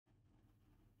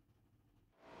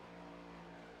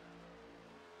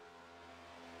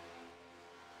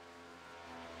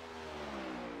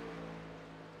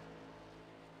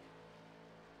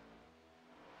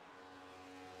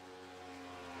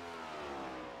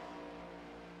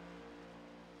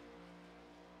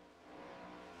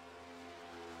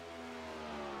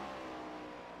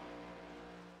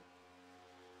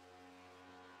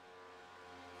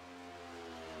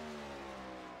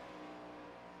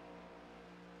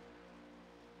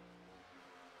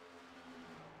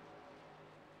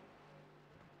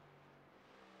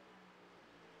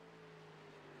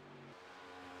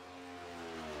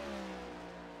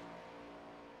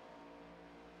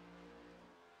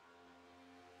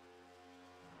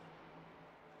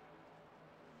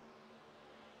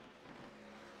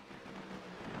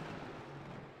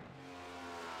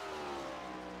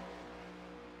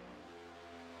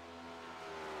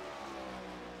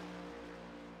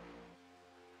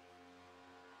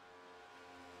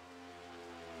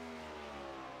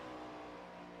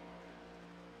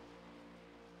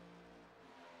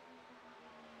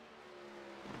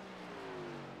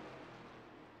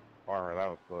Farmer, that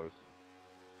was close.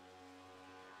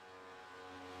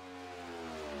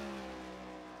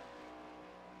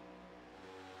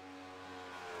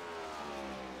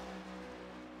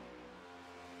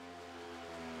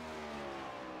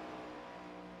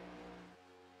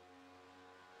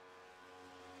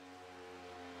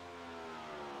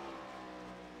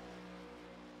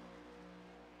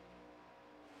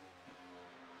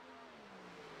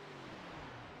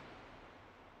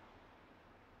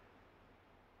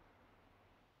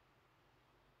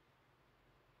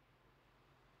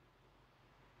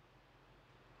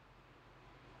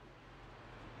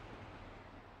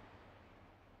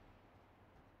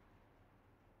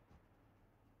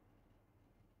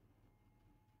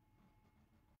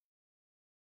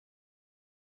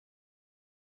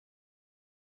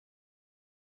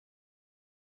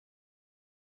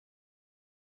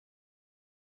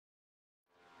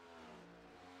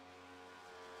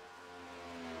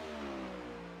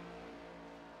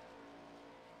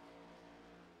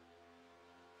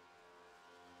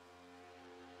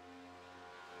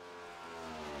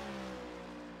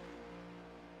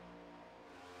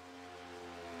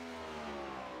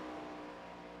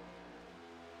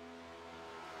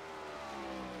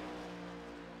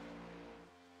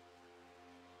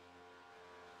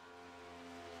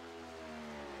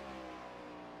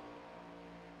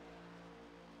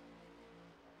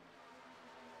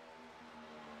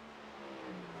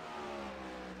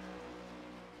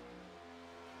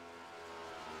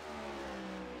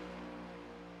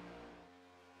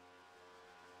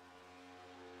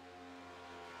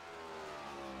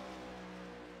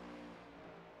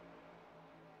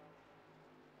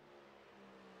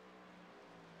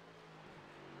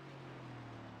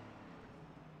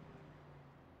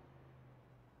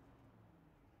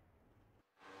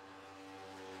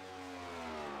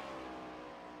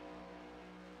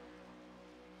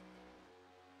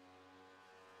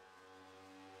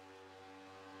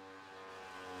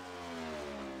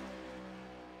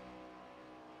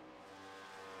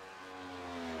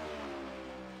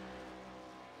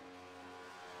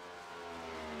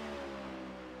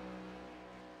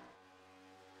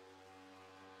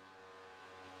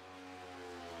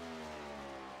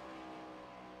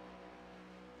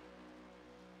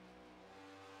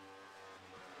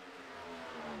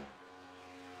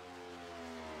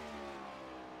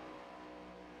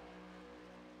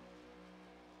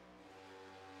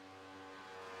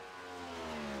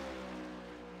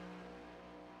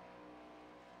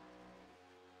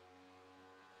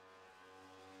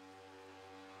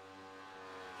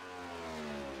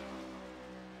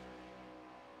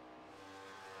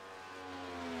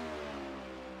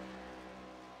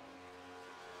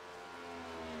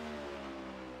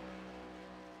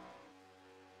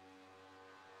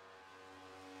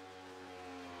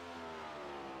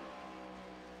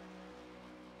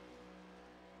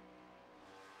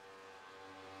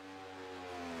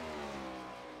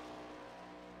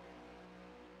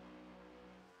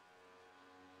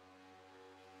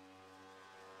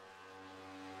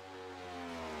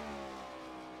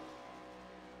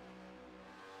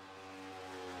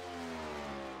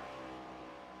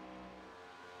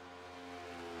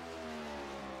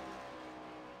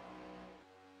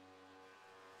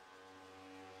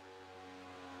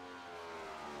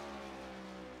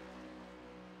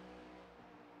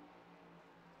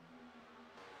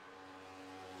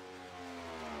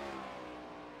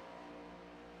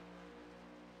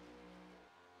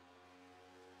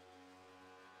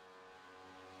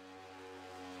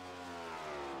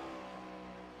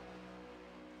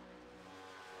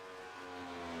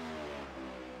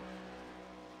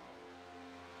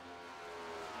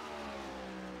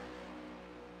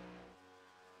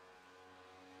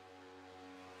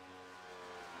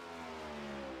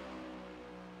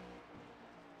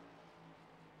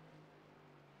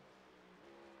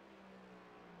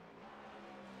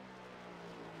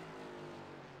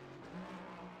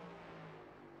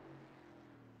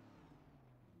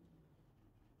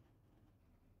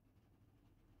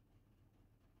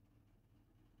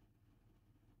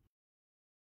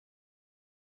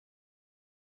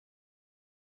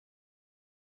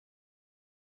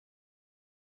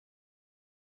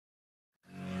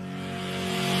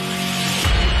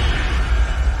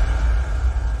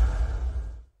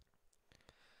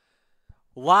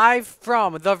 Live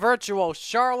from the virtual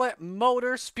Charlotte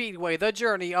Motor Speedway, the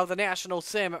journey of the National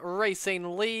Sim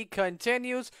Racing League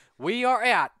continues. We are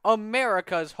at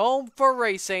America's home for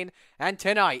racing, and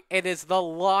tonight it is the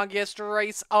longest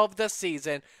race of the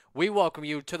season. We welcome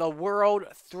you to the World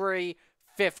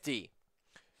 350.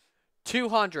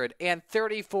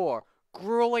 234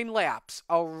 grueling laps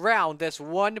around this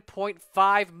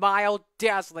 1.5-mile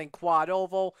dazzling quad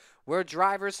oval where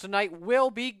drivers tonight will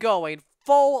be going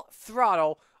full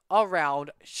throttle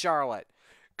around Charlotte.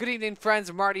 Good evening,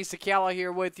 friends. Marty Sakala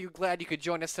here with you. Glad you could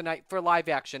join us tonight for live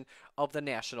action of the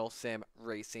National Sim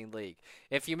Racing League.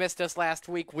 If you missed us last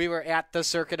week, we were at the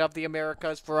Circuit of the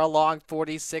Americas for a long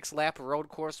 46-lap road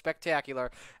course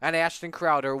spectacular, and Ashton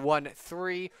Crowder won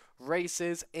 3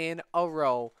 races in a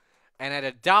row and had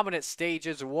a dominant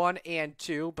stages 1 and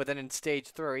 2, but then in stage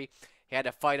 3, he had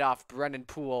to fight off Brennan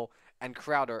Poole, and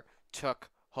Crowder took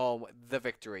home the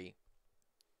victory.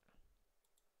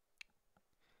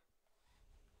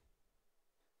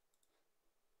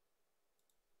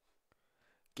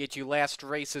 Get you last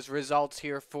race's results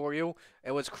here for you.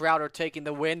 It was Crowder taking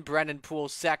the win, Brennan Poole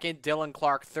second, Dylan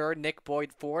Clark third, Nick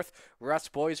Boyd fourth, Russ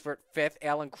Boisvert fifth,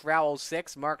 Alan Crowell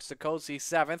sixth, Mark Sikosi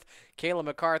seventh, Kayla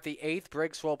McCarthy eighth,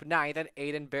 Briggs Swope ninth, and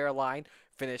Aiden Bearline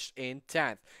finished in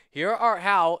 10th. Here are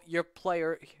how your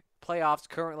playoffs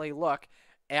currently look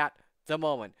at the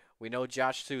moment. We know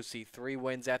Josh Susi, 3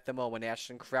 wins at the moment.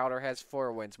 Ashton Crowder has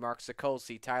 4 wins. Mark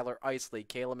Sikosi, Tyler Isley,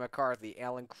 Kayla McCarthy,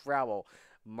 Alan Crowell,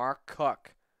 Mark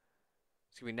Cook.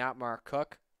 Excuse me, not Mark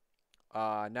Cook.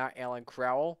 Not Alan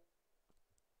Crowell.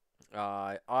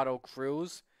 Otto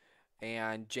Cruz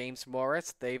and James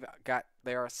Morris. There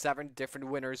are 7 different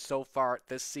winners so far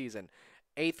this season.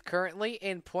 8th currently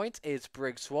in points is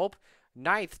Briggs Swope.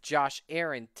 9th, Josh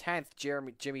Aaron. 10th,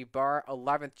 Jimmy Barr.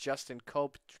 11th, Justin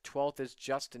Cope. 12th is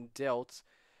Justin Diltz.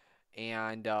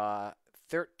 And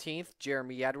 13th,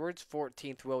 Jeremy Edwards.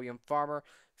 14th, William Farmer.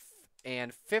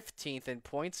 And 15th in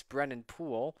points, Brennan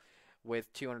Poole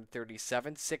with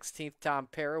 237. 16th, Tom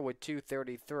Parra with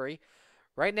 233.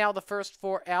 Right now, the first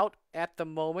 4 out at the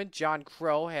moment. John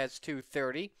Crow has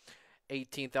 230.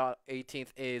 18th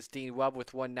is Dean Webb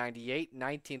with 198.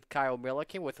 19th, Kyle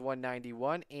Milliken with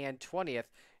 191. And 20th,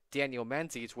 Daniel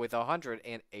Menzies with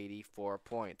 184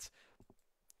 points.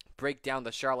 Break down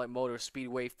the Charlotte Motor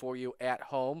Speedway for you at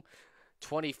home.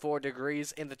 24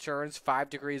 degrees in the turns, 5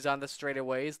 degrees on the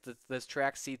straightaways. This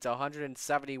track seats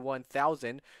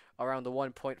 171,000 around the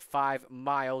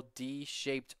 1.5-mile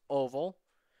D-shaped oval.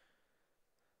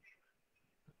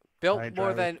 Built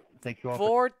more than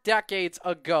 4 decades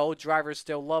ago, drivers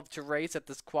still love to race at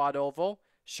this quad oval.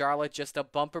 Charlotte just a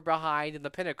bumper behind in the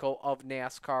pinnacle of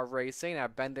NASCAR racing.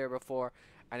 I've been there before,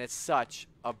 and it's such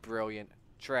a brilliant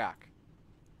track.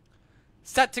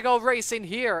 Set to go racing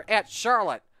here at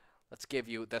Charlotte. Let's give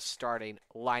you the starting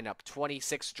lineup.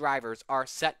 26 drivers are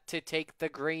set to take the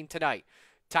green tonight.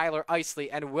 Tyler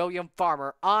Isley and William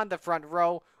Farmer on the front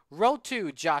row. Row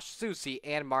 2, Josh Susi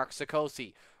and Mark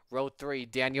Sikosi. Row 3,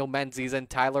 Daniel Menzies and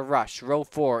Tyler Rush. Row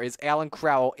 4 is Alan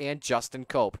Crowell and Justin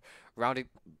Cope. Rounding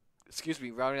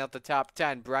out the top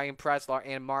 10, Brian Preslar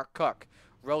and Mark Cook.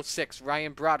 Row 6,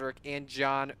 Ryan Broderick and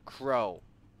John Crow.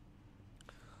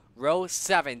 Row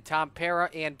 7, Tom Parra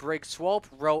and Briggs Swope.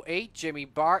 Row 8, Jimmy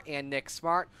Barr and Nick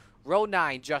Smart. Row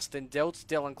 9, Justin Diltz,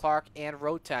 Dylan Clark. And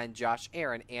Row 10, Josh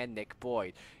Aaron and Nick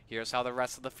Boyd. Here's how the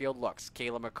rest of the field looks.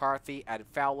 Kayla McCarthy, Ed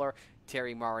Fowler,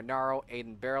 Terry Marinaro,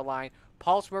 Aiden Bearline,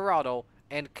 Paul Smeraldo,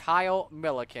 and Kyle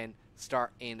Milliken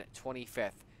start in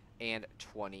 25th and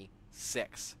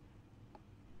 26th.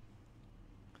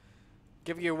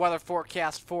 Give you your weather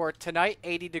forecast for tonight.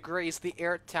 80 degrees the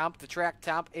air temp. The track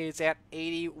temp is at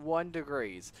 81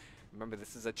 degrees. Remember,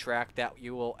 this is a track that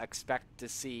you will expect to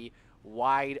see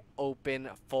wide open,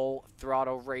 full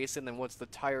throttle racing. Then once the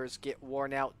tires get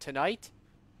worn out tonight,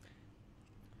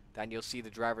 then you'll see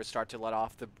the drivers start to let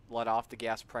off the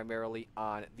gas primarily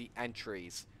on the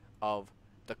entries of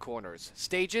the corners.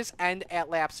 Stages end at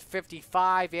laps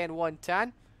 55 and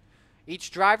 110.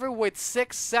 Each driver with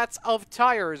 6 sets of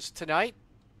tires tonight.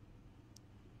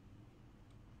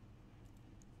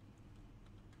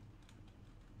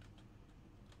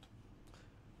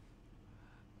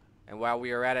 And while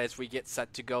we are at it, as we get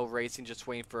set to go racing, just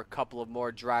waiting for a couple of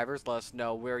more drivers. Let us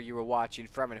know where you were watching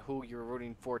from and who you were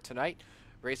rooting for tonight.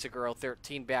 Racer Girl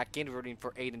 13 back in, rooting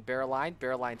for Aiden Bearline.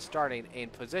 Bearline starting in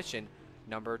position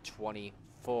number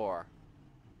 24.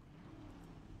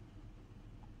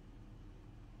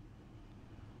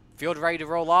 Field ready to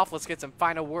roll off. Let's get some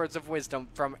final words of wisdom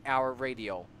from our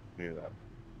radio. Hear that.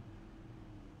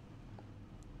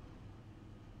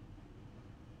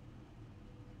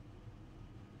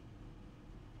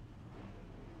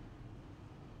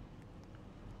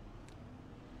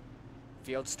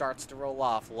 Field starts to roll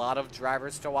off. A lot of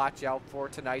drivers to watch out for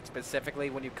tonight, specifically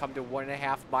when you come to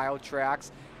 1.5-mile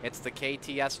tracks. It's the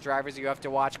KTS drivers you have to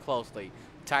watch closely.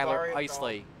 Tyler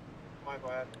Isley. My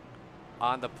bad.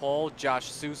 On the pole,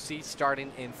 Josh Susi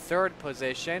starting in 3rd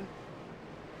position.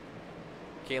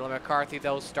 Kayla McCarthy,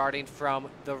 though, starting from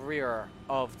the rear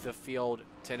of the field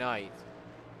tonight.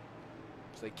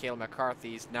 So Kayla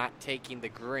McCarthy's not taking the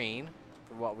green,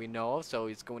 from what we know of, so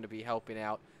he's going to be helping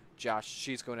out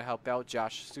she's going to help out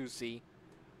Josh Susie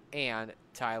and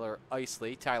Tyler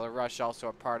Isley. Tyler Rush also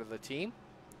a part of the team.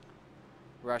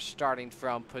 Rush starting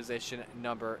from position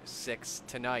number 6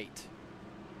 tonight.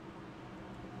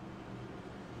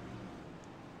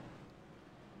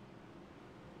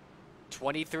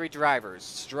 "23 drivers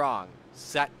strong,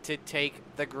 set to take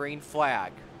the green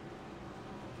flag.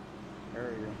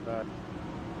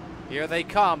 Here they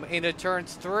come into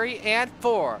turns 3 and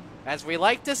 4. As we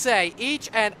like to say each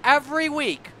and every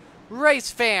week,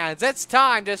 race fans, it's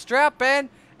time to strap in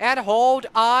and hold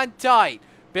on tight,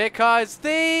 because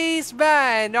these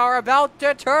men are about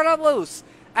to turn them loose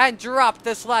and drop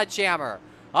the sledgehammer.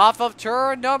 Off of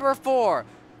turn number 4,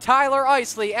 Tyler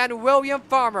Isley and William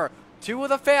Farmer, 2 of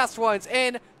the fast ones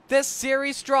in this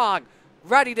series strong,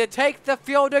 ready to take the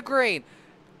field to green.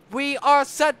 We are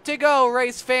set to go,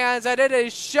 race fans, and it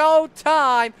is show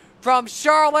time from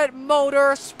Charlotte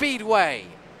Motor Speedway.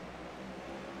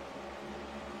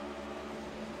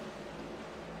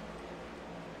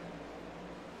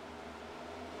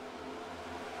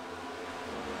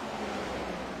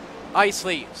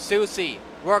 Isley, Susie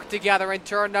work together in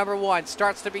turn number 1.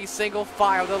 Starts to be single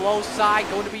file. The low side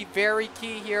going to be very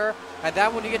key here. And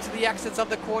then when you get to the exits of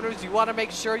the corners, you want to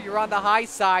make sure you're on the high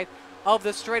side of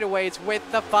the straightaways with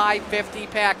the 550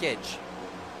 package.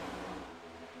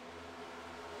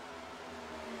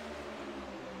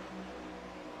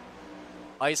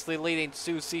 Isley leading,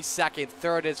 Susie second.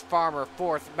 Third is Farmer.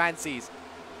 Fourth, Menzies.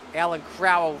 Alan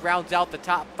Crowell rounds out the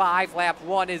top 5. Lap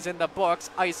 1 is in the books.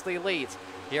 Isley leads.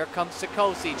 Here comes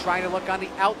Sikosi trying to look on the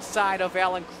outside of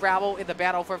Alan Crowell in the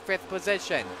battle for 5th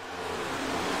position.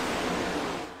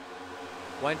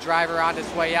 One driver on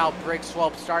his way out. Briggs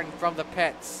Swope starting from the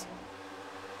pits.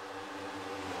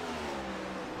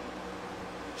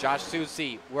 Josh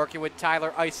Susie working with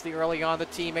Tyler Isley early on. The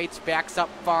teammates backs up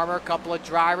Farmer. Couple of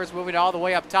drivers moving all the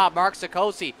way up top. Mark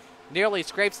Sikosi nearly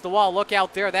scrapes the wall. Look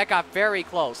out there. That got very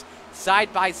close.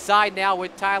 Side by side now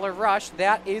with Tyler Rush.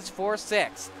 That is for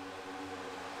 6th.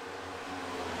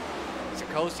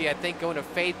 Sikosi, I think, going to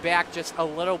fade back just a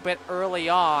little bit early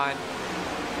on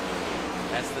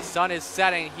as the sun is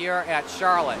setting here at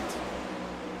Charlotte.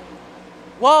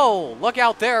 Whoa, look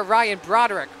out there, Ryan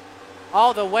Broderick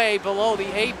all the way below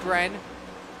the apron,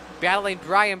 battling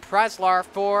Brian Preslar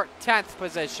for 10th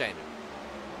position.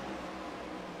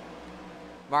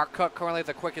 Mark Cook currently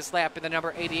the quickest lap in the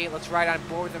number 88. Let's ride on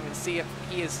board with him and see if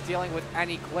he is dealing with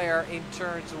any glare in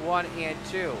turns 1 and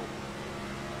 2.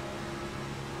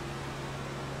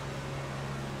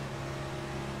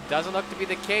 Doesn't look to be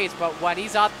the case, but when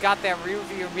he's got that rear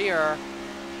view mirror,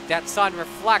 that sun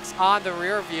reflects on the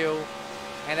rear view,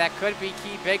 and that could be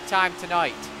key big time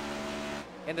tonight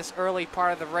in this early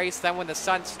part of the race. Then when the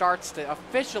sun starts to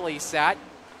officially set,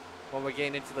 when we're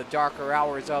getting into the darker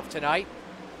hours of tonight,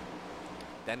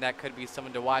 then that could be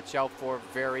someone to watch out for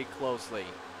very closely.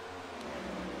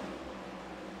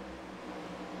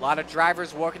 A lot of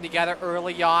drivers working together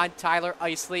early on. Tyler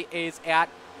Isley is at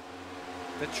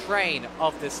the train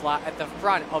of this line, at the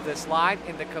front of this line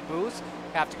in the caboose.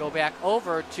 Have to go back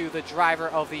over to the driver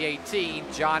of the 18,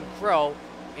 John Crow,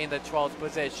 in the 12th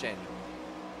position.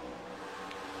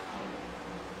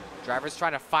 Drivers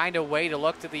trying to find a way to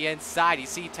look to the inside. You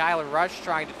see Tyler Rush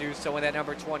trying to do so in that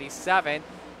number 27,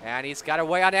 and he's got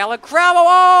away on Alan Crowell.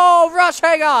 Oh, Rush,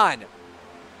 hang on!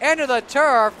 Into the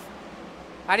turf,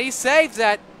 and he saves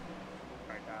it.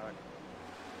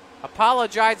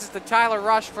 Apologizes to Tyler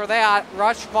Rush for that.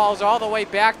 Rush falls all the way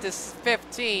back to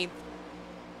 15th.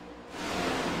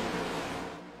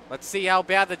 Let's see how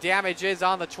bad the damage is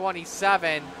on the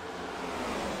 27.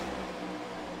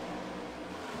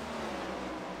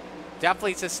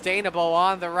 Definitely sustainable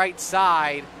on the right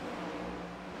side.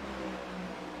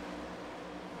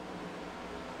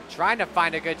 We're trying to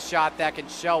find a good shot that can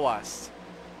show us.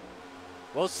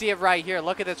 We'll see it right here.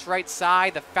 Look at this right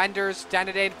side. The fender's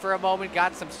dented in for a moment,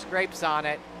 got some scrapes on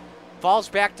it. Falls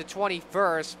back to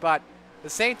 21st, but at the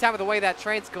same time with the way that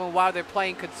train's going while they're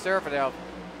playing conservative,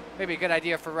 maybe a good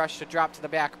idea for Rush to drop to the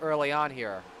back early on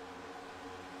here.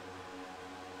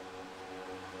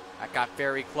 That got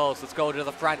very close. Let's go to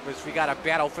the front because we got a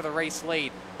battle for the race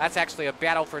lead. That's actually a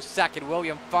battle for second.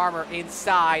 William Farmer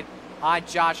inside on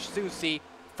Josh Susie.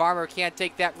 Farmer can't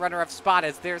take that runner-up spot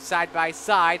as they're side by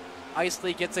side.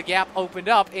 Isley gets a gap opened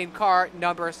up in car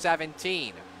number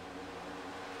 17.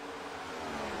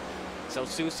 So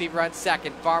Susie runs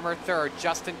second, Farmer third,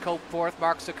 Justin Cope fourth,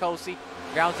 Mark Sikosi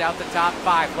rounds out the top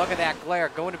 5. Look at that glare,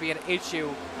 going to be an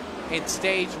issue in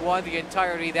stage one the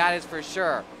entirety, that is for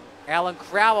sure. Alan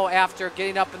Crowell, after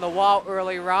getting up in the wall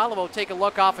earlier on, will take a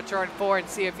look off of turn 4 and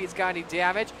see if he's got any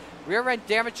damage. Rear end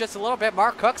damage just a little bit.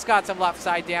 Mark Cook's got some left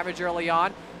side damage early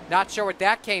on. Not sure what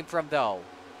that came from, though.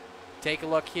 Take a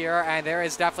look here, and there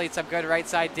is definitely some good right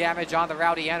side damage on the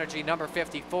Rowdy Energy, number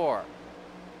 54.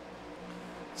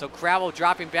 So Crowell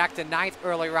dropping back to 9th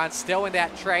earlier on, still in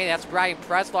that train. That's Brian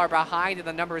Preslar behind in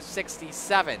the number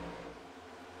 67.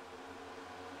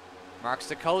 Mark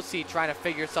Sikosi trying to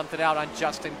figure something out on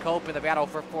Justin Cope in the battle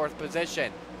for 4th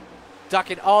position.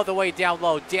 Ducking all the way down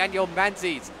low. Daniel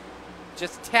Menzies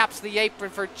just taps the apron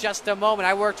for just a moment.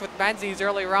 I worked with Menzies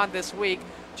earlier on this week,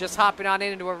 just hopping on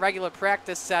into a regular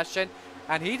practice session,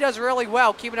 and he does really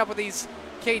well keeping up with these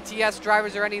KTS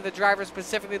drivers or any of the drivers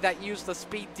specifically that use the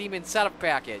Speed Demon setup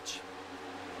package.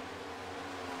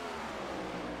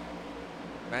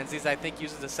 Menzies, I think,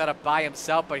 uses the setup by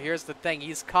himself, but here's the thing.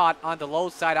 He's caught on the low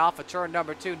side off of turn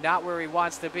number 2, not where he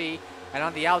wants to be. And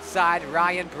on the outside,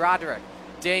 Ryan Broderick.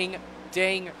 Ding,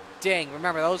 ding, ding.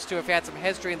 Remember, those two have had some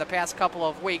history in the past couple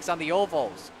of weeks on the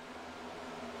ovals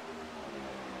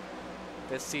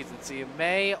this season, so you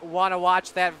may want to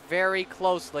watch that very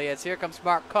closely, as here comes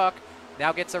Mark Cook.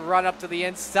 Now gets a run up to the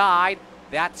inside.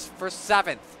 That's for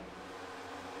 7th.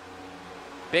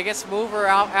 Biggest mover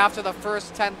out after the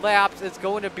first 10 laps is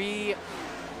going to be,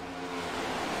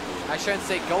 I shouldn't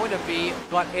say going to be,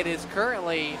 but it is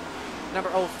currently number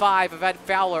 05, Yvette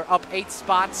Fowler, up 8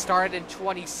 spots, started in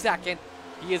 22nd.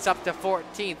 He is up to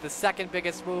 14th. The second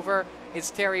biggest mover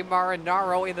is Terry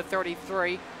Marinaro in the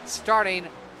 33, starting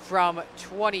from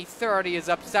 23rd. He is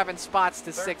up 7 spots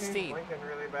to 16th. Blinking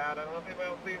really bad. I don't know if anybody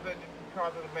else sees it. Just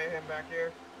causing a mayhem back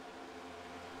here.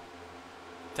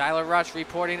 Tyler Rush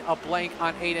reporting a blank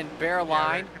on Aiden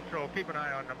Bearline. Yeah, control. Keep an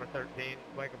eye on number 13.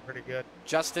 Blinking pretty good.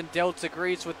 Justin Diltz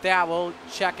agrees with that. We'll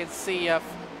check and see if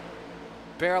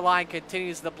Bearline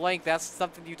continues the blink. That's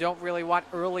something you don't really want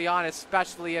early on,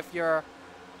 especially if you're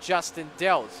Justin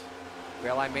Diltz.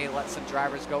 Bearline may let some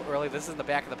drivers go early. This is in the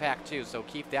back of the pack too, so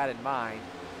keep that in mind.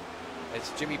 As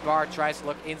Jimmy Barr tries to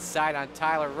look inside on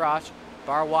Tyler Rush.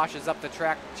 Barr washes up the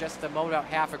track just a moment out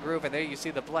half a groove, and there you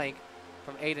see the blink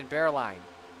from Aiden Bearline.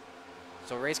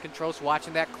 So race control's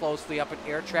watching that closely. Up in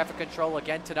air traffic control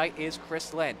again tonight is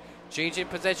Chris Lynn. Changing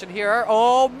position here.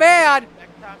 Oh, man!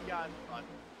 Next time, guys.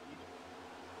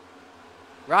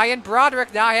 Ryan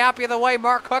Broderick now happy the way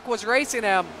Mark Cook was racing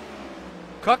him.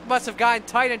 Cook must have gotten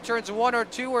tight in turns 1 or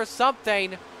 2 or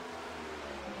something.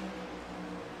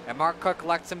 And Mark Cook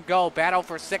lets him go. Battle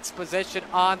for 6th position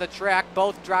on the track.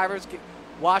 Both drivers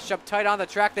wash up tight on the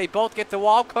track. They both get the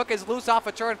wall. Cook is loose off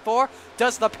of turn 4.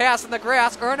 Does the pass in the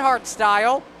grass, Earnhardt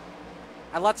style.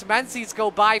 And lets Menzies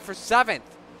go by for 7th.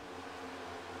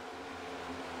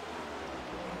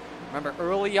 Remember,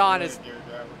 early on, as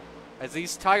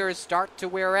these tires start to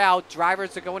wear out,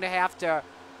 drivers are going to have to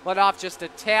let off just a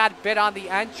tad bit on the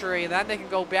entry, and then they can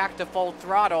go back to full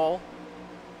throttle.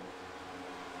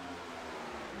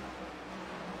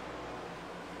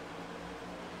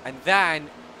 And then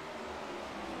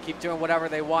keep doing whatever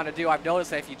they want to do. I've noticed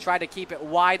that if you try to keep it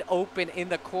wide open in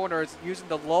the corners using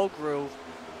the low groove,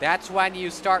 that's when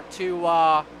you start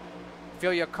to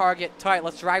feel your car get tight.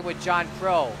 Let's ride with John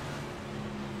Crow.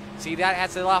 See, that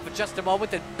has it off for just a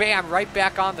moment, and bam, right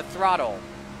back on the throttle.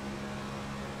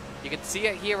 You can see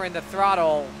it here in the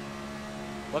throttle.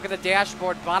 Look at the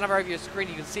dashboard, bottom of your screen.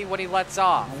 You can see when he lets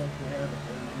off.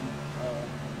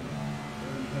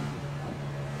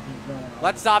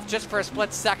 Lets off just for a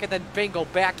split second, then bingo,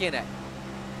 back in it.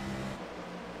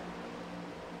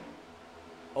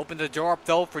 Open the door up,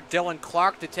 though, for Dylan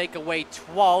Clark to take away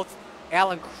 12th.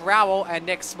 Alan Crowell and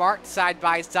Nick Smart side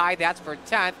by side. That's for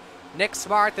 10th. Nick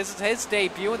Smart, this is his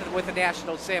debut with the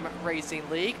National Sim Racing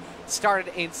League.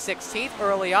 Started in 16th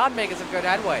early on, making some good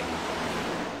headway.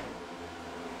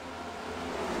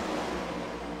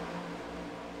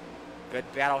 Good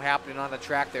battle happening on the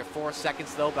track. They're 4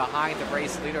 seconds, though, behind the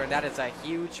race leader, and that is a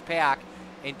huge pack.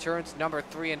 In turns number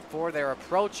 3 and 4, they're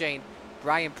approaching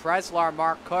Brian Preslar,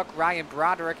 Mark Cook, Ryan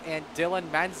Broderick, and Dylan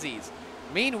Menzies.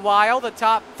 Meanwhile, the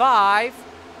top 5,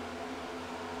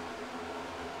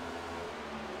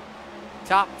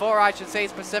 top 4, I should say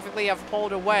specifically, have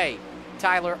pulled away.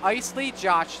 Tyler Isley,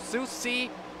 Josh Susi,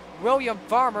 William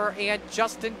Farmer, and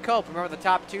Justin Cope. Remember the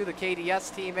top 2, the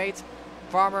KDS teammates,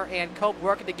 Farmer and Cope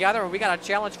working together, and we got a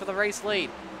challenge for the race lead.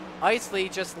 Isley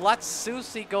just lets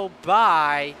Susi go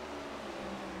by.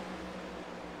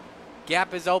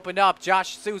 Gap is opened up.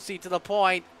 Josh Susi to the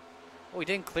point. Oh, he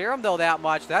didn't clear him, though, that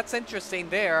much. That's interesting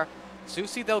there.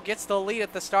 Susi, though, gets the lead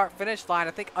at the start-finish line.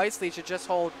 I think Isley should just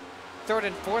hold third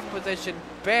and fourth position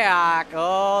back.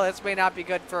 Oh, this may not be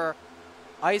good for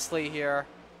Isley here.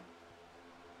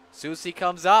 Susie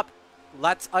comes up,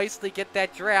 lets Isley get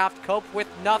that draft. Cope with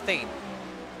nothing.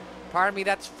 Pardon me,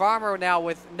 that's Farmer now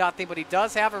with nothing, but he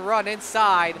does have a run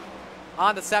inside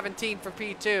on the 17 for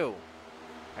P2.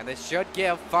 And this should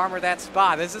give Farmer that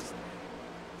spot. This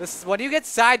is when you get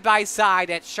side by side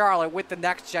at Charlotte with the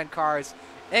next gen cars,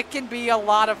 it can be a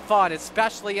lot of fun,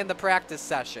 especially in the practice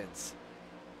sessions.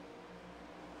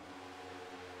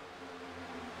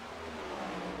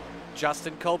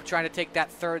 Justin Cope trying to take that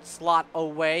third slot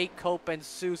away. Cope and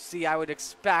Susie, I would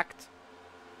expect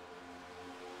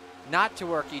not to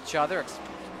work each other.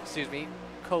 Excuse me,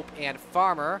 Cope and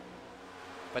Farmer.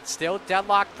 But still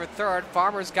deadlocked for third.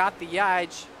 Farmer's got the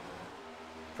edge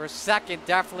for second,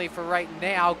 definitely for right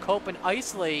now. Cope and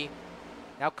Isley.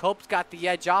 Now Cope's got the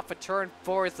edge off of turn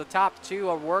 4 as the top two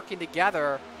are working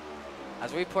together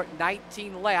as we put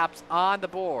 19 laps on the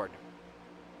board.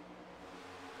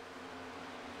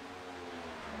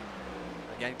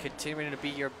 Again, continuing to be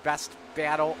your best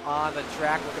battle on the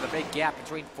track. Look at the big gap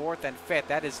between fourth and fifth.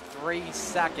 That is 3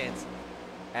 seconds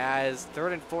as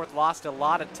third and fourth lost a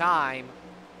lot of time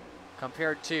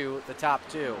compared to the top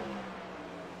two.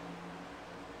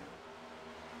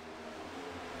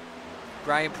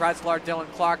 Brian Preslar,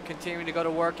 Dylan Clark continuing to go to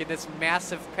work in this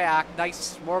massive pack.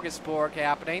 Nice smorgasbord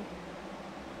happening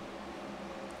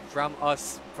from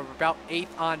us from about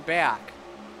 8th on back.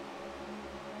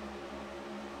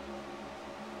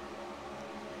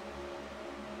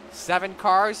 Seven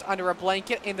cars under a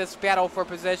blanket in this battle for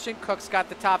position. Cook's got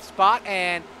the top spot,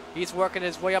 and he's working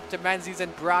his way up to Menzies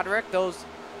and Broderick, those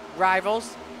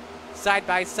rivals, side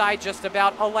by side just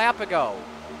about a lap ago.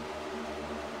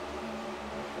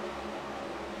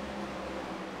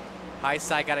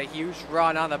 Highside got a huge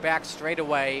run on the back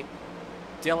straightaway.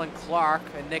 Dylan Clark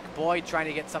and Nick Boyd trying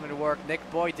to get something to work. Nick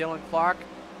Boyd, Dylan Clark,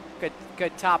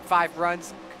 good top 5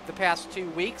 runs the past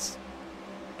 2 weeks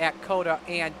at Coda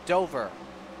and Dover.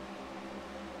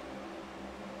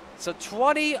 So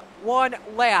 21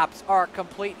 laps are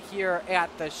complete here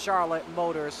at the Charlotte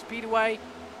Motor Speedway.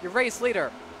 Your race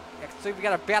leader. So we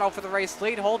got a battle for the race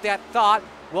lead. Hold that thought.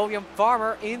 William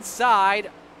Farmer inside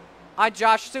on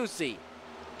Josh Susie.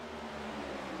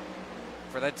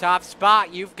 For the top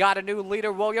spot, you've got a new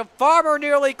leader. William Farmer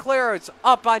nearly clears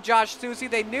up on Josh Susie.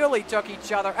 They nearly took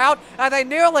each other out, and they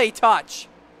nearly touch.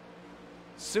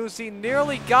 Susie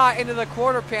nearly got into the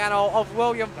quarter panel of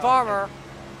William Farmer.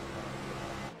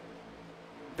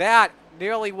 That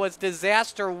nearly was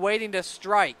disaster waiting to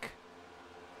strike.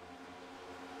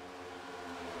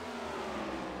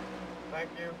 Thank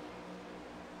you.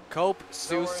 Cope,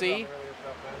 Susie.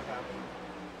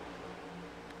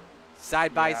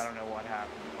 Side by I don't know what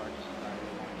happened, but I just wanted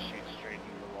to shoot straight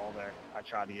into the wall there. I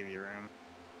tried to give you room.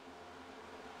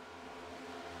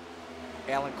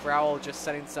 Alan Crowell just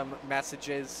sending some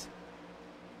messages.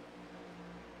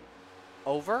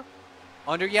 Over.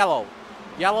 Under yellow.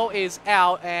 Yellow is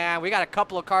out, and we got a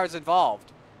couple of cars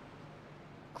involved.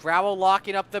 Crowell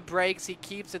locking up the brakes. He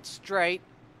keeps it straight.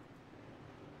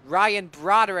 Ryan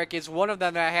Broderick is one of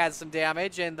them that has some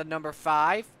damage in the number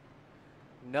 5.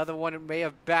 Another one may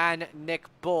have been Nick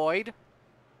Boyd.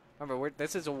 Remember,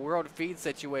 this is a world feed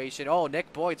situation. Oh,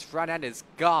 Nick Boyd's front end is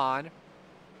gone.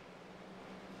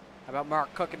 How about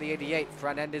Mark Cook in the 88?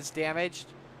 Front end is damaged.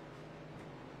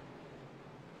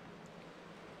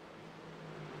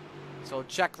 So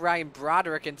check Ryan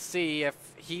Broderick and see if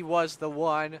he was the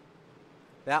one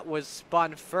that was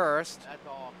spun first. That's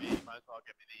all me. Might as well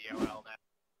give me the EOL now.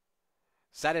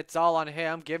 Said it's all on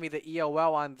him. Give me the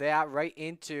EOL on that. Right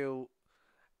into...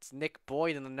 It's Nick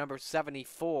Boyd in the number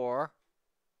 74.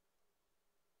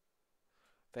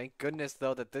 Thank goodness,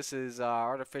 though, that this is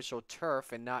artificial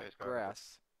turf and not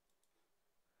grass.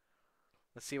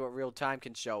 Let's see what real time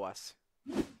can show us.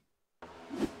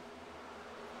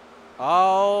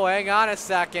 Oh, hang on a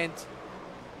second.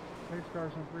 Pace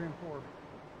cars on 3 and 4.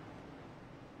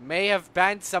 May have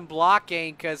been some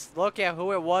blocking, because look at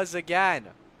who it was again.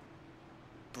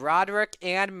 Broderick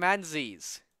and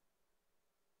Menzies.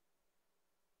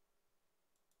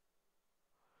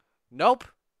 Nope.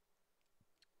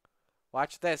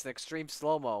 Watch this, an extreme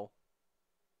slow-mo.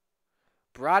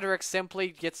 Broderick simply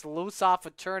gets loose off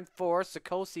of turn 4.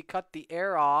 Sikosi cut the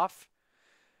air off.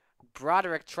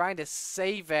 Broderick trying to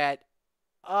save it.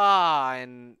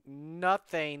 And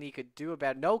nothing he could do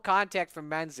about it. No contact from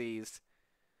Menzies.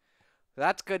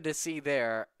 That's good to see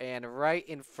there. And right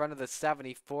in front of the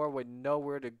 74 with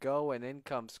nowhere to go, and in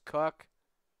comes Cook.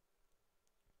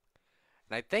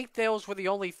 And I think those were the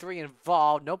only 3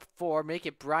 involved. Nope, 4. Make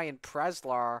it Brian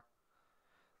Preslar.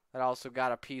 That also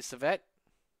got a piece of it.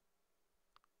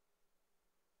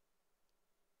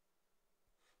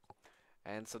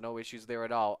 And so no issues there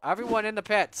at all. Everyone in the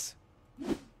pits.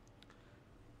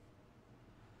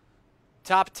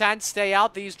 Top 10 stay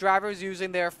out. These drivers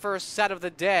using their first set of the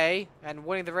day and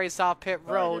winning the race off pit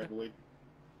road.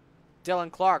 Dylan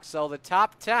Clark. So the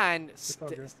top 10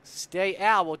 stay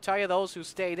out. We'll tell you those who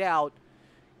stayed out.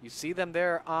 You see them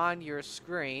there on your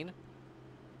screen.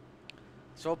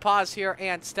 So we'll pause here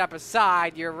and step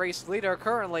aside. Your race leader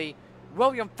currently,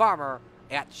 William Farmer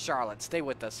at Charlotte. Stay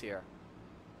with us here.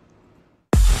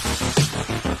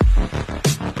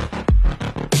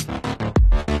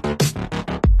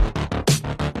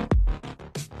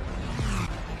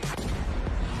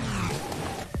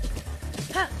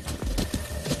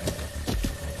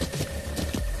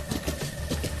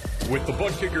 With the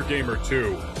Butt Kicker Gamer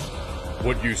 2,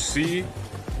 what you see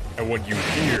and what you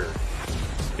hear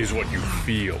is what you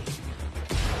feel.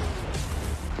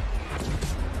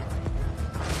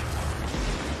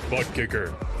 Butt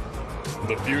Kicker.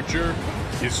 The future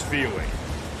is feeling.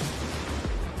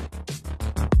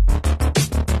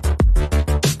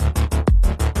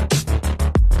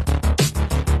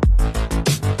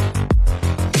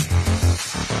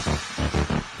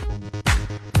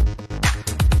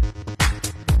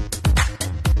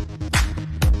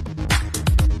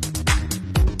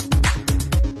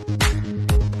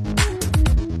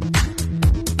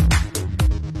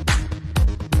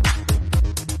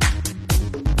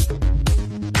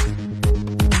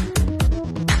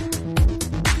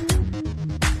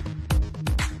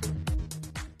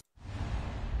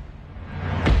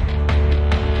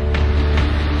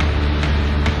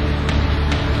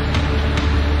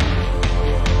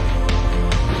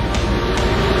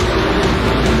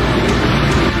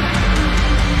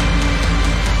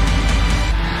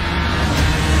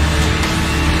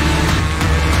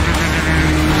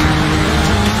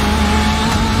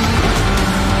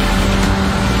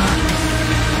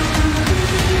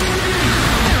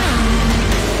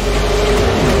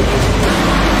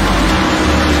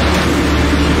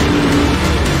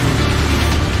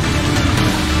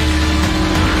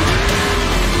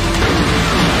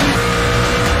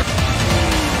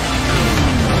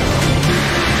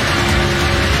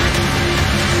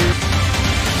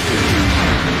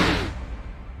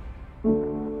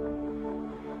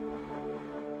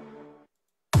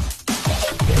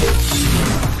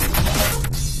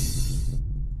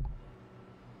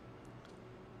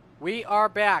 We are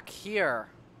back here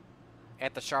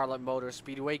at the Charlotte Motor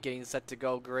Speedway, getting set to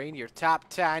go green. Your top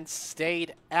 10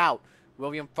 stayed out.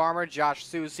 William Farmer, Josh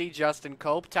Susie, Justin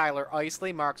Cope, Tyler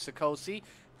Isley, Mark Sikosi,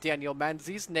 Daniel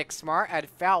Menzies, Nick Smart, Ed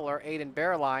Fowler, Aiden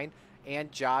Bearline,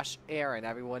 and Josh Aaron.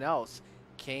 Everyone else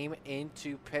came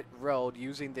into pit road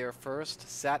using their first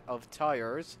set of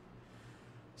tires.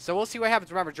 So we'll see what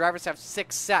happens. Remember, drivers have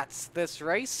 6 sets this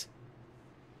race.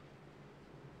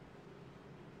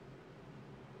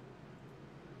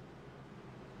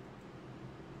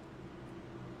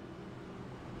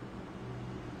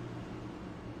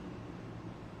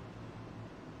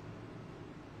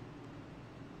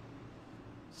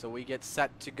 So we get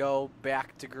set to go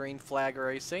back to green flag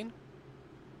racing.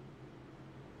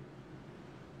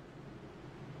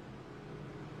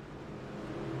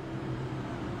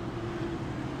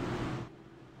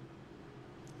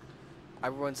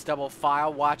 Everyone's double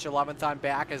file. Watch 11th on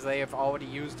back as they have already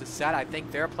used a set. I think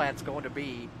their plan's going to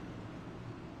be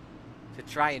to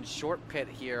try and short pit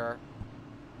here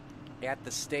at the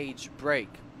stage break.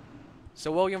 So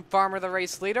William Farmer, the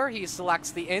race leader, he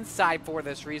selects the inside for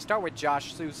this restart with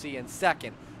Josh Susie in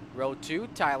second. Row 2,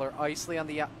 Tyler Isley on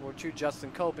the row 2, Justin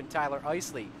Cope and Tyler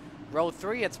Isley. Row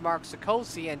 3, it's Mark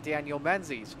Sikosi and Daniel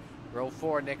Menzies. Row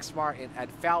 4, Nick Smart and Ed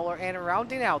Fowler. And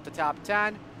rounding out the top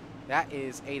 10, that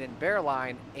is Aiden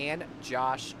Bearline and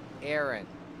Josh Aaron.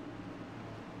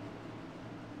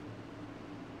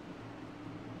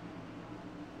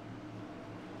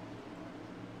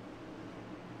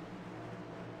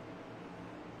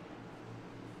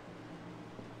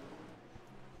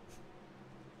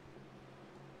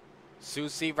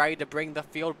 Susie ready to bring the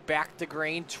field back to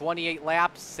green. 28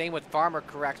 laps. Same with Farmer,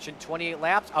 correction. 28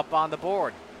 laps up on the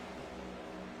board.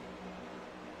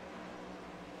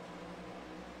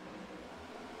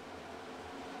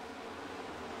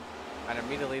 And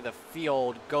immediately the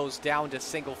field goes down to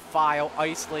single file.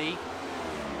 Isley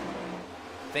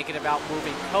thinking about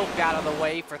moving Cope out of the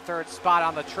way for third spot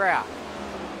on the track.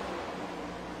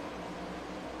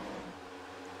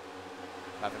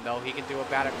 Nothing though he can do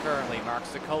about it currently. Mark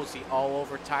Sikosi all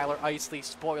over Tyler Isley,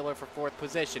 spoiler for 4th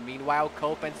position. Meanwhile,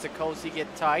 Cope and Sikosi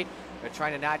get tight. They're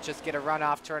trying to not just get a run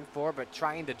off turn 4, but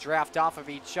trying to draft off of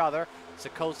each other.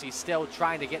 Sikosi still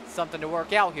trying to get something to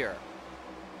work out here.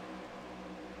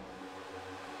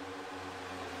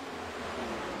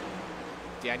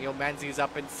 Daniel Menzies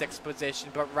up in 6th position,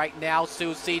 but right now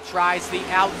Susie tries the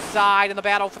outside in the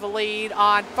battle for the lead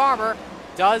on Farmer.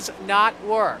 Does not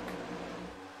work.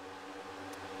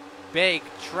 Big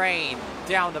train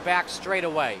down the back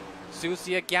straightaway.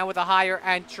 Susie again with a higher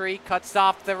entry, cuts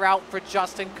off the route for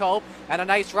Justin Cope, and a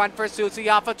nice run for Susie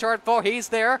off of turn 4. He's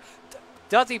there.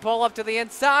 Does he pull up to the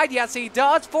inside? Yes, he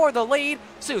does for the lead.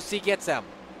 Susie gets him.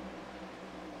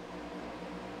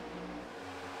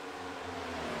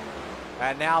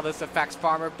 And now this affects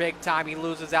Farmer big time. He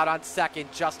loses out on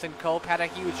 2nd. Justin Cope had a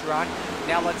huge run.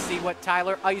 Now let's see what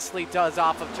Tyler Isley does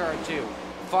off of turn 2.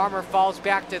 Farmer falls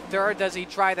back to 3rd. Does he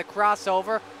try the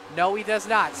crossover? No, he does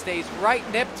not. Stays right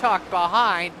nip-tuck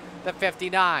behind the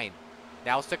 59.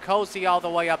 Now Sikosi all the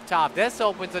way up top. This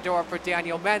opens the door for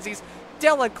Daniel Menzies.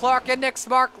 Dylan Clark and Nick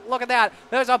Smart. Look at that.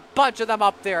 There's a bunch of them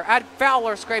up there. Ed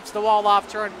Fowler scrapes the wall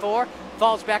off turn 4.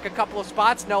 Falls back a couple of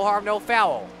spots. No harm, no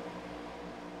foul.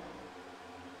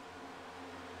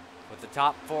 With the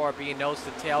top 4 being nose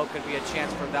to tail, could be a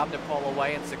chance for them to pull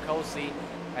away, and Sikosi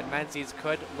and Menzies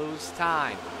could lose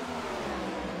time.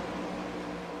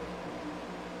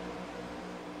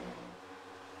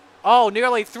 Oh,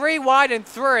 nearly 3 wide and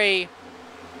 3.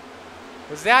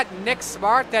 Was that Nick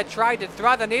Smart that tried to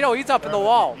thread the needle? He's up in the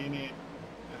wall.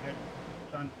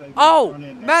 Oh,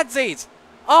 Menzies.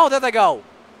 Oh, there they go.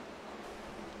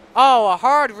 Oh, a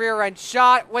hard rear end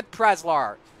shot with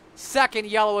Preslar. 2nd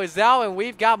yellow is out, and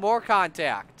we've got more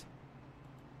contact.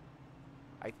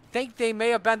 I think they may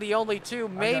have been the only 2,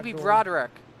 maybe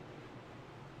Broderick.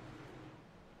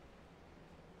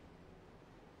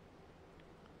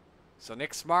 So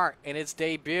Nick Smart in his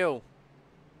debut.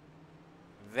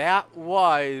 That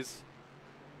was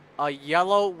a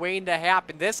yellow waiting to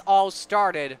happen. This all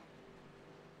started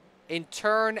in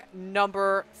turn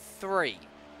number 3.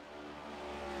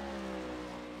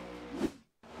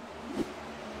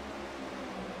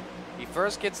 He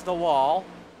first gets the wall.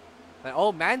 And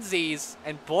oh, Menzies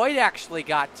and Boyd actually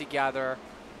got together.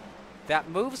 That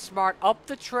moves Smart up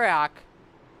the track.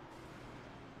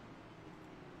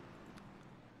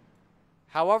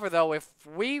 However, though, if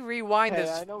we rewind this...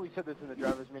 I know we said this in the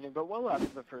driver's meeting, but what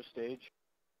left the first stage?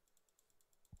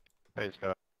 Hey,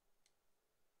 Scott.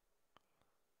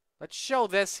 Let's show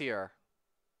this here.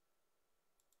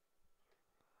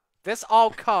 This all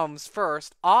comes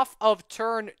first off of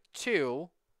turn 2.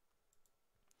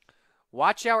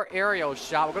 Watch our aerial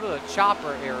shot. We'll go to the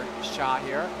chopper aerial shot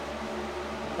here.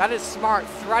 That is Smart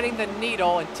threading the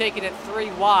needle and taking it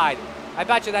 3 wide. I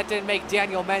bet you that didn't make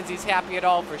Daniel Menzies happy at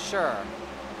all for sure.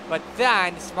 But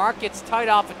then Smart gets tight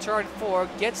off of turn 4,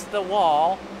 gets the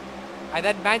wall, and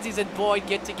then Menzies and Boyd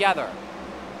get together.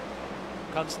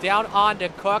 Comes down onto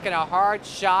Cook and a hard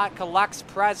shot, collects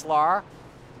Preslar.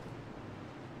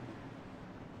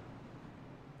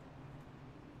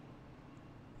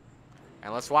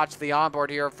 And let's watch the onboard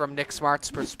here from Nick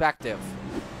Smart's perspective.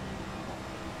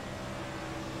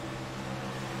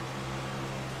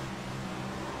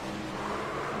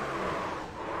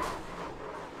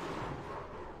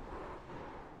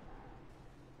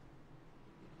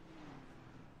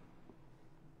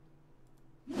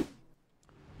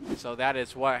 So that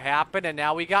is what happened, and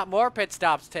now we got more pit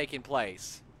stops taking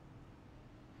place.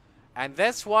 And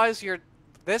this was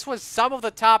some of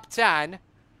the top 10.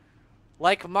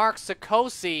 Like Mark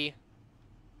Sikosi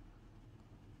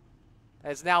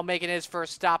is now making his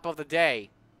first stop of the day.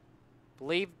 I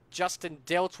believe Justin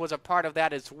Diltz was a part of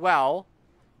that as well.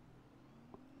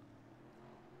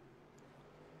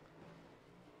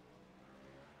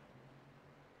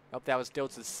 Nope, that was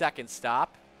Diltz's second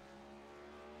stop.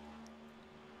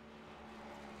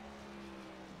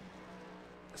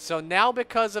 So now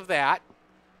because of that,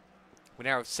 we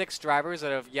now have 6 drivers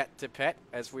that have yet to pit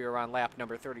as we are on lap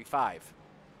number 35.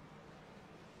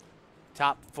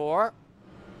 Top 4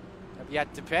 have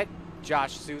yet to pit.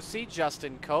 Josh Susie,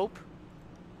 Justin Cope,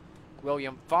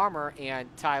 William Farmer,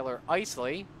 and Tyler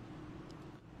Isley.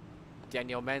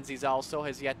 Daniel Menzies also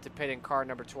has yet to pit in car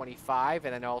number 25,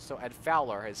 and then also Ed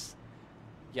Fowler has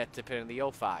yet to pit in the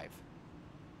 05.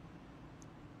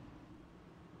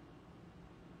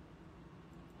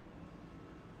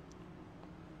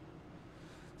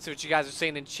 See what you guys are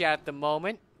saying in chat at the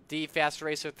moment. D Fast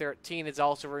Racer 13 is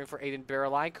also rooting for Aiden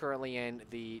Bearline, currently in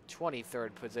the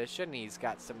 23rd position. He's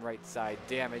got some right side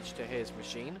damage to his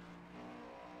machine.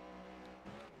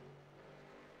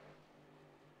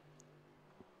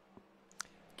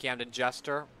 Camden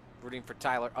Jester rooting for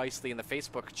Tyler Isley in the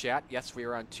Facebook chat. Yes, we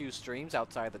are on 2 streams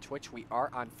outside the Twitch. We are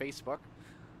on Facebook.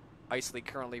 Isley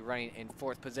currently running in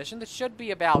 4th position. This should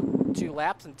be about 2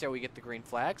 laps until we get the green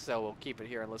flag, so we'll keep it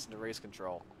here and listen to race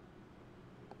control.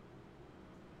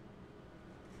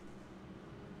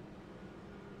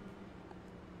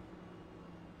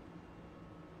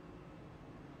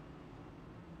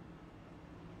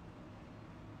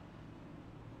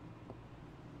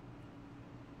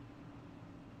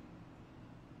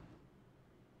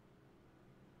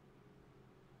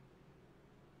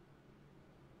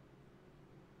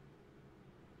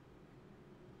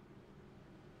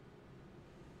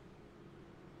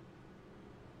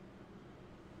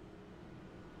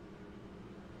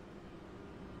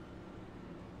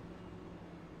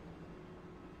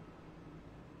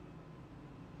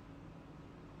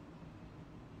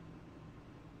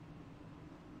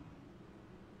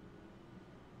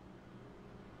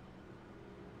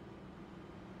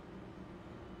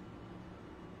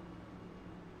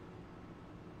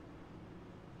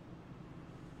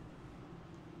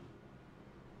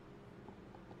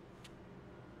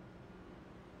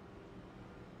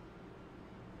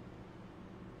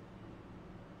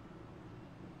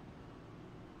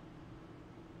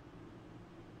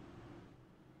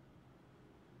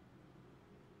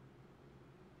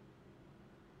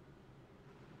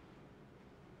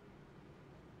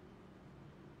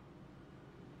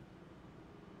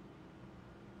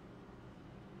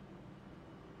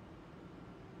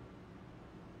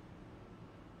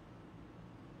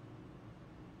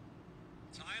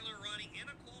 everybody in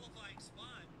a qualifying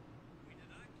spot. We did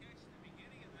not catch the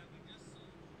beginning of that. We just saw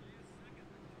the last second.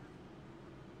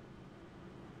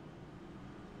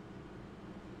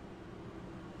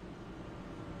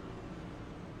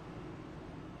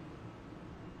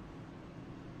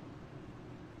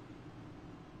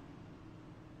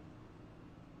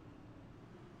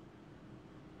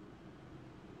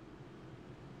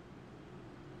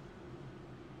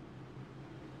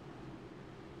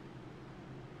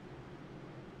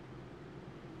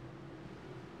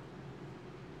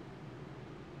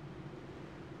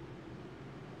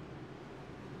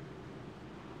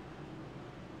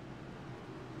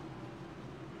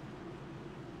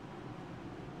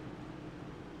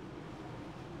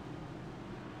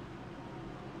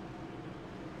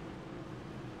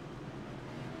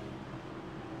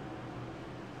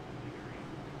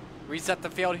 Reset the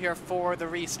field here for the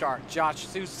restart. Josh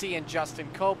Susi and Justin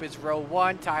Cope is row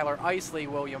 1. Tyler Isley,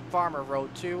 William Farmer, row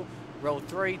 2. Row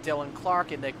 3, Dylan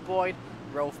Clark and Nick Boyd.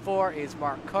 Row 4 is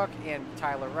Mark Cook and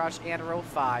Tyler Rush. And row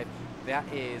 5,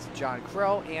 that is John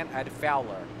Crow and Ed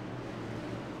Fowler.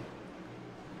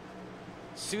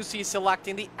 Susi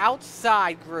selecting the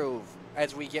outside groove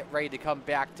as we get ready to come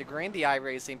back to green. The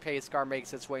iRacing pace car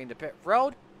makes its way into pit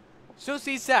road.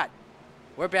 Susi set.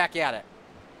 We're back at it.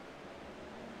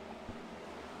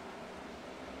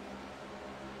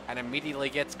 And immediately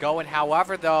gets going.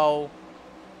 However, though,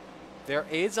 there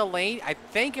is a lane. I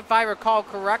think if I recall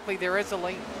correctly, there is a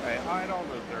lane. Hey, I don't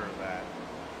deserve that.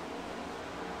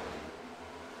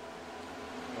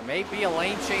 There may be a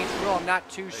lane change rule. I'm not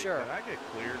too sure. Can I get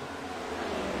cleared?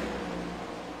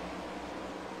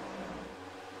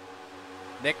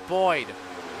 Nick Boyd.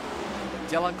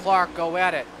 Dylan Clark go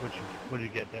at it. What'd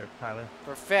you get there, Tyler?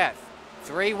 For 5th.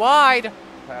 3 wide.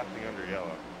 Passing under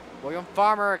yellow. William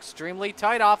Farmer extremely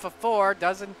tight off of 4.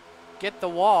 Doesn't get the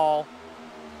wall.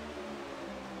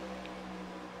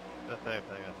 The same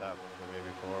thing that's happened to me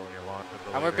before when you're launching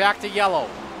the And we're leader. back to yellow.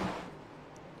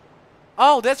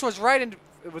 Oh, this was right in.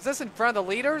 Was this in front of the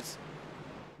leaders?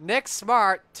 Nick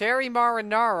Smart, Terry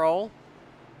Marinaro.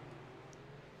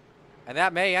 And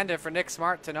that may end it for Nick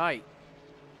Smart tonight.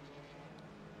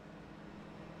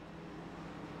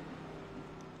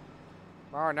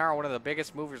 Marinaro, one of the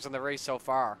biggest movers in the race so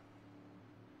far.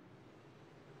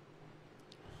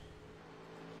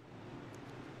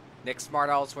 Nick Smart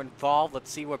also involved.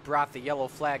 Let's see what brought the yellow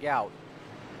flag out.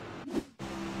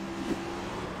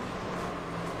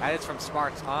 That is from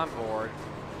Smart's onboard.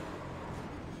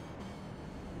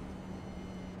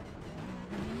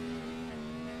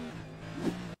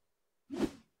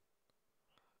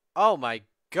 Oh my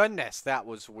goodness, that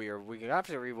was weird. We're gonna have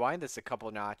to rewind this a couple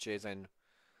notches and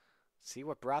see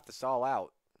what brought this all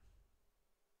out.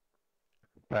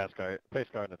 Pace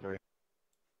car in the 3.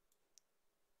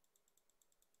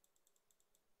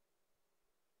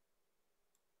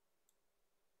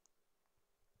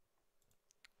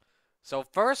 So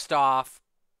first off,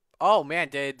 oh man,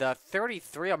 did the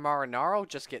 33 of Marinaro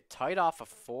just get tight off of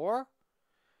 4?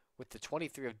 With the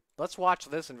 23 of, let's watch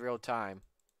this in real time.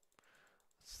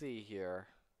 Let's see here.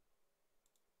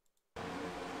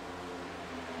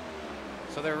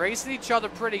 So they're racing each other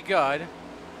pretty good.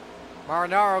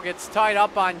 Marinaro gets tied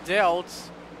up on Dilts.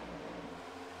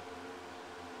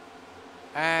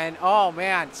 And, oh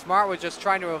man, Smart was just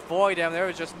trying to avoid him. There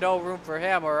was just no room for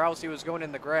him or else he was going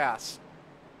in the grass.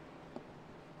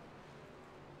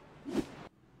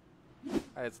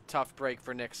 It's a tough break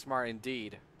for Nick Smart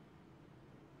indeed.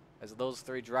 As those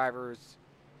 3 drivers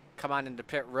come on into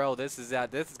pit row, this is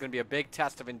going to be a big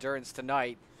test of endurance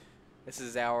tonight. This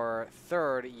is our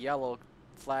 3rd yellow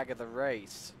flag of the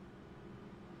race.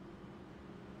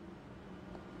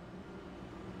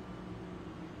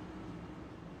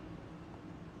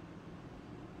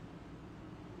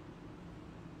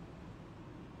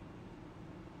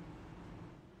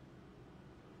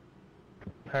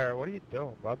 Para, what are you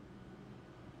doing, bud?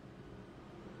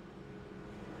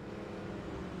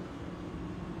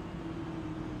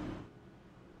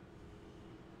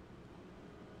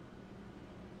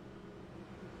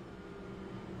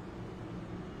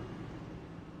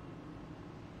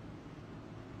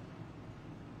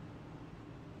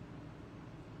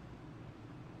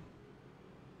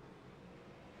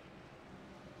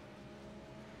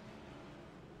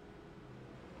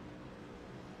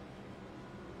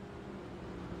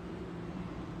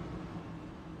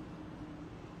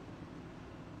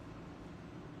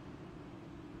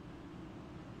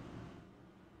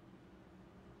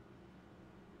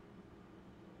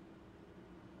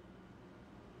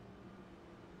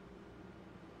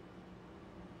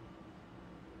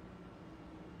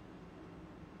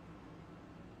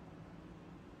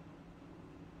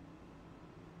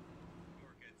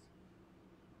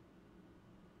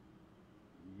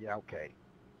 Yeah, okay.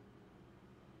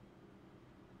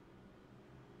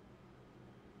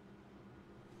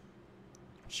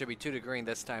 Should be 2 to green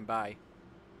this time by.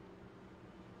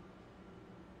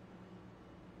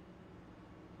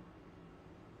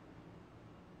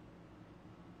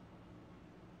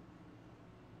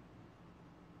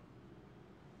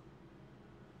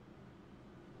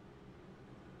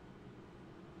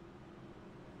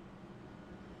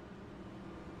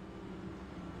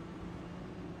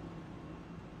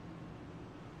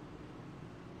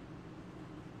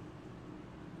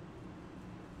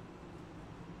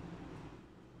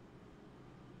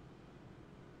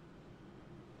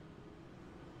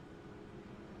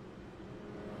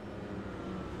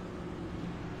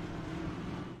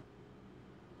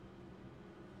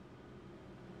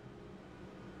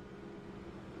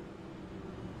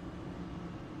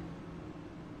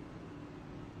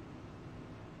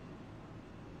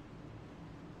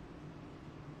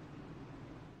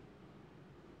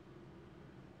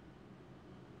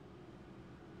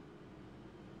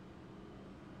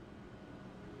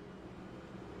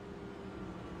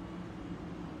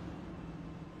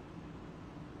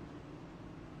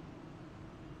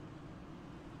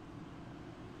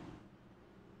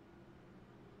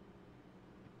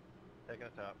 Taking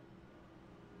a top.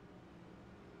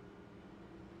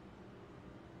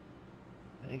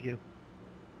 Thank you.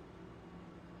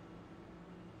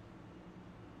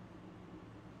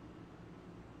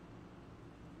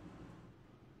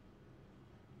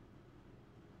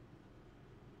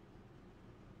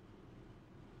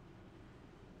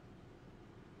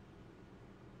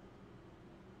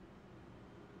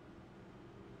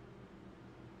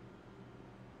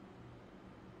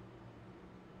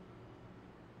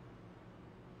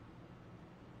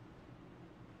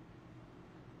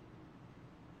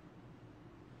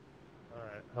 All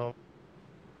right, home.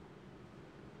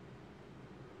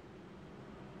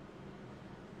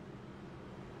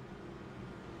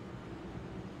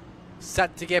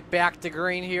 Set to get back to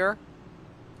green here.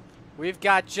 We've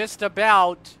got just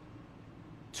about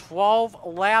 12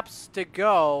 laps to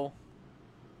go.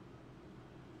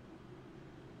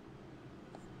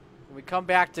 We come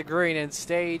back to green in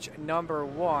stage number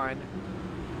 1.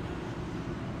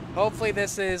 Hopefully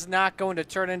this is not going to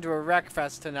turn into a wreck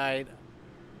fest tonight.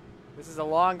 This is a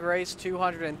long race,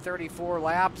 234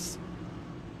 laps.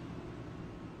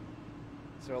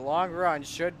 So a long run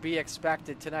should be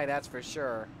expected tonight, that's for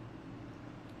sure.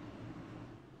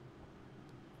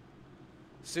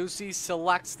 Susie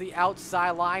selects the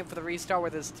outside line for the restart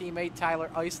with his teammate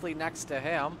Tyler Isley next to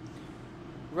him.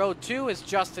 Row 2 is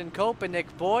Justin Cope and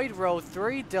Nick Boyd. Row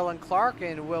 3, Dylan Clark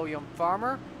and William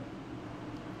Farmer.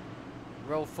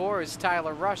 Row 4 is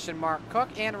Tyler Rush and Mark Cook.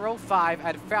 And row 5,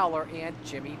 Ed Fowler and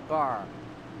Jimmy Barr.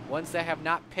 Ones that have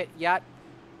not pit yet,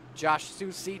 Josh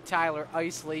Susie, Tyler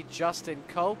Isley, Justin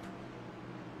Cope,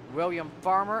 William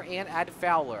Farmer, and Ed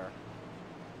Fowler.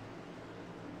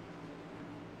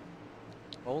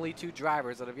 Only 2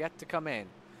 drivers that have yet to come in.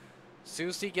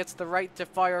 Susie gets the right to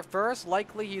fire first.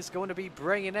 Likely he's going to be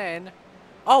bringing in...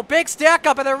 Oh, big stack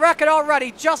up and they're wrecking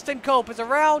already. Justin Cope is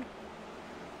around.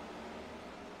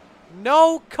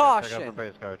 No caution. Check out for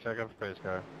pace car. Check out for pace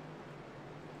car.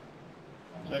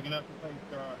 Checking out the pace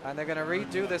car. And they're going to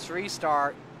redo this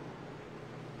restart.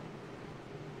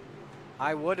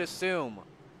 I would assume.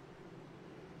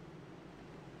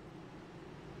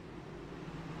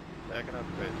 Checking out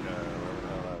the pace car. Whatever the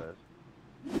hell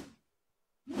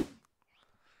that is.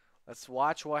 Let's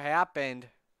watch what happened.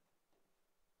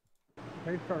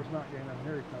 Pace car's not getting up.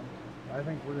 Here he comes. I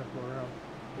think we're going to go around.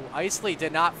 Ooh, Isley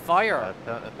did not fire.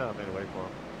 That's telling me to wait for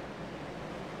him.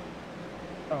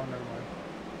 Oh, never mind.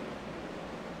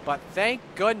 But thank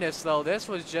goodness, though, this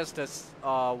was just a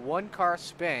 1-car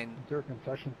spin. Is there a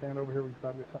concession stand over here we can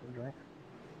stop and get something to drink?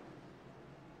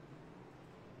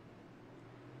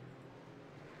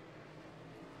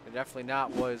 It definitely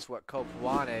not was what Cope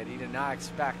wanted. He did not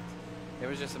expect. It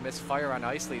was just a misfire on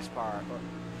Isley's part. But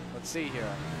let's see here.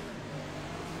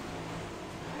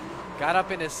 Got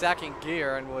up in his second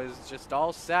gear and was just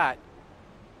all set.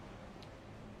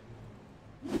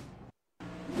 We'll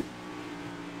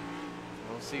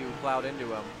see who plowed into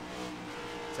him.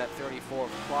 It's at 34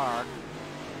 for Clark.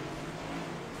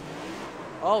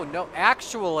 Oh, no.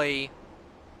 Actually,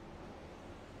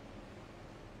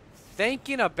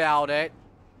 thinking about it,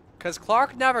 because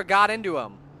Clark never got into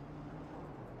him.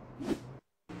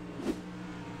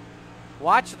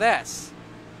 Watch this.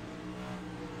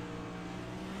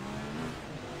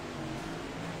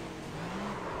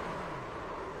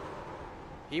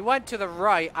 He went to the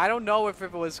right. I don't know if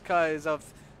it was because of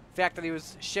the fact that he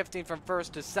was shifting from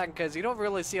first to second, because you don't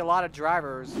really see a lot of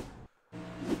drivers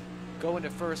go into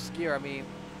first gear. I mean,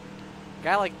 a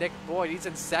guy like Nick Boyd, he's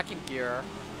in second gear.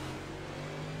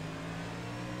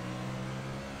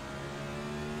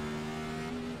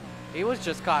 He was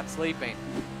just caught sleeping.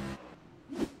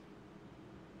 So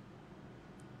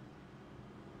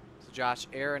Josh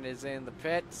Aaron is in the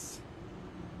pits.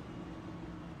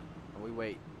 And we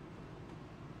wait.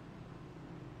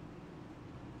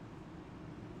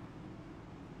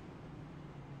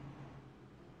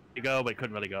 You go, but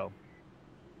couldn't really go.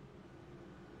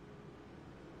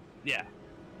 Yeah.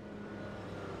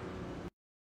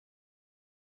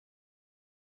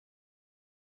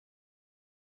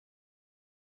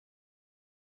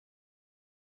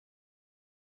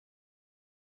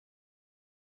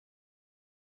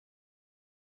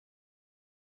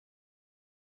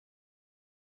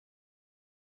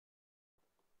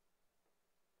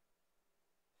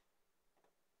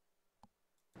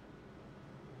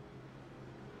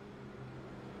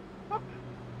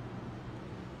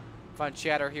 Fun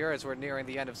chatter here as we're nearing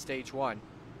the end of stage 1.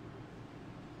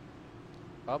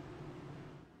 Up.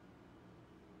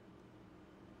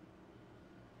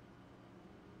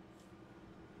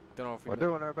 Don't know if We're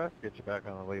doing our best to get you back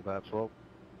on the lead lap slope.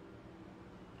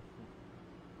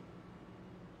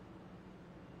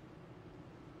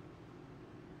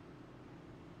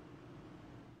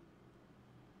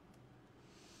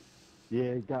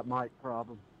 Yeah, he's got mic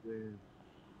problems and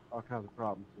all kinds of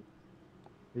problems.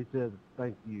 He says,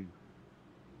 thank you.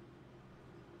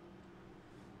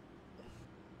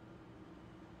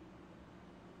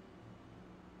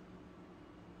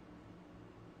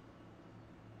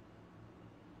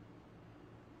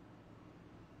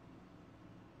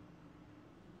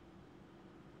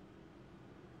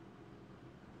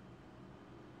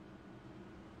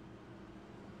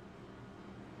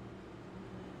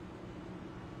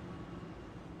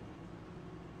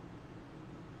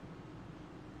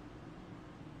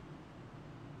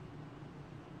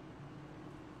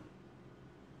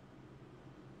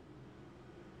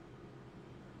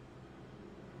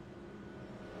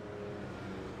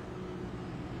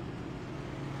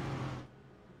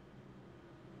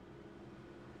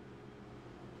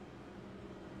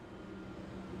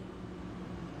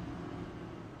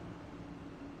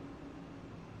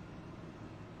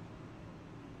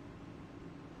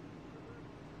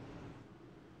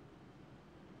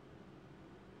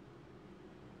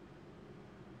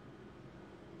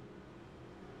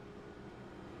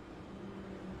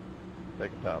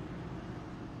 Take a top.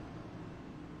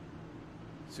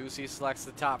 Susie selects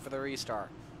the top for the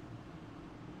restart.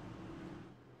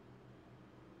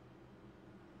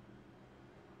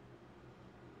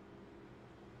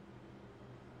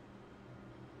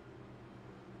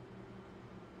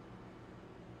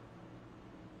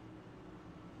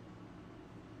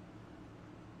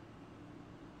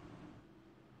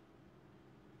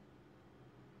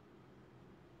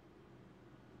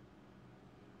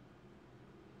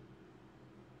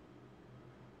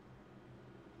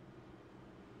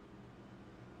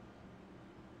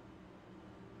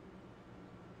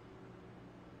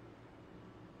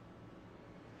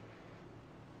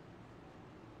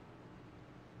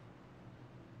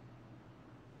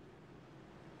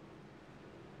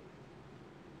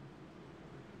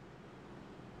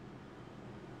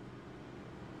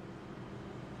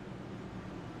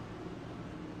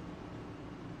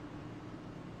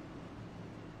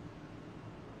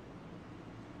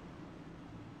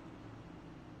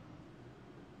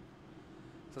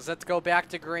 So set to go back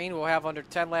to green. We'll have under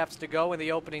 10 laps to go in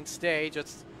the opening stage.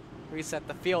 Let's reset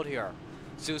the field here.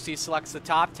 Susie selects the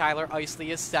top. Tyler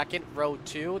Isley is second. Row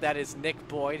 2, that is Nick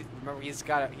Boyd. Remember,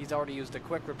 he's already used a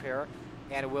quick repair.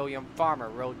 And William Farmer.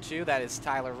 Row 2, that is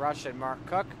Tyler Rush and Mark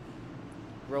Cook.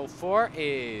 Row 4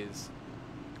 is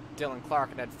Dylan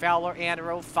Clark and Ed Fowler. And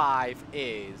row 5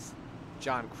 is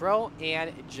John Crow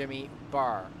and Jimmy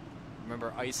Barr.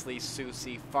 Remember, Isley,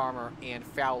 Susie, Farmer, and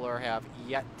Fowler have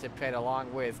yet to pit,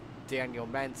 along with Daniel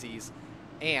Menzies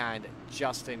and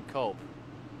Justin Cope.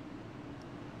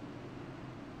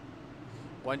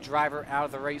 One driver out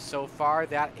of the race so far,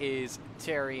 that is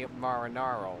Terry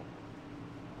Marinaro.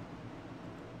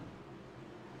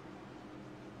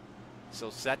 So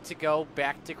set to go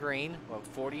back to green. Well,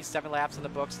 47 laps in the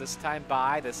books this time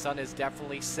by. The sun is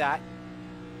definitely set.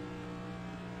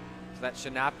 That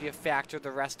should not be a factor the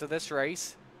rest of this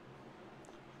race.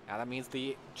 Now that means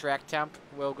the track temp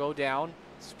will go down,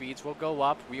 speeds will go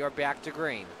up. We are back to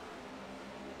green.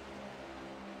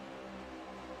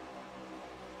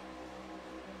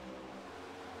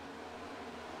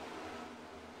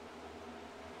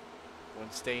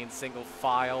 When staying single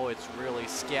file, it's really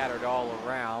scattered all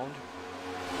around.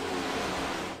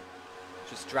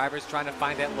 Just drivers trying to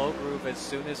find that low groove as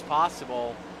soon as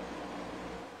possible.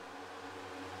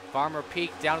 Farmer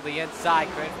peaked down to the inside,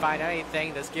 couldn't find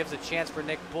anything. This gives a chance for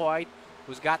Nick Boyd,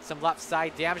 who's got some left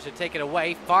side damage, to take it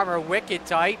away. Farmer wicked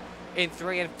tight in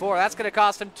 3 and 4. That's going to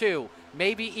cost him 2,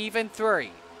 maybe even 3.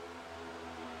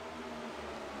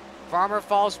 Farmer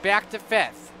falls back to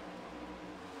 5th.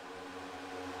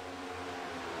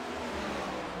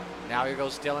 Now here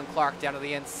goes Dylan Clark down to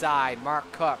the inside.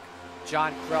 Mark Cook,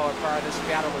 John Crow are part of this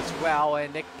battle as well,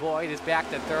 and Nick Boyd is back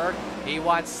to 3rd. He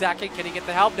wants 2nd. Can he get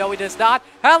the help? No, he does not.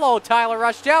 Hello, Tyler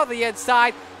Rush down the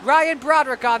inside. Ryan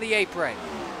Broderick on the apron.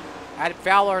 And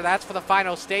Fowler, that's for the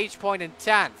final stage point in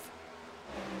 10th.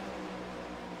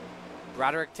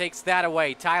 Broderick takes that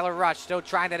away. Tyler Rush still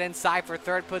trying that inside for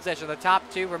 3rd position. The top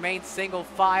 2 remain single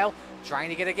file, trying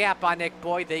to get a gap on Nick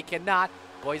Boyd. They cannot.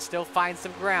 Boyd still finds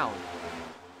some ground.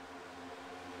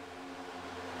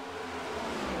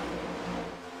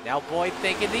 Now Boyd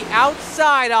thinking the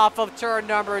outside off of turn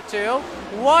number 2.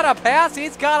 What a pass.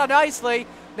 He's got it nicely.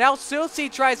 Now Susie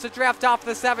tries to draft off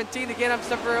the 17 to get him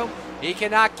some room. He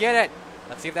cannot get it.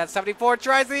 Let's see if that 74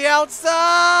 tries the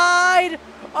outside.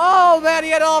 Oh, man,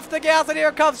 he had off the gas, and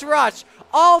here comes Rush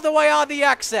all the way on the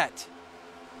exit.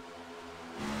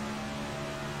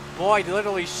 Boyd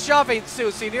literally shoving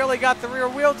Susie. Nearly got the rear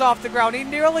wheels off the ground. He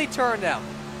nearly turned him.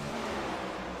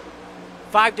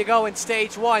 5 to go in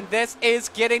stage 1. This is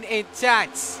getting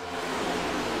intense.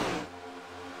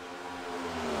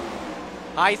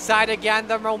 High side again,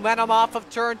 the momentum off of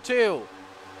turn 2.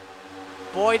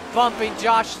 Boyd bumping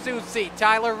Josh Susie.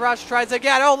 Tyler Rush tries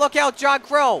again. Oh, look out, John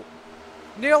Crow.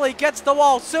 Nearly gets the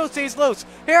wall. Susie's loose.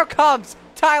 Here comes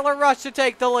Tyler Rush to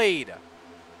take the lead.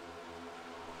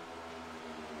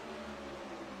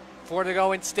 4 to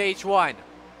go in stage 1.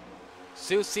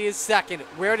 Susie is 2nd.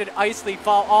 Where did Isley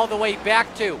fall all the way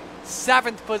back to?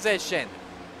 7th position.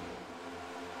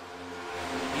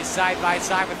 He's side by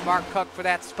side with Mark Cook for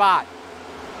that spot.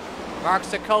 Mark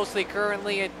Sikosely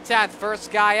currently in 10th.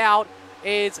 First guy out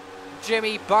is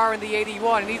Jimmy Barr in the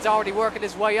 81, and he's already working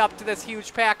his way up to this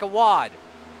huge pack of wad.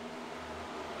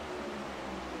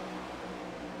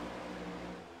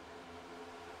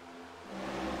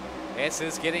 This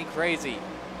is getting crazy.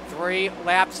 3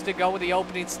 laps to go in the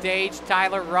opening stage.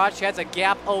 Tyler Rush has a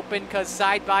gap open because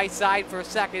side by side for a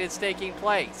second is taking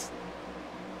place.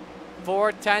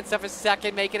 4/10 of a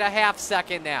second, make it a half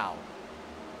second now.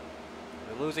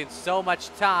 They're losing so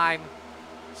much time,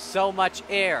 so much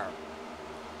air.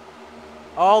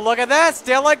 Oh, look at this.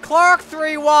 Dylan Clark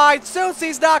 3 wide.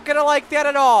 Susie's not going to like that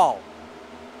at all.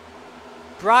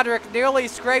 Broderick nearly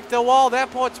scraped the wall.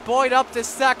 That puts Boyd up to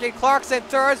 2nd. Clark's in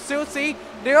 3rd. Susie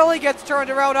nearly gets turned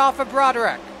around off of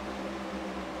Broderick.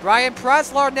 Brian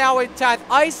Preslar now in 10th.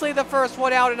 Isley the first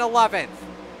one out in 11th.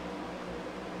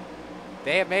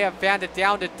 They may have found it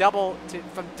down to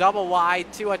from double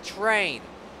wide to a train.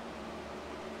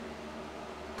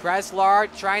 Preslar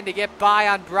trying to get by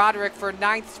on Broderick for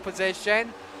 9th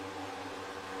position.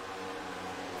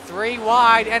 3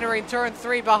 wide, entering turn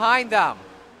 3 behind them.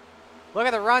 Look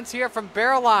at the runs here from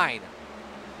Bearline.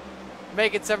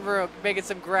 Making some room, making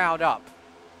some ground up.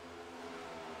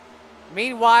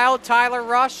 Meanwhile, Tyler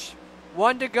Rush,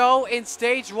 1 to go in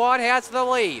stage 1, has the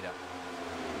lead.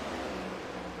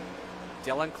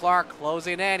 Dylan Clark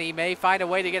closing in. He may find a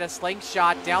way to get a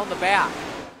slingshot down the back.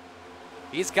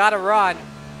 He's got a run.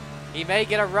 He may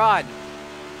get a run.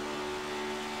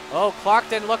 Oh, Clark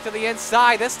didn't look to the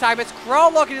inside. This time it's Crow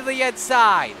looking to the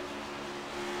inside.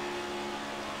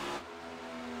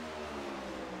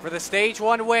 For the stage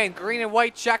 1 win, green and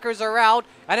white checkers are out,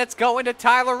 and it's going to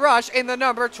Tyler Rush in the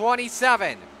number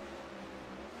 27.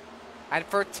 And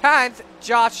for 10th,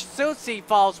 Josh Susie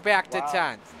falls back to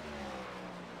 10th.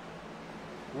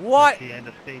 What? That's the end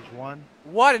of stage 1.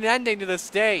 What an ending to the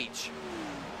stage.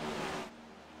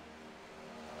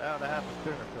 Now and a half a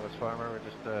tuner for this farmer. We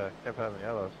just kept having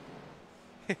yellows.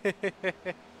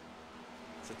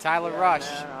 So Tyler Rush.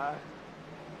 Man,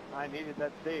 I needed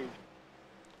that stage.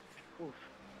 Oof.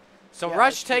 So Yeah,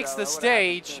 Rush that's true, takes I the would've had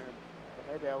stage turn,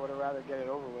 but maybe I would have rather get it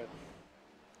over with.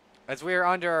 as we're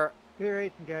under Good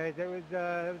racing, guys. That was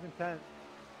intense.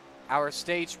 our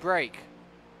stage break.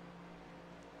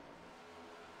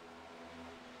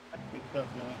 Good stuff,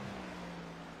 man.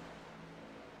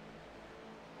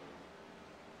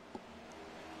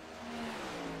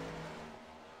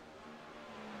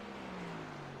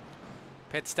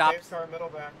 Pit stop. James car, middle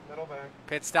back, middle back.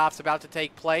 Pit stop's about to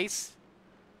take place.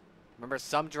 Remember,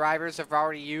 some drivers have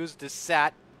already used a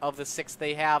set of the 6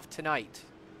 they have tonight.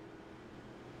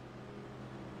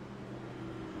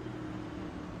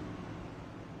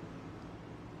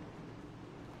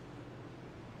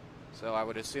 So I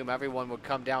would assume everyone would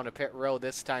come down to pit road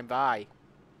this time by.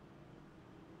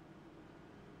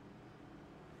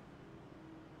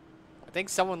 I think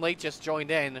someone late just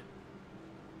joined in.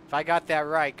 If I got that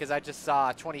right, because I just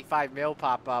saw 25 mil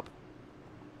pop up.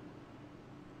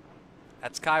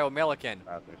 That's Kyle Milliken.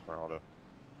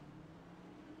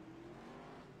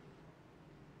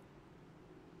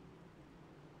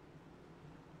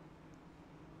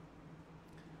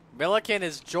 Milliken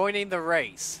is joining the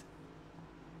race.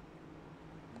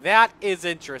 That is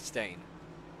interesting.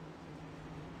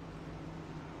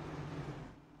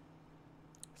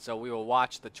 So we will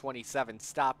watch the 27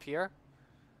 stop here.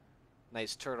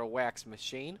 Nice turtle wax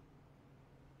machine.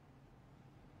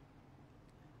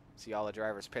 See all the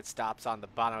drivers' pit stops on the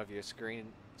bottom of your screen,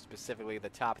 specifically the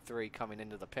top 3 coming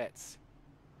into the pits.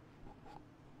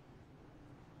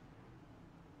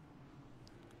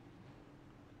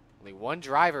 Only one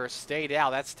driver stayed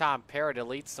out. That's Tom Parra to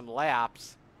lead some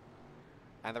laps.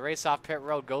 And the race off pit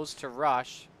road goes to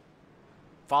Rush,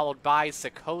 followed by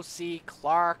Sikosi,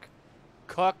 Clark,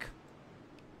 Cook.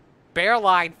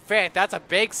 Bearline 5th. That's a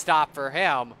big stop for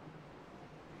him.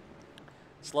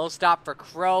 Slow stop for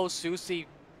Crow. Susi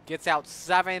gets out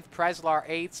 7th. Preslar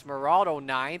 8th. Smeraldo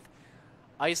 9th.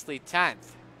 Isley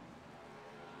 10th.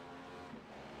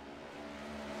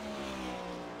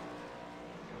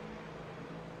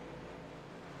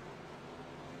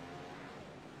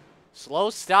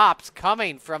 Slow stops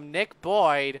coming from Nick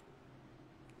Boyd,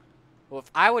 who if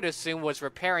I would assume was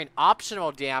repairing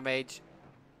optional damage.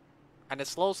 And a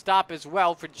slow stop as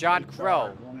well for John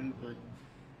Crow.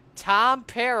 Tom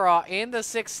Parra in the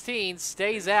 16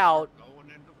 stays out.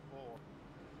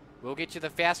 We'll get you the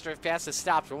faster and fastest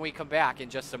stops when we come back in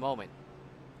just a moment.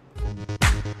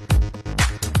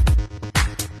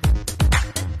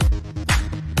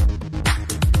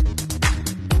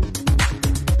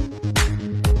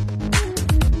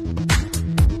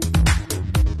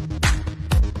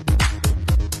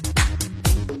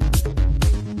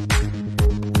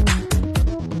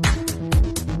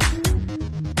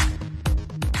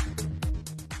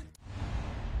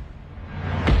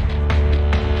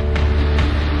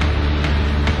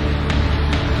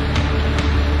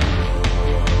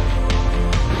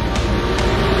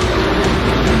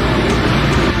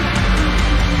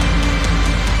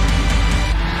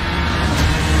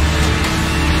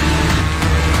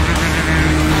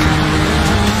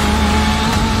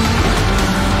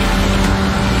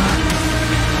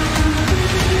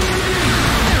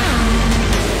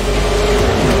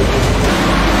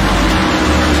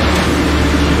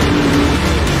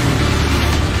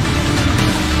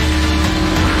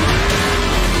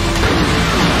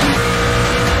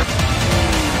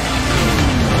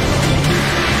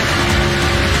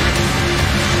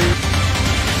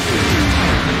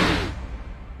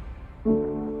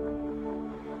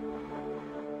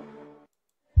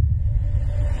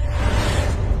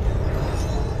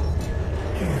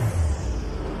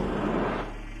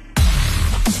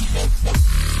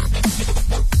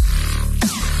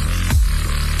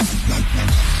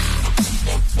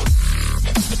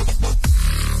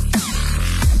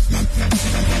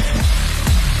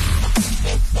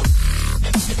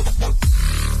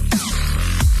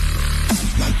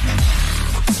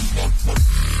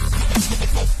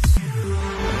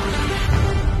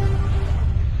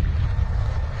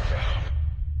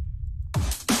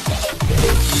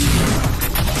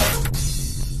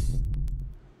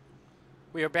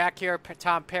 We are back here.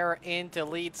 Tom Parra in to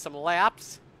lead some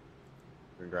laps.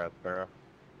 Congrats, Parra.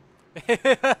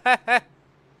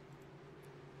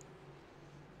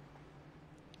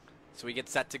 So we get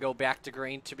set to go back to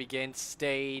green to begin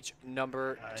stage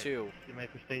number 2. Get ready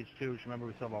for stage 2. Just remember,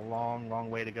 we still have a long, long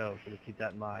way to go, so just keep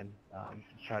that in mind.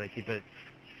 Just try to keep it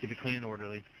clean and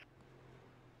orderly.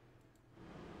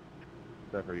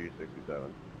 Except for U67.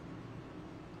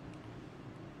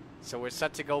 So we're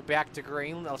set to go back to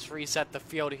green. Let's reset the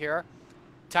field here.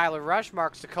 Tyler Rush,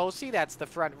 Mark Sikosi, that's the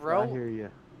front row. I hear you.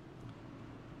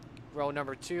 Row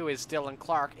number 2 is Dylan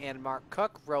Clark and Mark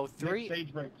Cook. Row 3.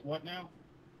 Stage breaks. What now?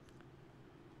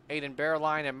 Aiden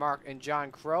Bearline and Mark and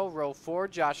John Crow. Row 4,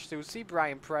 Josh Susi,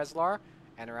 Brian Preslar,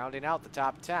 and rounding out the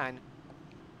top 10.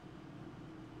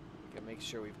 We can make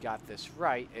sure we've got this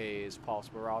right is Paul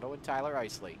Smeraldo and Tyler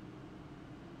Isley.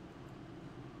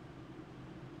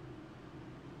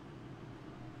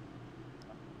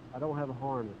 I don't have a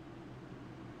harness.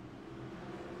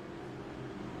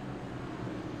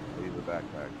 Leave the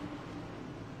backpack.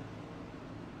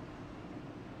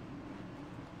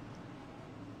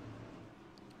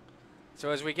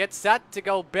 So as we get set to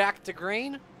go back to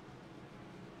green,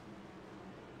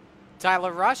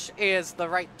 Tyler Rush is the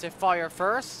right to fire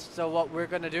first. So what we're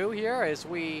going to do here is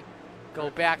we go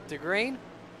back to green.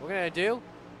 What we're going to do,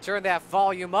 turn that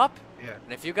volume up. Yeah.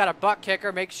 And if you got a butt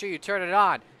kicker, make sure you turn it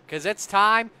on, because it's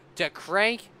time to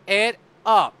crank it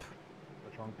up.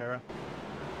 What's wrong, Tara?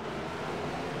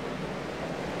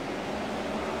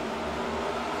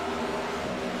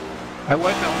 I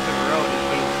went down the road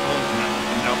and it was closed now.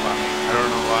 Nobody. I don't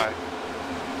know why.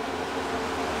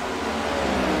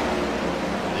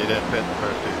 You didn't fit the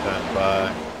first 2 times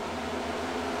by.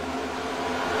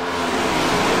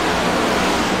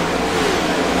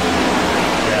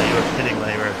 Yeah, you were sitting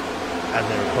labor as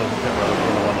they were closing pit road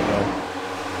for the one to go.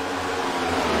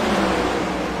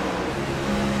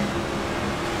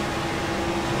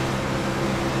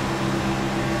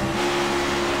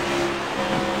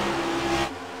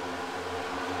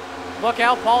 Look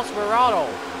out, Paul Sperano.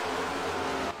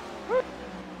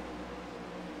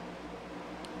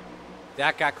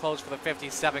 That got close for the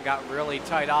 57, got really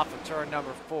tight off of turn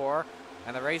number 4,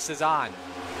 and the race is on.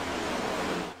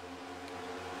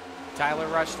 Tyler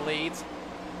Rush leads.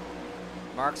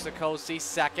 Mark Sikosi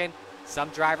second. Some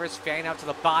drivers fanning out to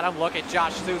the bottom. Look at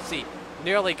Josh Susi.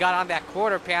 Nearly got on that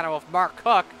quarter panel of Mark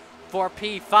Cook for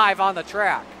P5 on the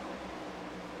track.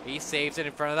 He saves it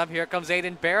in front of them. Here comes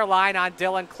Aiden Bearline on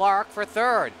Dylan Clark for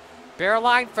third.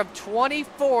 Bearline from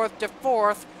 24th to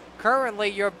 4th, currently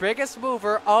your biggest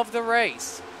mover of the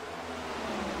race.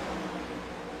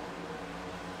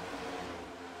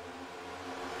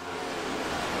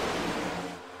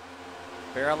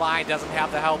 Bearline doesn't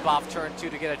have the help off turn 2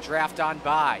 to get a draft on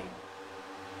by.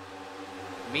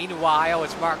 Meanwhile,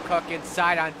 it's Mark Cook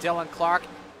inside on Dylan Clark.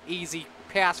 Easy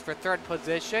pass for third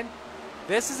position.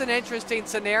 This is an interesting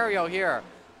scenario here.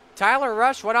 Tyler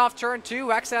Rush went off turn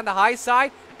 2, exit on the high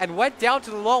side, and went down to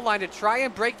the low line to try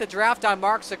and break the draft on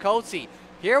Mark Sikosi.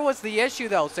 Here was the issue,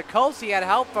 though. Sikosi had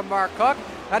help from Mark Cook,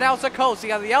 and now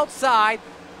Sikosi on the outside.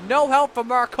 No help from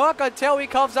Mark Cook until he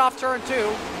comes off turn 2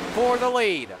 for the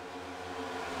lead.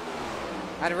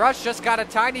 And Rush just got a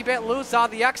tiny bit loose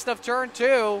on the exit of turn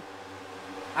 2,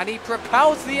 and he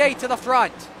propels the 8 to the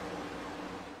front.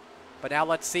 But now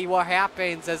let's see what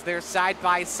happens as they're side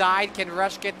by side. Can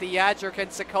Rush get the edge, or can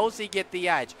Sikosi get the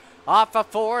edge? Off of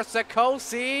 4,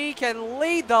 Sikosi can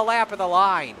lead the lap of the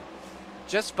line.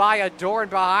 Just by a door and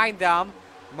behind them,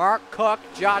 Mark Cook,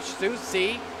 Josh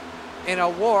Susi in a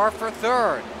war for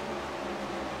third.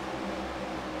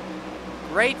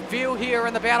 Great view here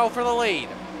in the battle for the lead.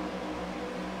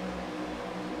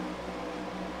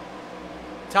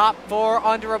 Top 4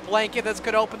 under a blanket. This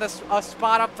could open a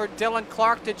spot up for Dylan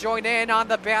Clark to join in on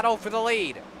the battle for the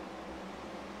lead.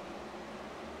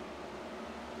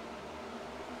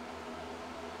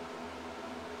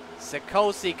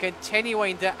 Sikosi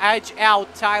continuing to edge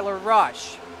out Tyler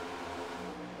Rush.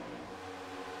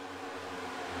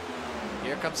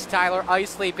 Here comes Tyler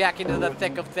Isley back into the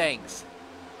thick of things.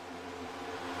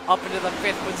 Up into the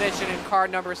 5th position in car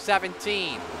number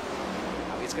 17.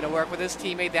 He's going to work with his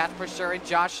teammate, that's for sure, and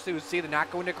Josh Susi. They're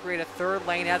not going to create a third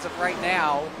lane as of right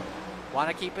now. Want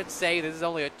to keep it safe. This is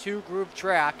only a 2-groove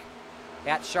track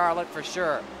at Charlotte for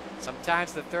sure.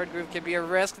 Sometimes the third groove can be a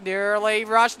risk.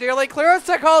 Rush nearly clears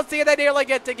Sikosi, and they nearly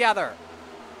get together.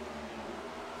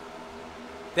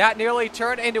 That nearly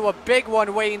turned into a big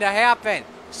one waiting to happen.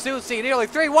 Susi nearly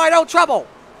 3 wide, oh trouble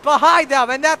behind them,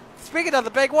 and that, speaking of the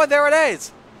big one, there it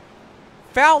is.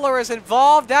 Fowler is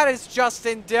involved. That is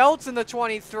Justin Diltz in the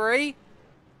 23.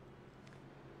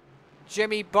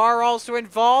 Jimmy Barr also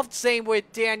involved. Same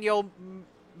with Daniel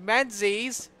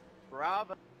Menzies.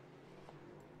 Bravo.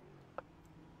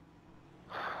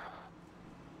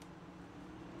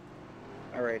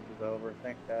 Our race is over.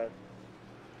 Thanks, guys.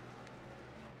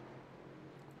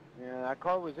 Yeah, that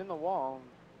car was in the wall.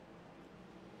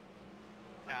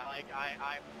 Yeah, like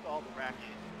I saw the wreck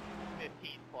in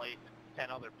 15th place. 10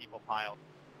 other people piled.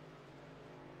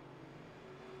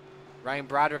 Ryan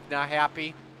Broderick not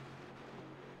happy.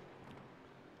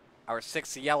 Our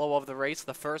 6th yellow of the race,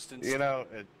 the first. You know,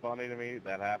 it's funny to me,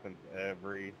 that happens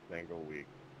every single week.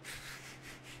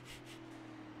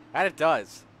 And it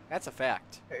does. That's a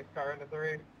fact. Pace car in the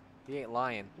 3. He ain't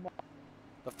lying.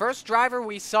 The first driver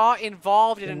we saw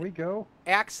involved in Can we an go?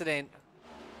 accident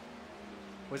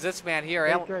was this man here,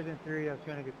 Pace car's in 3. I was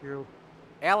trying to get through.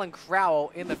 Alan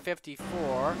Crowell in the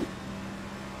 54.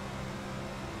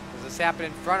 Does this happen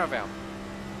in front of him?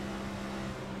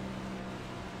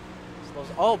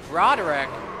 Oh, Broderick.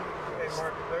 Hey,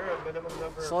 Mark, is there a minimum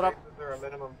number Slowed of up. races or a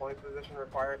minimum point position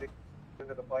required to get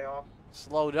into the playoffs?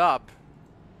 Slowed up.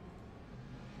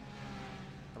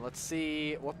 And let's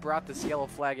see what brought this yellow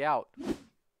flag out.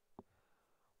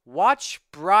 Watch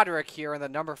Broderick here in the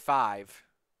number 5.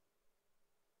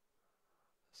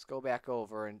 Let's go back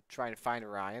over and try and find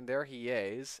Ryan. There he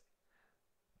is.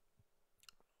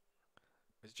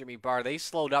 There's Jimmy Barr. They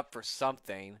slowed up for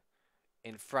something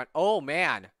in front. Oh,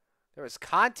 man. There was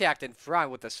contact in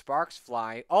front with the sparks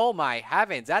flying. Oh, my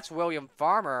heavens. That's William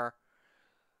Farmer.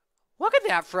 Look at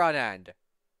that front end.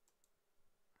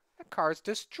 That car's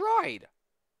destroyed.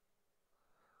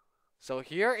 So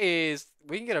here is,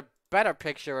 we can get a better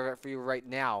picture of it for you right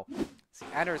now. He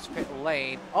enters pit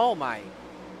lane. Oh, my.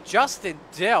 Justin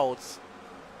Diltz.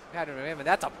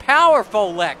 That's a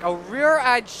powerful lick. A rear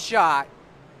edge shot.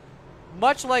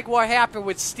 Much like what happened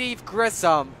with Steve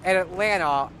Grissom at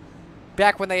Atlanta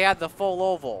back when they had the full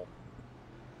oval.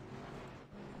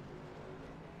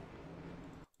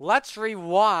 Let's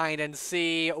rewind and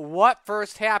see what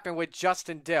first happened with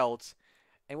Justin Diltz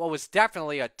and what was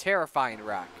definitely a terrifying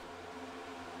wreck.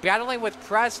 Battling with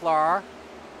Preslar.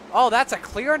 Oh, that's a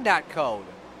clear net code.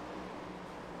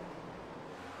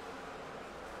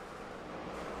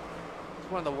 It's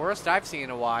one of the worst I've seen in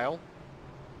a while.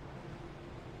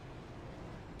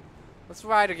 Let's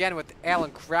ride again with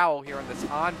Alan Crowell here on this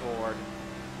onboard.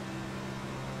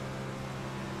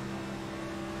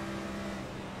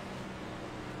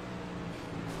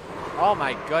 Oh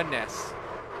my goodness.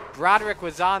 Broderick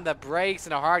was on the brakes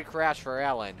and a hard crash for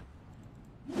Alan.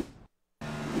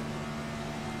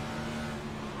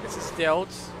 This is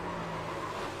Diltz.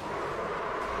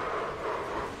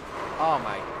 Oh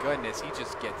my goodness, he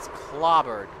just gets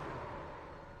clobbered.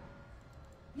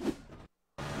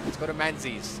 Let's go to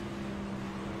Menzies.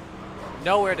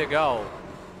 Nowhere to go.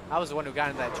 I was the one who got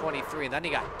in that 23, and then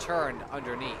he got turned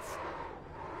underneath.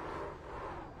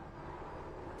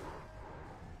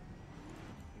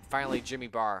 And finally, Jimmy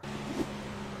Barr.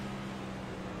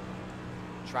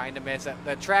 Trying to miss it.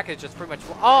 The track is just pretty much...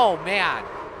 Oh, man!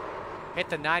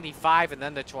 Hit the 95 and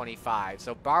then the 25.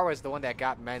 So Barr was the one that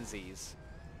got Menzies.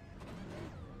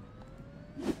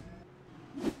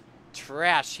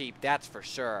 Trash heap, that's for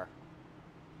sure.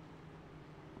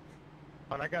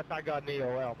 And I guess I got an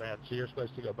EOL, man, so you're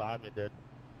supposed to go behind me, dude.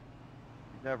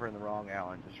 You're never in the wrong,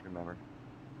 Alan, just remember.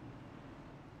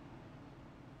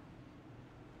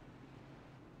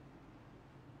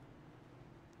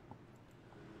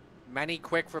 Many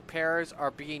quick repairs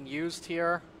are being used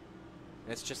here.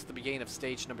 It's just the beginning of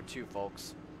stage number 2,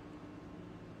 folks.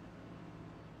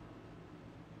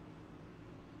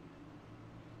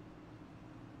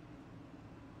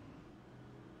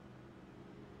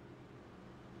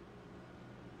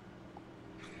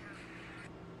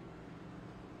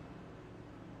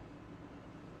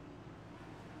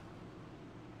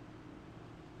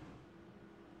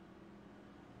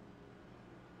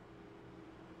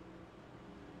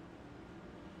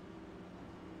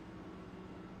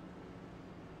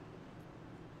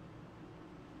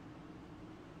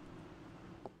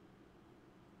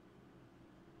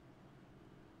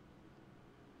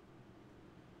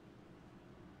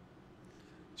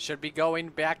 Should be going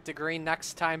back to green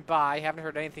next time by. Haven't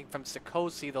heard anything from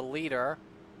Sikosi, the leader.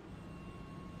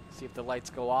 See if the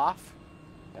lights go off.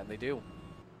 And they do.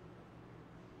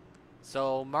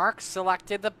 So Mark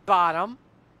selected the bottom.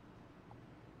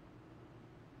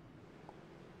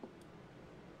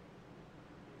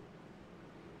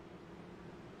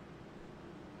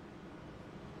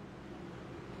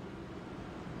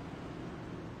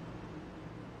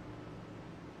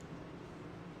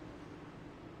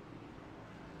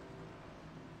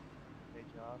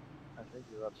 I think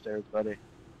you're upstairs, buddy.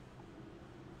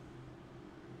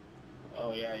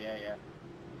 Oh, yeah.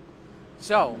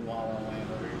 So,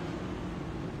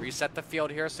 reset the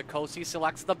field here. Sikosi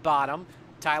selects the bottom.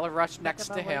 Tyler Rush next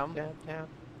to him.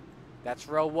 That's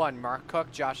row 1. Mark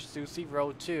Cook, Josh Susi,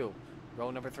 row 2.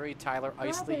 Row number 3, Tyler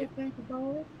Isley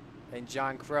and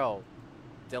John Crow.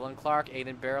 Dylan Clark,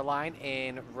 Aiden Bearline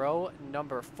in row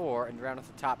number 4. And round of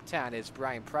the top 10 is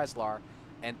Brian Preslar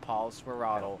and Paul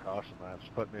Smerado. Caution, that's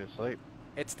put me to sleep.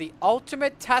 It's the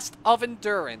ultimate test of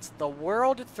endurance, the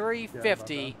World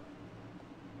 350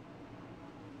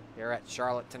 here at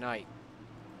Charlotte tonight.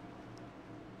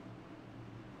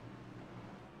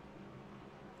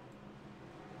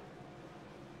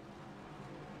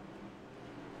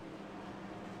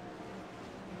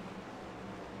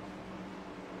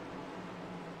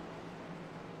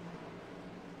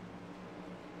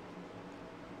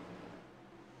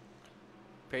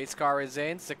 Pace car is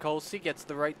in. Sikosi gets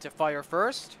the right to fire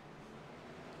first.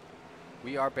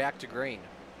 We are back to green.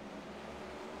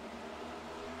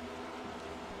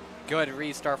 Good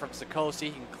restart from Sikosi.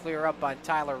 He can clear up on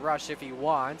Tyler Rush if he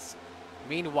wants.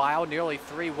 Meanwhile, nearly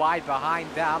 3 wide behind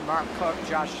them. Mark Cook,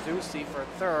 Josh Susi for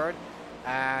 3rd.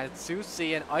 And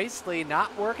Susi and Isley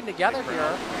not working together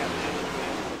here.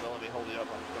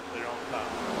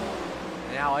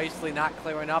 And now Isley not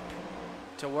clearing up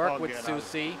to work with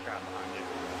Susi.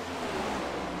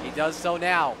 He does so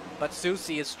now, but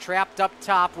Susie is trapped up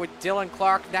top with Dylan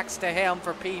Clark next to him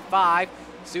for P5.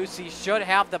 Susie should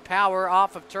have the power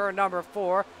off of turn number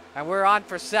 4, and we're on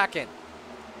for second.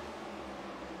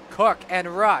 Cook and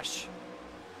Rush.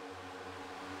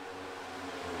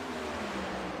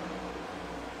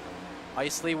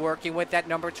 Isley working with that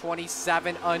number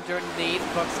 27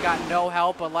 underneath. Cook's got no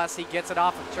help unless he gets it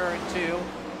off of turn 2.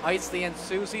 Isley and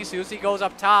Susie. Susie goes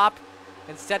up top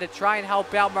instead of trying to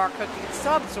help out Mark Cook get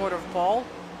some sort of pull,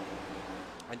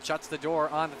 and shuts the door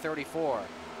on the 34.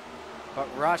 But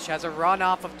Rush has a run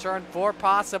off of turn 4,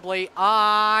 possibly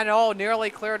on. Oh, nearly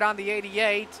cleared on the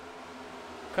 88.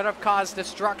 Could have caused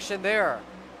destruction there.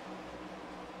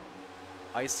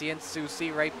 Icy and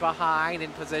Susie right behind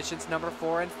in positions number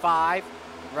 4 and 5.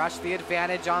 Rush the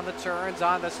advantage on the turns,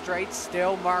 on the straight,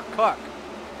 still Mark Cook.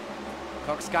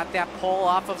 Cook's got that pull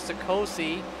off of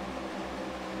Sikosi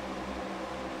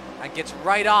and gets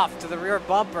right off to the rear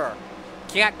bumper.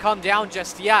 Can't come down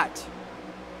just yet.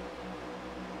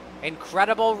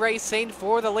 Incredible racing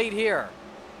for the lead here.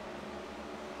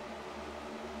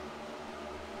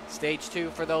 Stage 2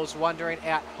 for those wondering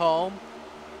at home,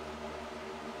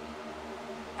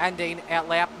 ending at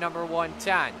lap number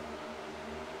 110.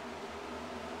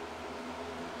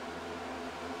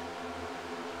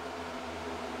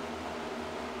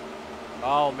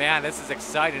 Oh man, this is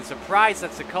exciting. Surprised that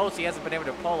Sikosi hasn't been able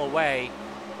to pull away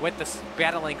with the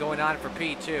battling going on for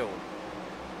P2.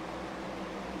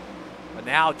 But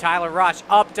now Tyler Rush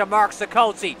up to Mark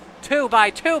Sikosi. 2 by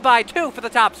 2 by 2 for the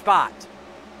top spot.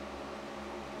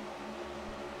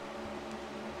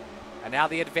 And now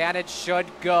the advantage should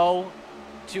go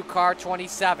to car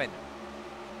 27.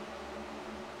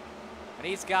 And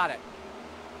he's got it.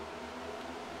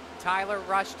 Tyler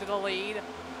Rush to the lead.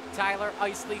 Tyler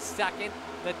Isley second.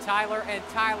 The Tyler and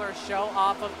Tyler show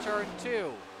off of turn 2.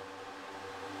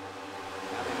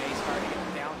 Now they may start to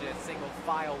get down to a single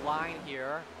file line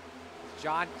here.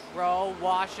 John Crow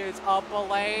washes up a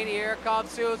lane. Here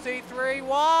comes Susie, 3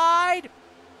 wide.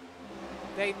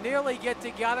 They nearly get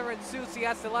together and Susie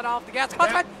has to let off the gas.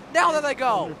 Now there they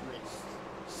go.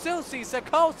 Susie,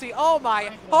 Sikosi, oh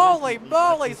my, holy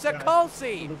moly,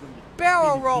 Sikosi.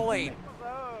 Barrel rolling.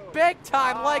 Big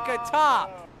time like a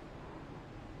top.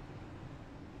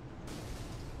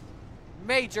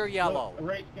 Major yellow. Look,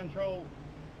 race control,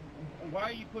 why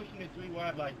are you pushing it 3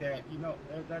 wide like that? You know,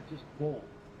 that's just bull.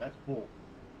 That's bull.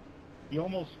 You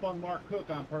almost spun Mark Cook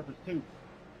on purpose too.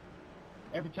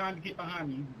 Every time you get behind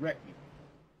me, you wreck me.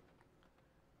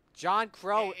 John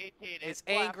Crow is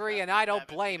angry, and I don't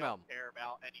blame him. We don't care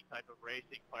about any type of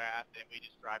racing class, and we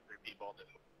just drive through people.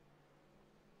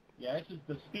 Yeah, this is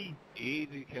the speed.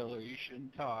 Easy, killer. You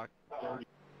shouldn't talk.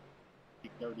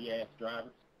 Dirty ass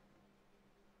drivers.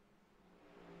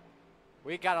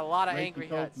 We got a lot of Race angry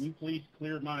control, heads. can you please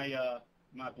clear my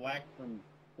my black from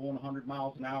going 100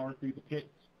 miles an hour through the pits?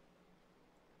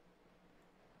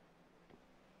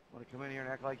 Want to come in here and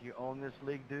act like you own this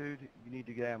league, dude? You need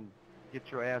to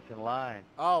get your ass in line.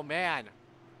 Oh man,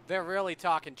 they're really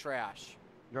talking trash.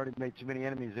 You already made too many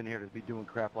enemies in here to be doing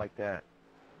crap like that.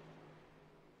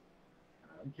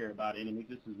 I don't care about enemies.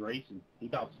 This is racing. He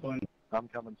about spun. I'm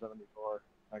coming 74.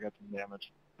 I got some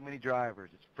damage. Too many drivers.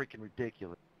 It's freaking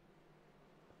ridiculous.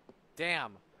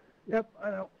 Damn. Yep, I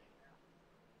know.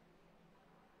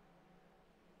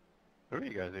 Who are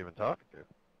you guys even talking to?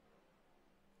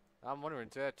 I'm wondering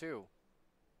that too.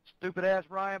 Stupid ass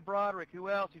Ryan Broderick. Who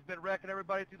else? He's been wrecking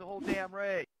everybody through the whole damn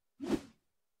race.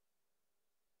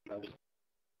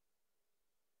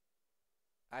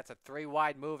 That's a 3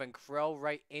 wide move, and Crow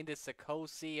right into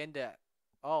Sikosi, into,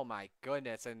 oh my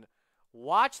goodness. And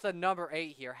watch the number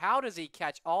 8 here. How does he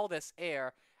catch all this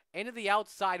air into the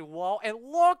outside wall? And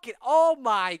look at, oh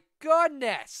my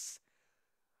goodness.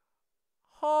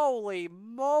 Holy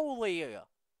moly.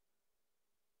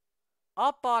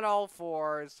 Up on all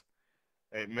fours.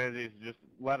 Hey, Mizzies, just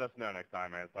let us know next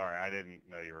time, man. Sorry, I didn't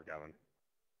know you were coming.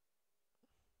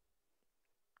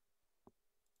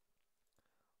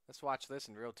 Let's watch this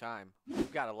in real time.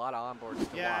 We've got a lot of onboards to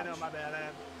watch. Yeah, I know, my bad.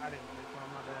 I didn't say so,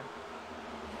 my bad.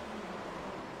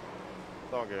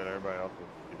 It's all good. Everybody else is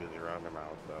too busy running their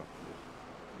mouths, so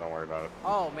just don't worry about it.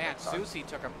 Oh, man, Susie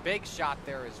took a big shot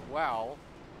there as well.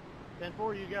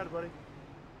 10-4, you got it, buddy.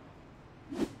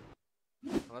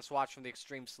 Let's watch from the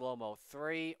extreme slow-mo.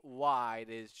 3 wide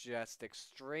is just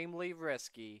extremely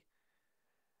risky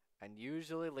and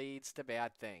usually leads to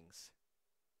bad things.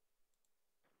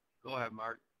 Go ahead,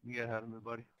 Mark. You get ahead of me,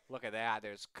 buddy. Look at that.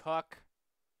 There's Cook.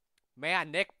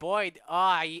 Man, Nick Boyd,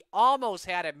 he almost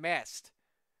had it missed.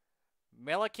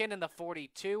 Milliken in the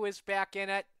 42 is back in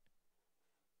it.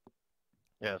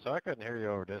 Yeah, so I couldn't hear you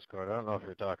over Discord. I don't know if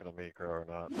you're talking to me, Crow, or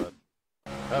not, but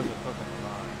I was just looking at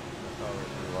mine. I saw there was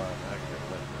 3 wide and I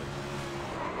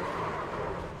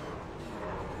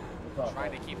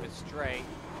Trying to keep it straight.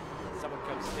 Someone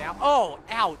comes down. Oh,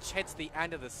 ouch! Hits the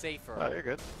end of the safer. Oh, you're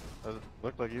good. It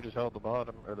looked like you just held the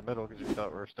bottom or the middle because you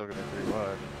thought we were still going to be 3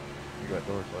 wide. You got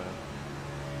door slammed.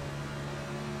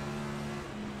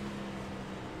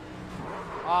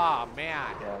 Oh,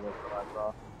 man. Yeah, that's what I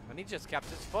saw. And he just kept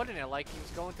his foot in it like he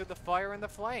was going through the fire and the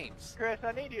flames. Chris,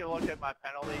 I need you to look at my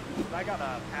penalty. I got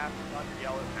a pass under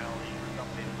yellow penalty for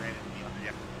somebody that ran into me under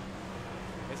yellow.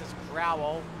 This is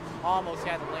Crowell. Almost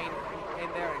had Lane in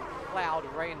there and Cloud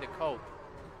right into Cope.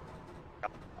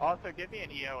 Also, give me an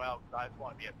EOL because I just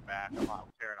want to be at the back. I'm not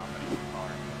tearing off any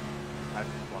car. I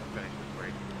just want to finish this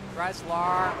race.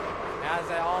 Kreslar has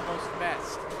it almost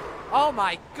missed. Oh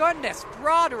my goodness,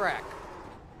 Broderick!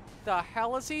 The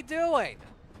hell is he doing?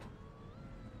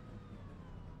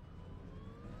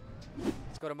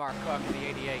 Let's go to Mark Cook in the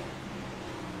 88.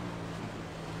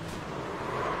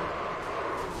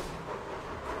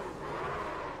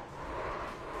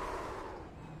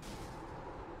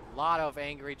 A lot of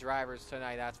angry drivers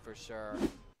tonight, that's for sure.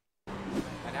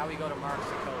 And now we go to Mark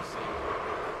Sikosi,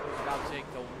 who's about to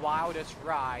take the wildest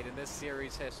ride in this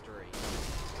series history.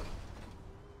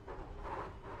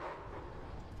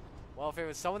 Well, if it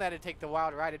was someone that had to take the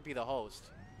wild ride, it'd be the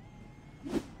host.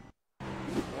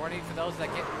 Warning for those that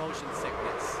get motion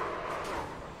sickness.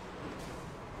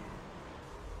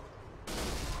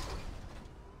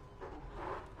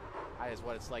 That is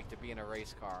what it's like to be in a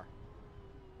race car.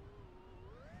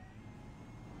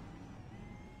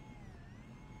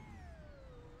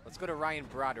 Let's go to Ryan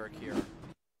Broderick here.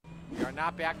 We are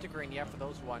not back to green yet, for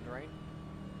those wondering.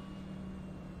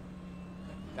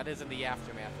 That is in the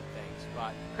aftermath of things,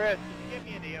 but... Chris, can you give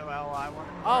me an EOL? I want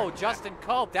to... Oh, Justin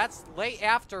Cope. That's late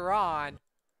after on.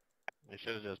 You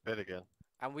should have just bid again.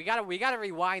 And we gotta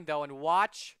rewind, though, and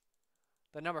watch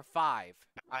the number 5.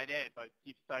 I did, but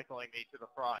keep cycling me to the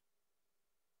front.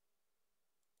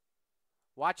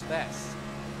 Watch this.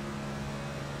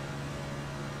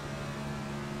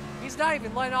 He's not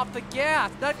even letting off the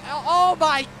gas. Oh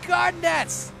my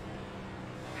goodness!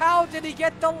 How did he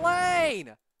get the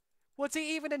lane? Was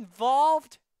he even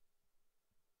involved?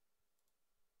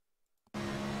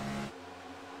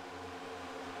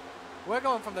 We're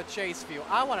going from the chase view.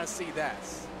 I want to see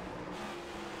this.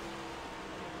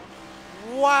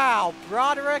 Wow,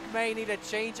 Broderick may need a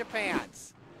change of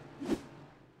pants.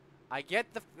 I get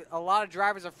a lot of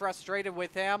drivers are frustrated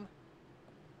with him.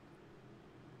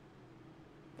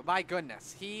 But my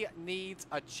goodness, he needs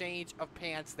a change of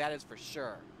pants, that is for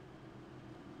sure.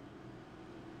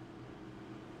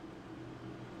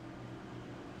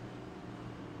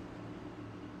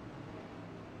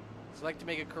 So I'd like to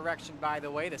make a correction, by the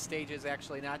way. The stage is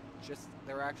actually not just,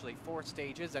 there are actually 4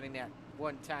 stages, ending at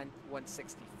 110,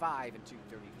 165, and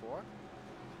 234.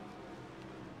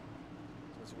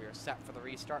 So as we are set for the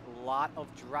restart, a lot of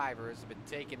drivers have been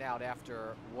taken out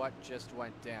after what just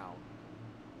went down.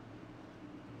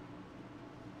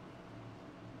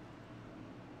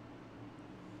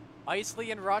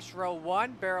 Isley and Rush, row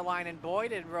 1. Bearline and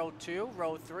Boyd in row 2.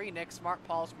 Row 3, Nick Smart,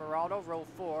 Paul Smeraldo. Row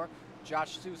 4,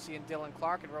 Josh Susie and Dylan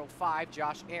Clark. In row 5,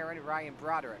 Josh Aaron and Ryan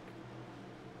Broderick.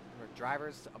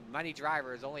 Drivers, many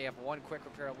drivers only have 1 quick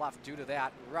repair left. Due to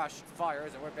that, Rush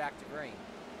fires and we're back to green.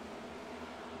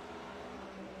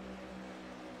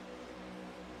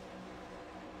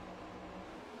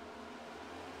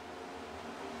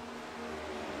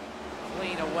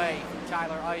 Clean away from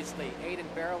Tyler Isley. Aiden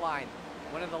Bearline,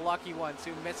 one of the lucky ones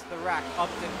who missed the wreck, up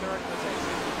to 3rd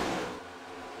position.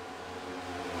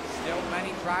 Still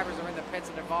many drivers are in the pits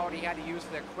and have already had to use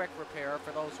their quick repair.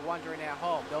 For those wondering at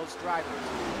home, those drivers: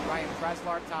 Ryan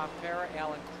Kreslar, Tom Parra,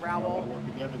 Alan Crowell,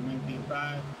 and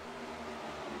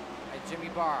Jimmy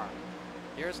Barr.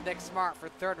 Here's Nick Smart for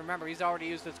 3rd. Remember, he's already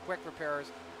used his quick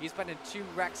repairs. He's been in 2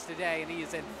 wrecks today, and he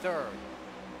is in 3rd.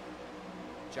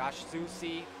 Josh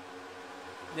Susie,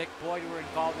 Nick Boyd were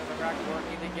involved in the wreck,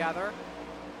 working together.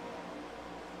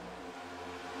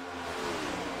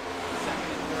 2nd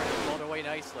and 3rd have pulled away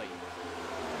nicely.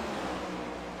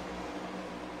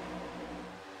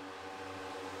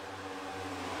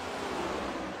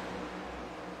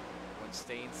 One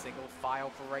staying single file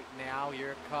for right now.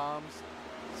 Here comes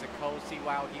Sikosi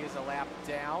while he is a lap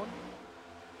down.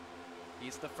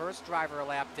 He's the first driver a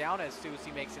lap down as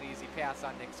Susie makes an easy pass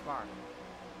on Nick Smart.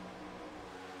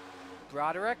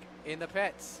 Broderick in the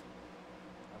pits.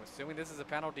 I'm assuming this is a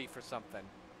penalty for something.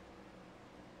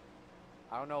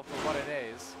 I don't know for what it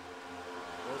is.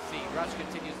 We'll see. Rush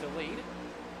continues to lead.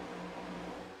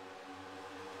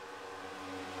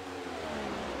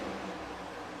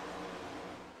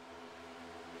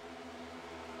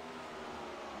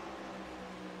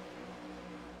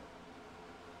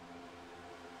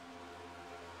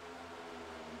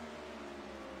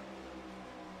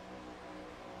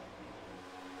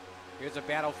 Here's a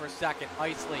battle for second.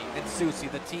 Isley and Susie,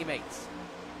 the teammates,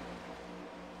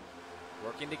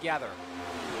 working together.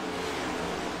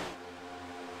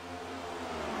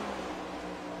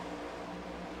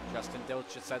 Justin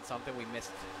Dilch just said something. We missed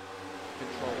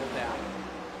control of that.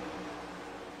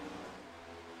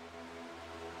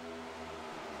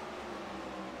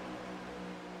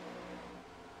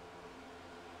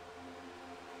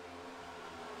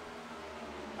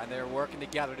 And they're working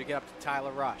together to get up to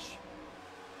Tyler Rush.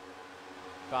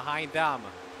 Behind them,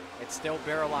 it's still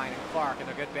Bearline and Clark in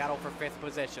a good battle for 5th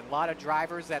position. A lot of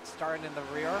drivers that started in the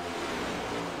rear.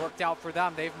 Worked out for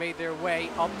them. They've made their way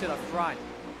up to the front.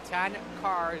 10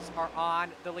 cars are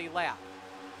on the lead lap.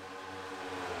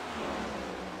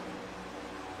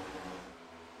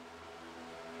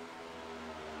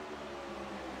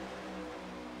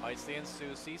 Isley and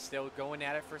Susie still going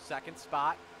at it for second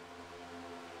spot.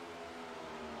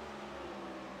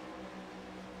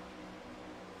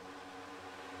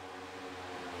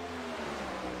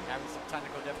 Having some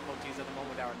technical difficulties at the moment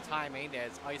with our timing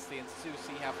as Isley and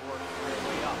Susie have worked their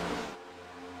way up.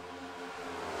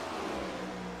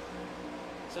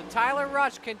 So Tyler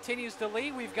Rush continues to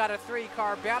lead. We've got a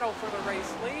 3-car battle for the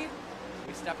race lead.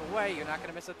 We step away. You're not going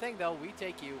to miss a thing, though. We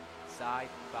take you side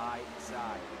by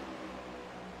side.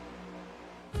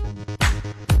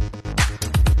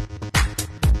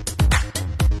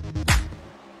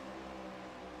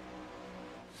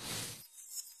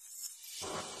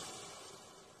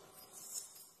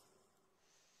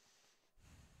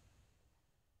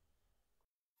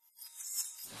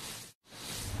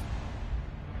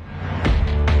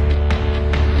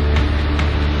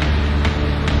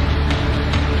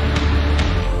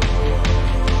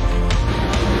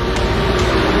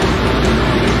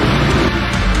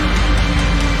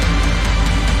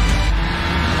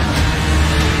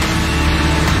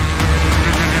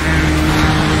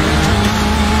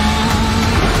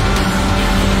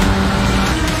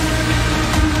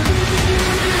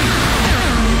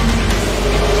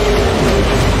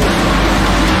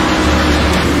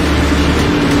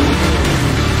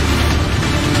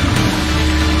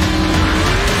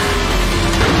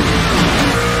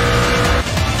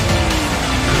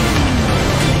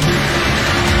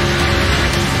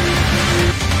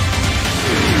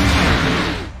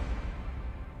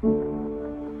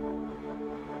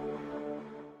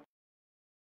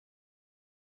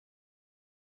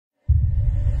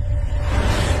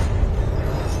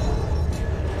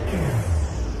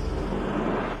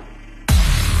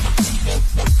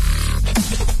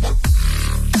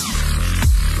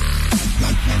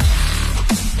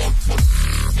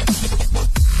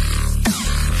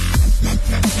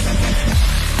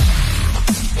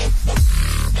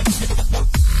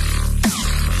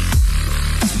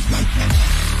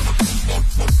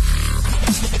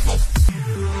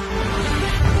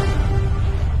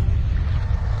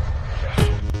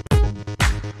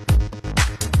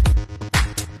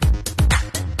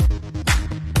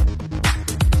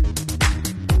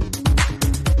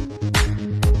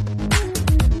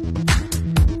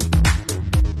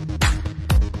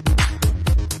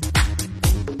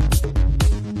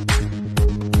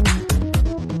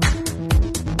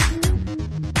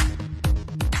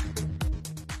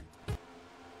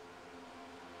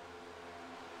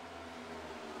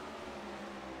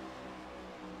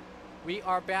 We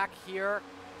are back here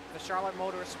at the Charlotte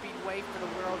Motor Speedway for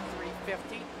the World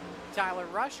 350. Tyler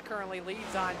Rush currently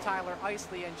leads on Tyler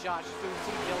Isley and Josh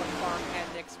Susie, Dylan Clark,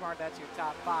 and Nick Smart. That's your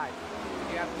top 5.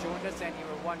 If you have joined us and you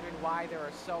were wondering why there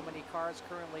are so many cars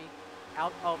currently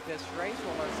out of this race,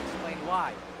 well, let's explain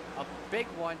why. A big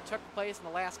one took place in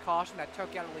the last caution that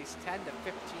took out at least 10 to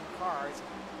 15 cars,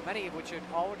 many of which had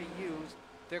already used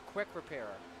their quick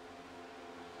repairer.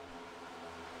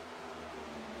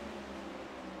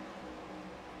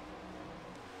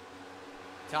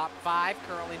 Top 5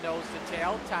 currently nose to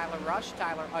tail. Tyler Rush,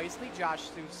 Tyler Isley, Josh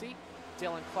Susie,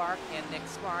 Dylan Clark, and Nick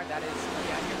Smart. That is,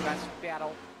 again, your best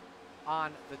battle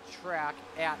on the track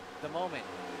at the moment.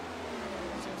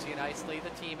 Susie and Isley, the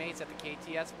teammates at the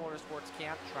KTS Motorsports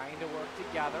camp, trying to work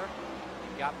together.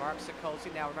 You've got Mark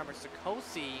Sikosi. Now remember,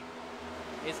 Sikosi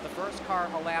is the first car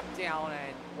a lap down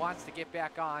and wants to get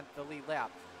back on the lead lap.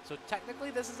 So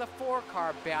technically this is a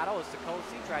 4-car battle as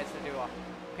Sikosi tries to do a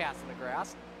pass in the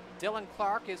grass. Dylan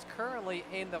Clark is currently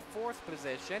in the 4th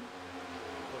position.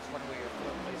 Of course, one of your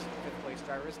 5th place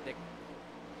drivers,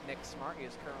 Nick Smart,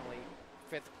 is currently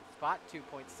 5th spot,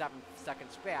 2.7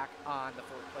 seconds back on the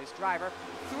 4th place driver.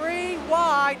 3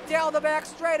 wide down the back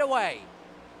straightaway.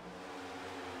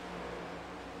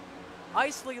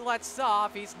 Isley lets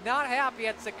off. He's not happy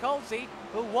at Sikosi,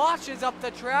 who washes up the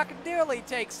track and nearly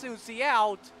takes Susie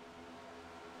out.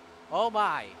 Oh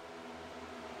my.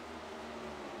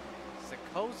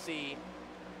 Sikosi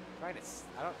trying to,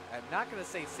 I'm not going to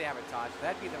say sabotage.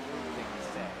 That'd be the rude thing to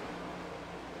say.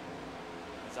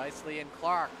 As Isley and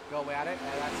Clark go at it,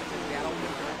 and that's a good battle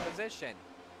for third position.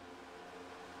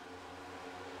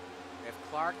 If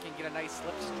Clark can get a nice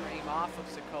slipstream off of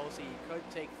Sikosi, he could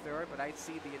take third, but I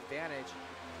see the advantage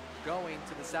going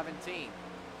to the 17.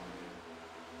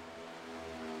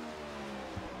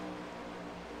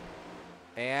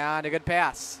 And a good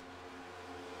pass.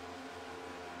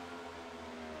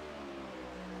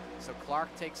 So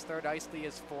Clark takes third, Isley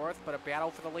is fourth, but a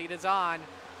battle for the lead is on.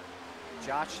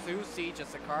 Josh Thusi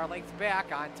just a car length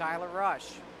back on Tyler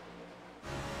Rush.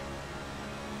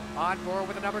 On board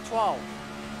with the number 12.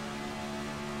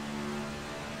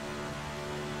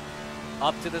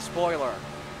 Up to the spoiler.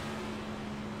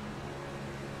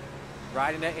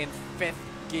 Riding it in fifth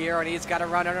gear, and he's got to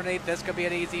run underneath. This could be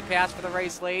an easy pass for the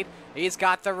race lead. He's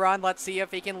got the run. Let's see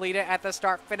if he can lead it at the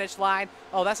start-finish line.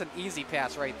 Oh, that's an easy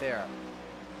pass right there.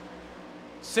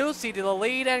 Susi to the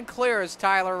lead and clears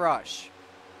Tyler Rush.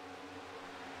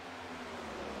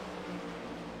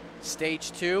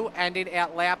 Stage 2 ending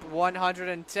at lap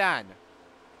 110.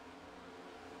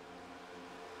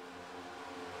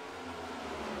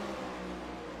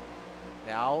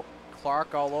 Now,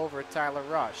 Clark all over Tyler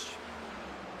Rush.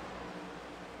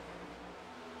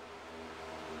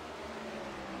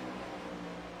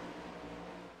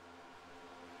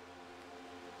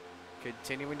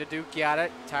 Continuing to duke at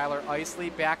it. Tyler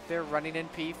Isley back there running in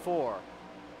P4.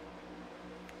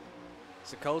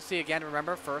 Sikosi, again,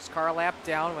 remember, first car lap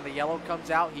down. When the yellow comes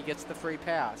out, he gets the free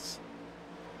pass.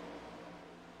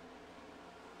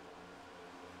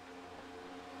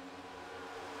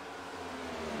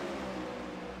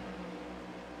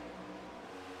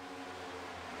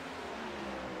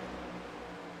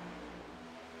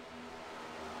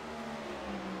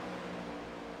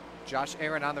 Josh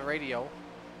Aaron on the radio.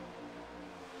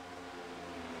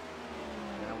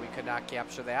 And we could not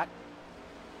capture that.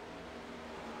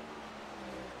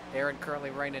 Aaron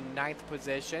currently running in 9th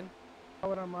position.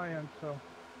 Out on my end, so.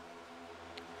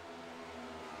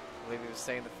 I believe he was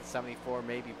saying that the 74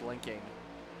 may be blinking.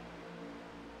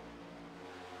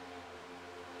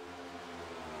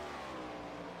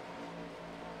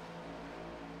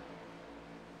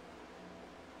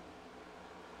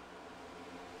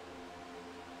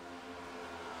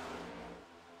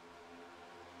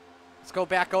 Let's go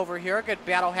back over here. Good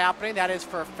battle happening. That is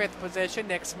for 5th position.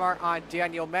 Nick Smart on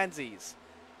Daniel Menzies.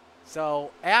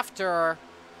 So after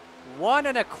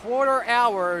 1¼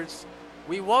 hours,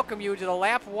 we welcome you to the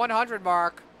lap 100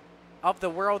 mark of the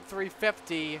World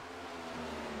 350.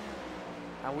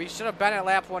 And we should have been at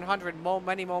lap 100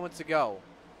 many moments ago.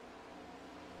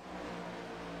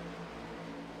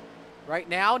 Right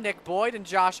now, Nick Boyd and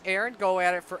Josh Aaron go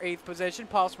at it for 8th position.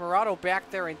 Paul Smerado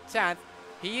back there in 10th.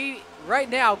 He, right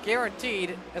now,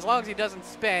 guaranteed, as long as he doesn't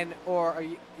spin or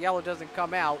a yellow doesn't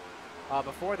come out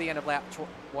before the end of lap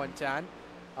 110,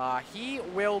 he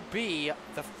will be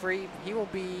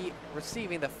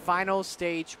receiving the final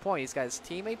stage point. He's got his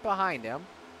teammate behind him,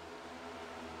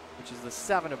 which is the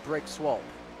 7 of Brig Swope.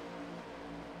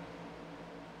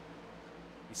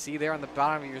 You see there on the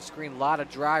bottom of your screen, a lot of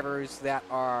drivers that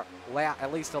are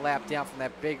at least a lap down from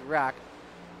that big wreck,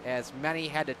 as many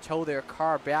had to tow their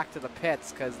car back to the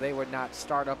pits because they would not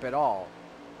start up at all.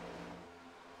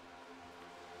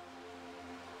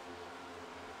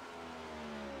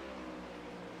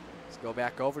 Let's go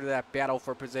back over to that battle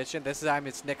for position. This time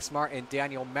it's Nick Smart and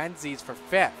Daniel Menzies for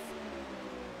 5th.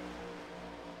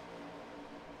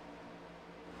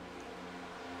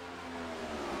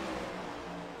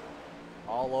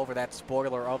 All over that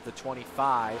spoiler of the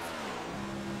 25.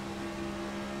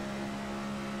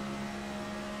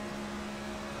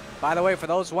 By the way, for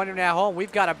those wondering at home,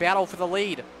 we've got a battle for the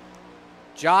lead.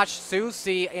 Josh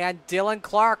Susi and Dylan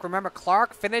Clark. Remember,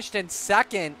 Clark finished in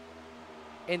 2nd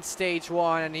in stage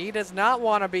 1, and he does not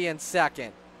want to be in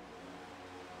 2nd.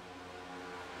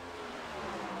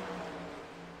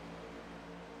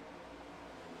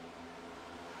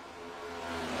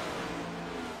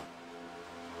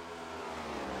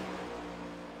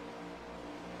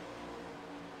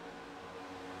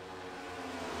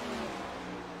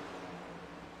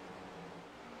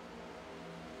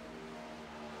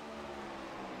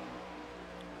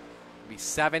 Be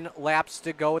 7 laps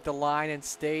to go at the line in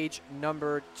stage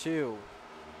number 2.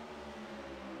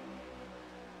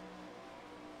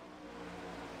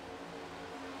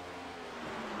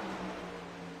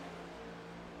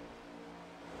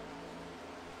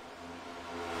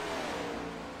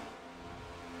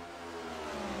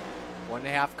 One and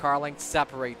a half car lengths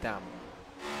separate them.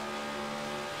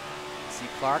 See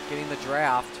Clark getting the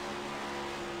draft.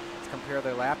 compare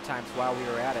their lap times while we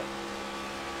were at it.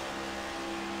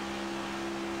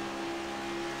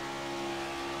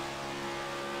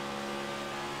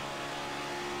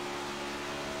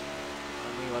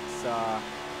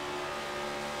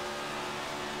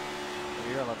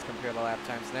 Let's compare the lap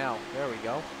times now. There we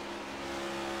go.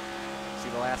 See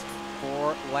the last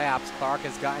 4 laps, Clark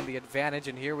has gotten the advantage,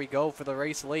 and here we go for the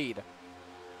race lead.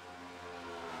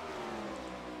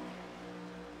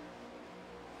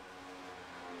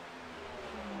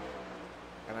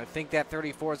 And I think that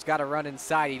 34's got to run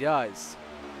inside. He does.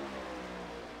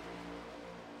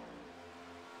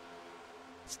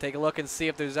 Let's take a look and see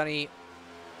if there's any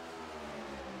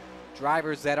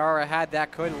drivers that are ahead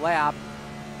that could lap.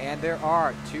 And there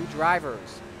are 2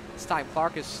 drivers. This time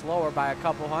Clark is slower by a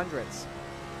couple hundredths.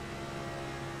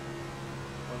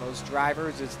 One of those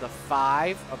drivers is the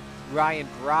 5 of Ryan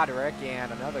Broderick,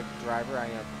 and another driver, I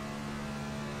am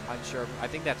unsure. I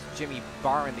think that's Jimmy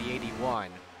Barr in the 81.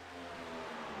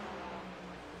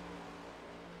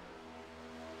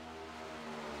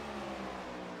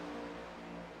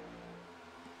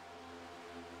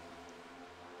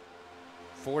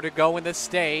 Four to go in the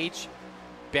stage.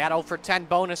 Battle for 10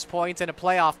 bonus points and a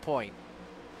playoff point.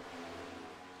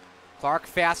 Clark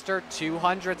faster,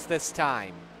 200ths this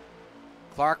time.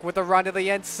 Clark with a run to the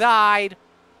inside.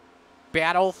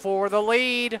 Battle for the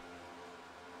lead.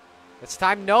 This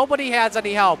time nobody has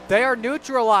any help. They are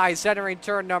neutralized entering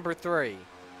turn number 3.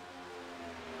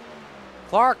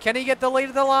 Clark, can he get the lead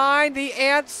of the line? The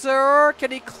answer,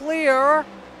 can he clear?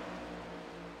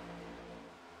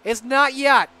 Is not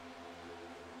yet.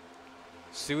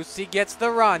 Susie gets the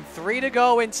run. 3 to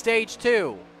go in stage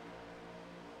 2.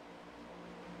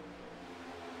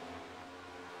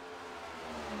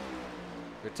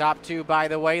 The top 2, by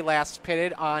the way, last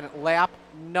pitted on lap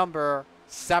number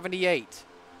 78.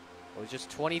 It was just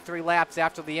 23 laps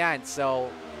after the end, so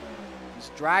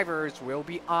these drivers will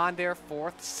be on their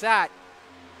 4th set.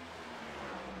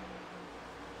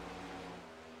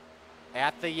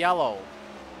 At the yellow.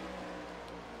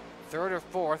 3rd or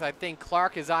 4th, I think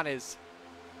Clark is on his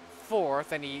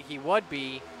 4th, and he would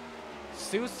be.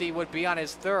 Susie would be on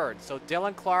his 3rd. So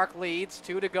Dylan Clark leads.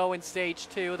 2 to go in stage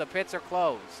 2. The pits are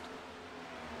closed.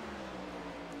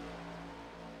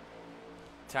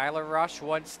 Tyler Rush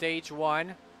won stage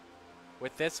 1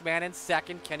 with this man in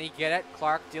 2nd. Can he get it?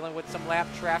 Clark dealing with some lap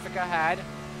traffic ahead.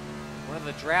 One of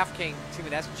the DraftKings team,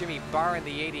 that's Jimmy Barr in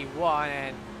the 81,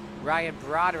 and Ryan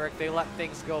Broderick, they let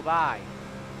things go by.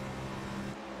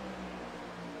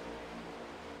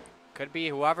 Could be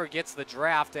whoever gets the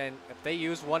draft, and if they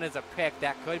use one as a pick,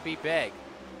 that could be big.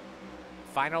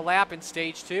 Final lap in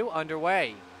stage 2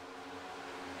 underway.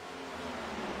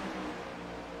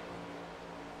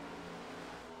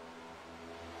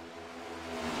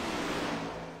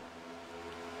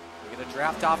 We're going to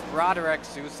draft off Broderick.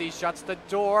 Susie shuts the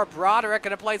door. Broderick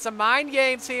going to play some mind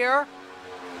games here.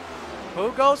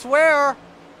 Who goes where?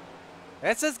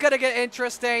 This is going to get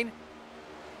interesting.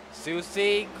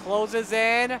 Susie closes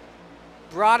in.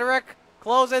 Broderick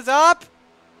closes up.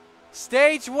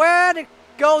 Stage win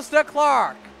goes to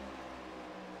Clark.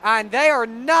 And they are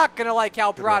not going to like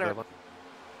how Broderick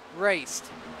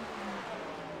raced.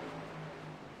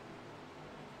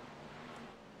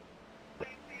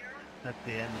 That's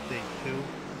the end of stage 2.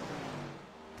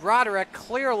 Broderick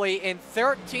clearly in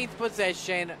 13th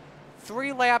position,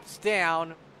 3 laps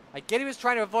down. I get he was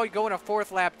trying to avoid going a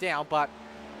 4th lap down, but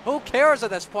who cares at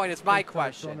this point is my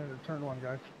question. Going into turn 1,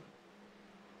 guys.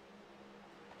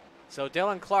 So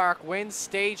Dylan Clark wins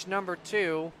stage number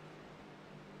 2.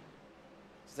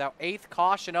 This is our 8th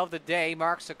caution of the day.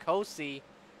 Mark Sikosi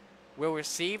will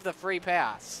receive the free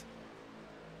pass.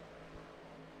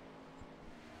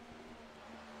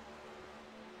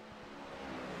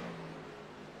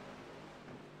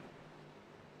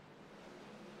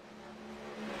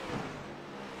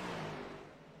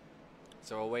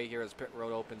 So we'll wait here as pit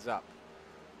road opens up.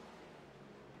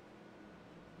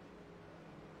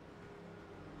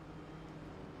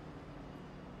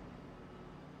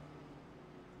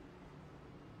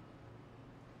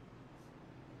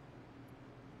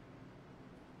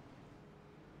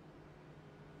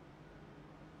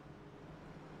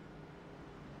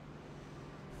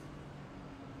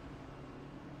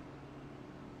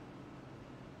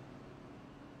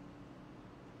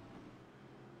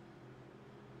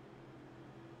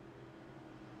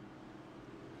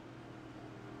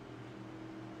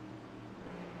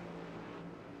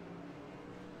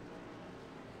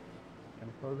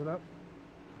 Close it up.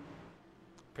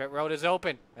 Pit road is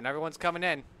open, and everyone's coming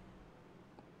in.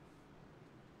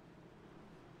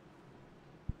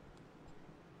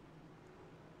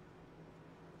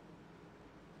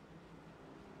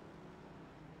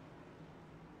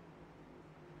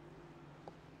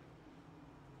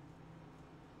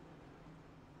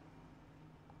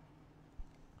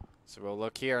 So we'll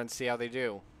look here and see how they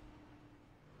do.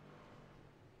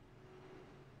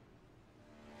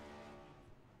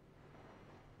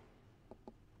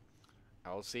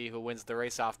 I'll see who wins the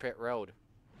race off pit road.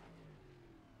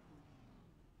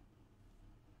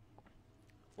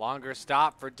 Longer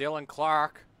stop for Dylan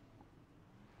Clark.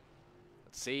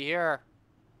 Let's see here.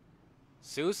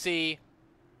 Susie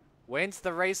wins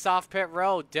the race off pit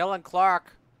road. Dylan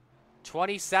Clark,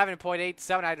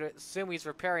 27.87. I'd assume he's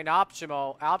repairing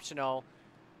optional.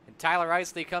 And Tyler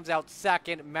Isley comes out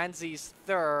second. Menzies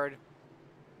third.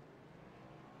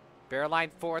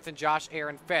 Bearline fourth and Josh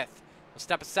Aaron fifth. We'll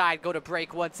step aside, go to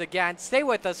break once again. Stay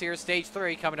with us here. Stage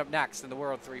 3 coming up next in the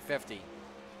World 350.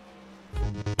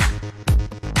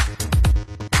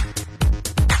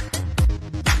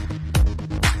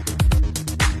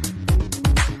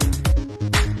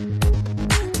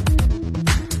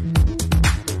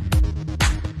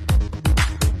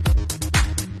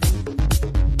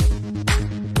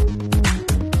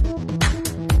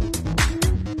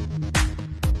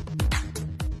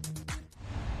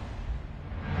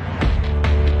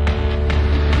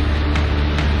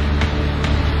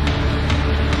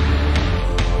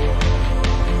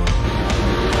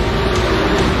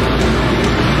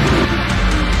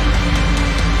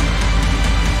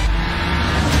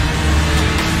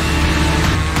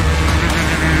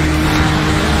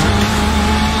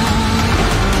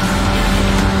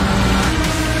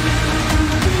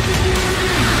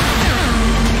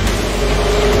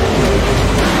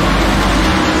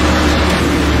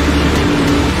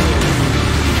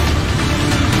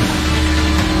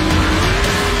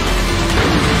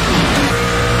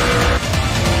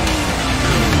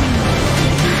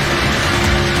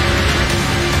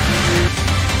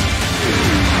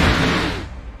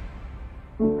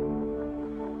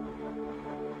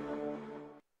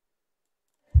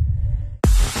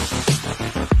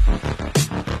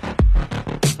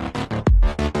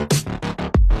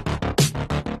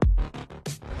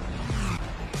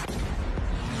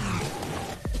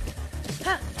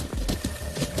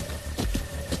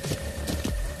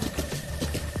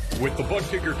 With the Butt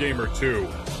Kicker Gamer 2,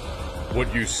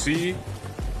 what you see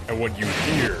and what you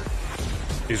hear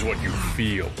is what you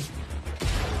feel.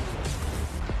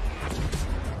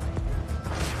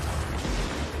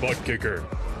 Butt Kicker.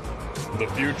 The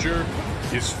future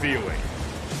is feeling.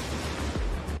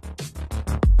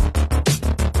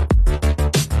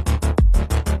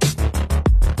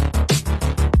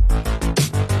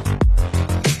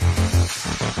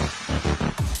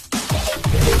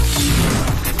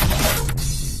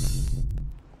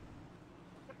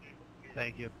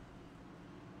 Thank you.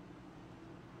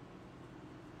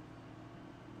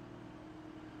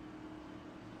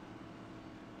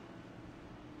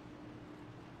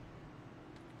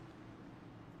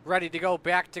 Ready to go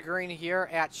back to green here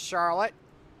at Charlotte.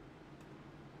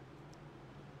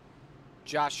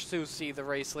 Josh Susie, the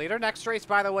race leader. Next race,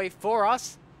 by the way, for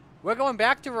us, we're going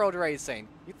back to road racing.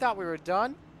 You thought we were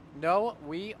done? No,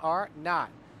 we are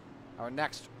not. Our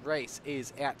next race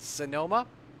is at Sonoma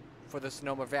for the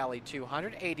Sonoma Valley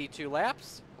 200, 82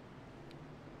 laps.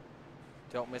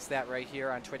 Don't miss that right here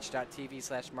on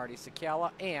twitch.tv/Marty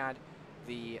Sakala and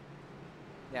the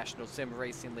National Sim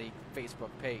Racing League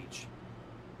Facebook page.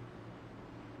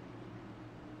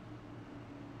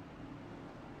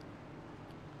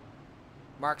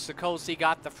 Mark Sikosi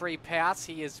got the free pass.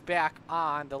 He is back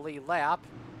on the lead lap.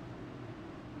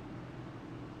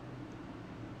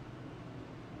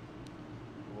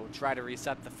 We'll try to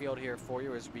reset the field here for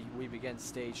you as we begin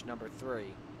stage number 3.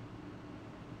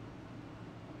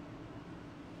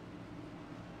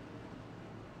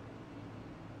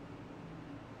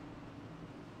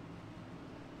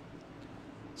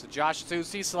 So Josh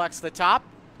Susie selects the top.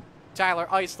 Tyler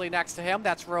Isley next to him.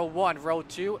 That's row 1. Row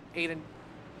 2,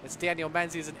 it's Daniel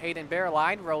Menzies and Aiden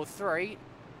Bearline. Row 3,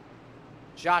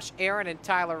 Josh Aaron and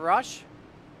Tyler Rush.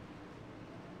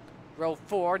 Row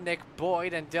 4, Nick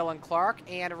Boyd and Dylan Clark.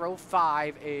 And row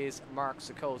 5 is Mark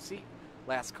Sikosi.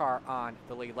 Last car on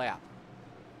the lead lap.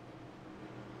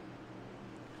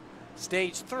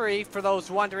 Stage 3, for those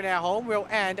wondering at home, will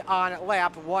end on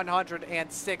lap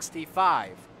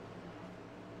 165.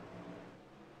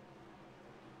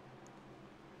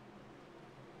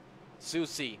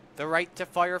 Susie, the right to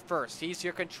fire first. He's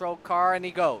your control car, and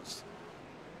he goes.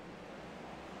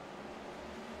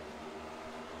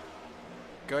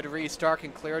 Good restart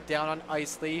and clear down on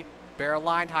Isley.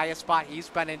 Bearline, highest spot he's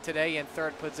been in today in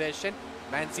 3rd position.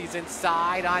 Menzies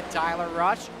inside on Tyler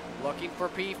Rush, looking for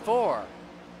P4.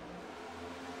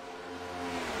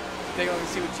 Take a look and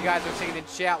see what you guys are saying in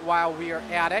chat while we are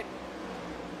at it.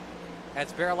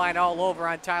 That's Bearline all over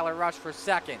on Tyler Rush for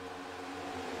 2nd.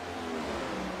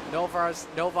 Novas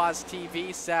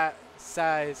TV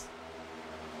says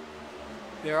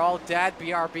they're all dead.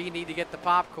 BRB need to get the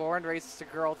popcorn. Races to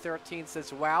Girl 13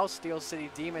 says wow. Steel City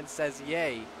Demon says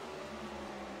yay.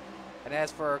 And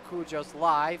as for Cujo's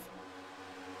Live,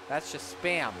 that's just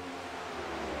spam.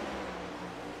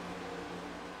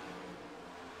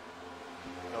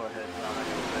 Go ahead, John.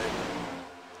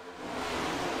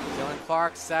 Dylan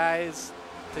Clark says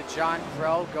to John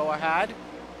Crow, go ahead.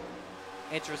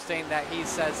 Interesting that he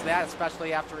says that,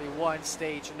 especially after he won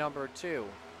stage number 2.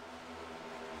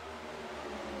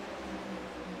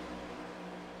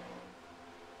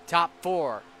 Top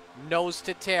 4, nose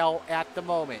to tail at the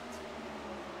moment.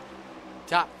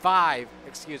 Top 5,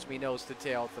 excuse me, nose to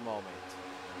tail at the moment.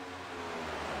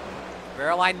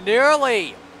 Caroline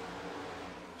nearly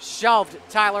shoved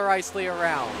Tyler Isley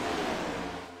around.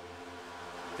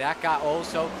 That got oh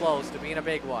so close to being a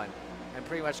big one and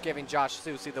pretty much giving Josh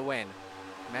Susie the win.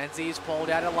 Menzies pulled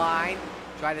out of line,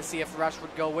 trying to see if Rush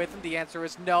would go with him. The answer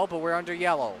is no, but we're under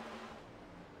yellow.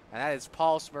 And that is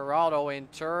Paul Smeraldo in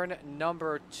turn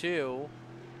number 2.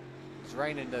 He's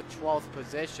running in the 12th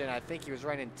position. I think he was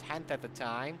running 10th at the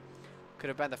time. Could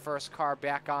have been the first car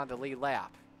back on the lead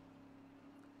lap.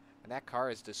 And that car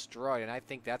is destroyed, and I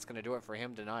think that's going to do it for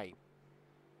him tonight.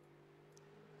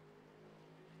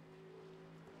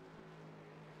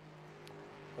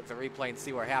 Look at the replay and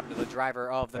see what happened to the driver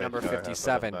of the number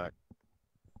 57.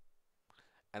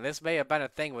 And this may have been a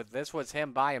thing with this was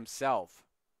him by himself.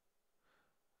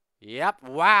 Yep,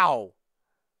 wow.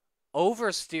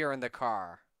 Oversteer in the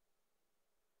car.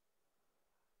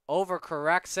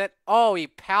 Overcorrects it. Oh, he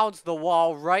pounds the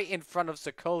wall right in front of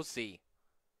Sikosi.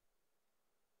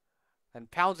 And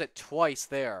pounds it twice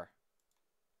there.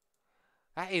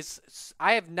 That is,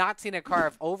 I have not seen a car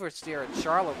have oversteer in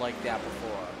Charlotte like that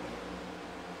before.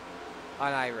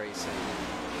 On iRacing.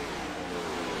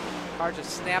 Car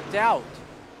just snapped out.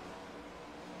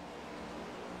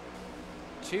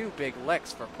 2 big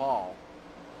licks for Paul.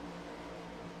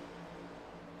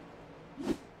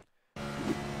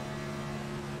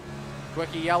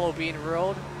 Quickie yellow being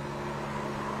ruled.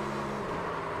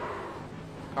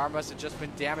 Car must have just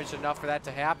been damaged enough for that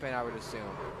to happen, I would assume.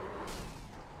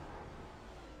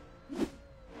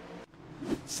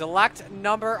 Select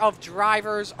number of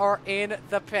drivers are in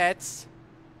the pits.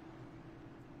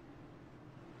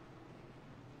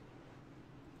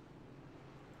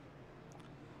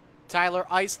 Tyler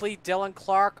Isley, Dylan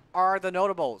Clark are the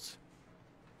notables.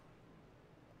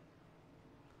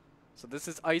 So this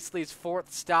is Isley's 4th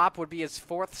stop, would be his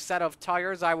 4th set of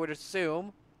tires, I would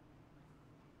assume.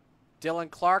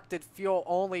 Dylan Clark did fuel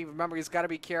only. Remember, he's got to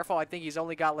be careful. I think he's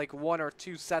only got like 1 or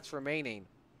 2 sets remaining.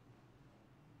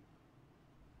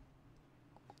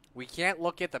 We can't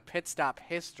look at the pit stop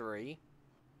history.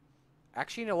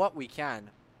 Actually, you know what? We can.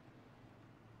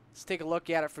 Let's take a look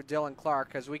at it for Dylan Clark,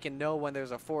 because we can know when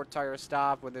there's a 4-tire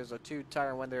stop, when there's a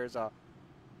 2-tire, and when there's a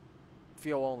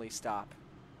fuel-only stop.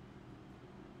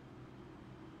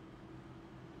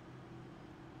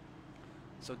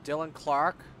 So Dylan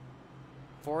Clark,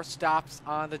 4 stops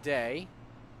on the day.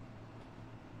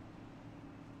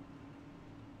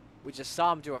 We just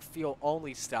saw him do a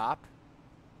fuel-only stop.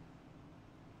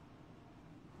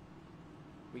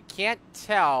 We can't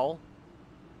tell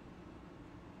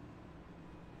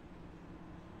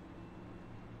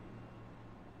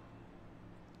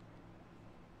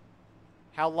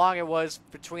how long it was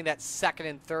between that 2nd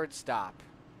and 3rd stop.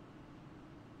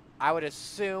 I would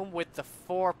assume with the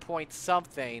 4 point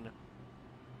something,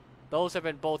 those have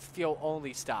been both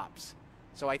fuel-only stops.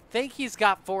 So I think he's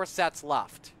got 4 sets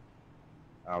left.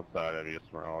 Outside of you,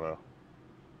 Smeraldo.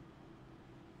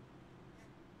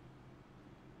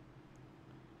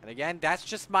 And again, that's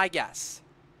just my guess.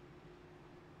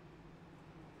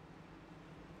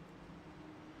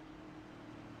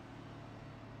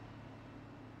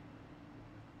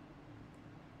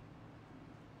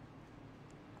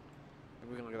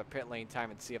 We can look at the pit lane time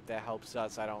and see if that helps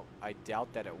us. I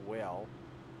doubt that it will.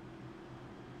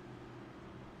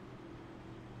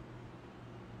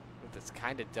 But this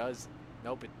kind of does.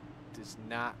 Nope, it does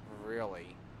not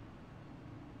really.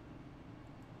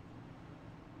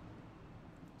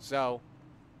 So,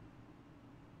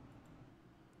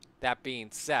 that being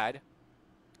said,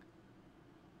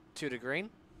 2 to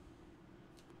green.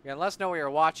 Yeah, let us know where you're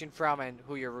watching from and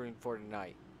who you're rooting for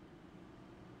tonight.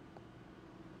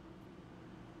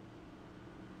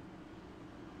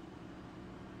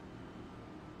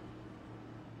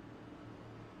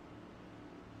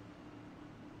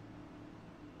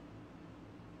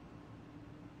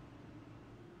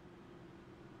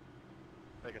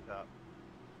 Take it up.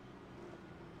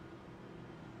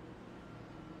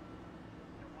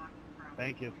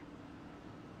 Thank you.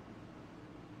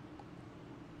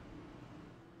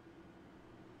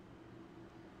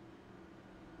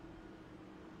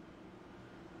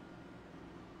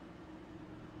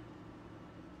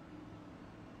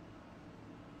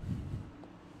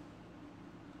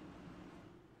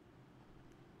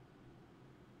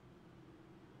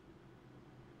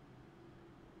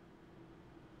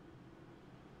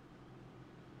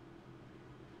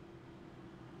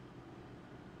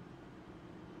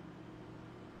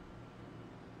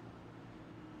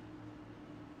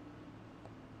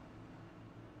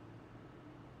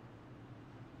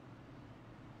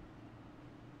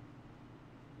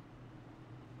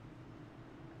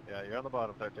 Yeah, you're on the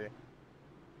bottom, 13.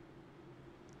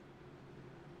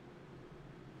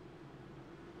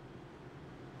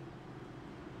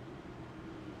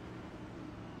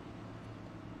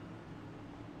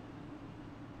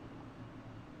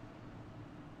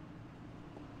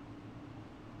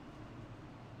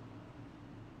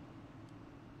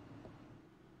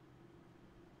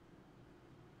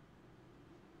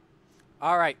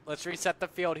 All right, let's reset the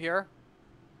field here.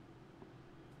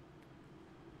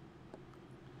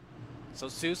 So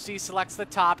Susie selects the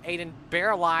top. Aiden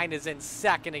Bearline is in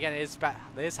second. Again,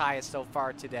 his highest so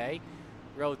far today.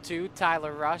 Row 2,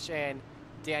 Tyler Rush and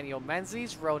Daniel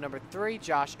Menzies. Row number 3,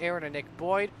 Josh Aaron and Nick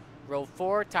Boyd. Row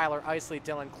 4, Tyler Isley,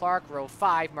 Dylan Clark. Row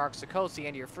 5, Mark Sikosi,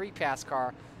 and your free pass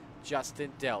car,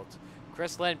 Justin Delt.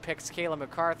 Chris Lynn picks Kayla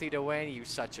McCarthy to win. You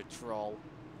such a troll.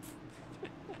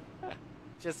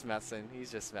 Just messing. He's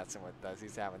just messing with us.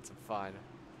 He's having some fun.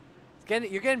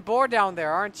 You're getting bored down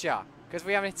there, aren't you? Because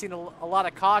we haven't seen a lot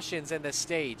of cautions in this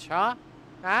stage, huh?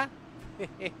 Huh?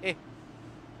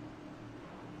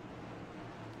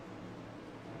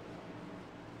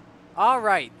 All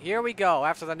right, here we go.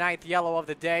 After the 9th yellow of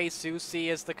the day, Susie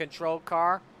is the control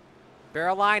car.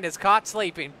 Bearline is caught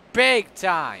sleeping big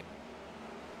time.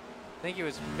 I think he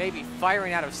was maybe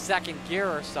firing out of second gear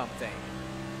or something.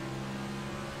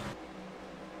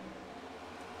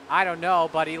 I don't know,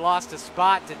 but he lost a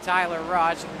spot to Tyler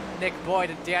Rush. Nick Boyd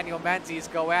and Daniel Menzies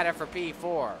go at it for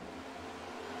P4.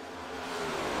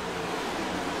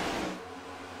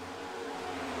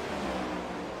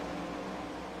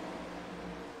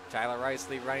 Tyler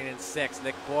Isley running in 6th.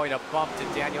 Nick Boyd a bump to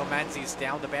Daniel Menzies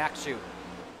down the back chute.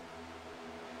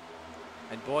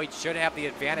 And Boyd should have the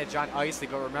advantage on Isley,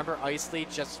 but remember, Isley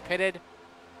just pitted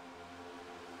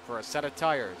for a set of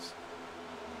tires.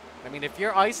 I mean, if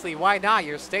you're Isley, why not?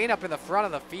 You're staying up in the front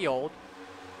of the field.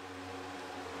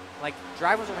 Like,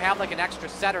 drivers will have like an extra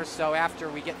set or so after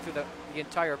we get through the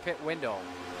entire pit window.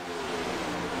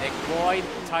 Nick Boyd,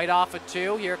 tight off of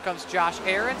 2. Here comes Josh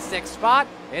Aaron, 6th spot.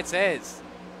 It's his.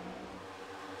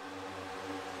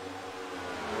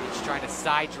 Each trying to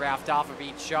side draft off of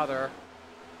each other.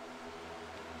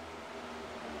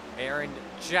 Aaron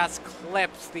just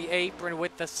clips the apron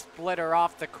with the splitter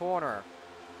off the corner.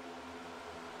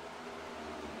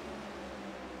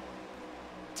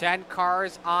 10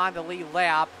 cars on the lead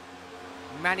lap.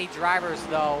 Many drivers,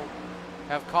 though,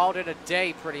 have called it a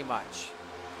day pretty much.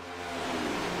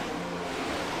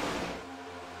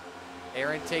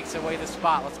 Aaron takes away the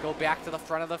spot. Let's go back to the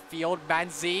front of the field.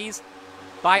 Menzies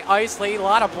by Isley. A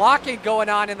lot of blocking going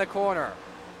on in the corner.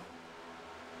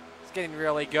 It's getting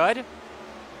really good.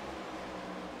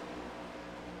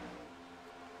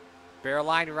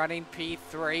 Bearline running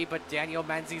P3, but Daniel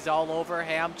Menzies all over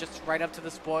him, just right up to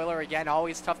the spoiler. Again,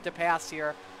 always tough to pass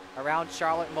here around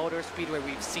Charlotte Motor Speedway.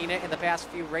 We've seen it in the past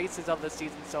few races of the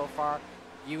season so far.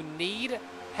 You need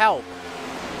help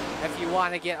if you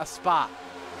want to get a spot.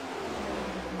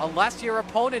 Unless your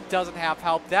opponent doesn't have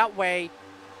help. That way,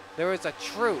 there is a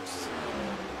truce.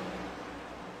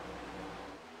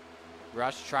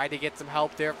 Rush tried to get some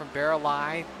help there from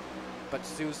Bearline, but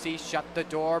Susie shut the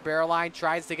door. Bearline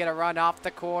tries to get a run off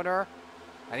the corner,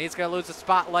 and he's going to lose a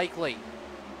spot likely.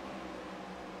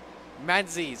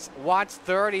 Menzies wants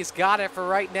 3rd. He's got it for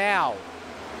right now.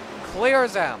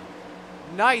 Clears him.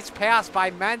 Nice pass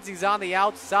by Menzies on the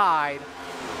outside.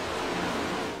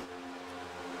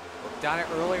 We've done it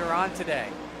earlier on today.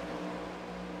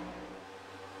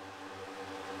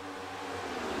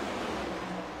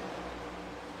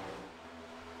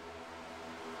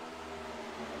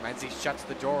 Menzies shuts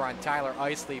the door on Tyler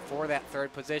Isley for that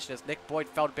 3rd position as Nick Boyd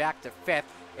fell back to 5th.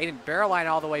 Aiden Bearline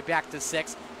all the way back to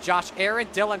 6th. Josh Aaron,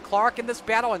 Dylan Clark in this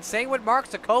battle, and same with Mark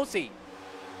Sikosi.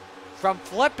 From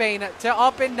flipping to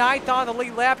up in 9th on the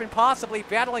lead lap and possibly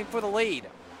battling for the lead.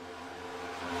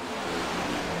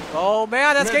 Oh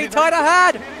man, that's getting tight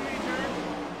ahead.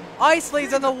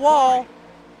 Isley's in the wall,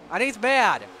 and he's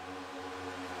mad.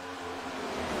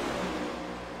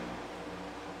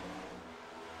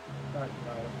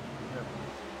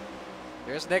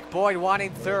 There's Nick Boyd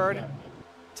wanting third.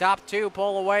 Top two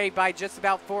pull away by just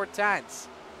about 4/10.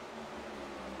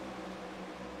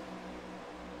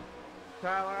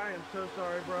 Tyler, I am so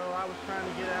sorry, bro. I was trying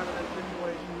to get out of that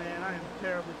situation, man. I am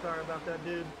terribly sorry about that,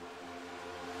 dude.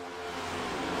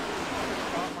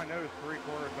 I caught my nose 3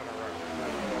 quarters in a row.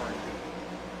 That's boring.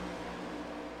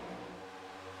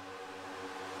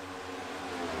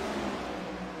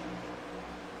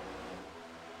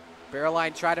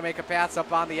 Bearline tried to make a pass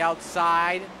up on the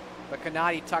outside, but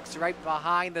Canati tucks right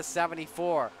behind the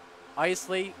 74.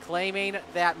 Isley claiming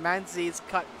that Menzies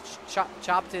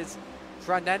chopped his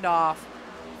front end off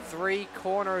 3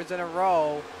 corners in a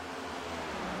row.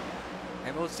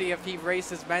 And we'll see if he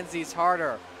races Menzies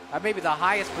harder. That may be the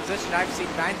highest position I've seen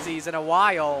Menzies in a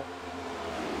while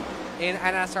in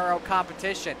NSRL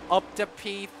competition. Up to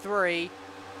P3.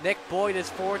 Nick Boyd is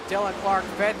 4th, Dylan Clark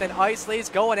 5th, and Isley's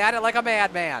going at it like a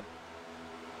madman.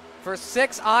 For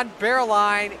 6 on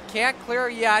Bearline, can't clear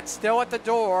yet, still at the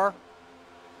door.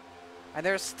 And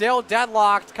they're still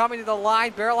deadlocked, coming to the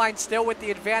line. Bearline still with the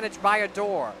advantage by a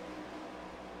door.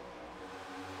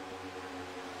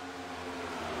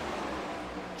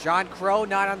 John Crow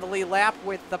not on the lead lap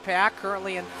with the pack,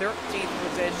 currently in 13th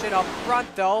position. Up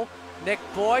front though, Nick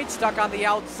Boyd stuck on the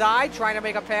outside, trying to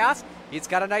make a pass. He's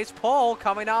got a nice pull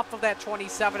coming off of that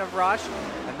 27 of Rush.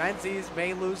 And Menzies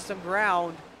may lose some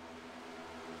ground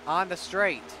on the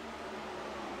straight.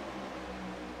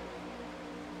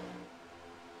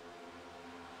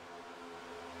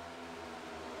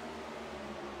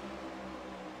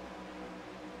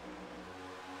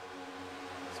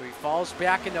 So he falls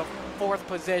back into 4th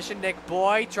position. Nick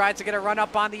Boyd tries to get a run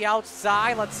up on the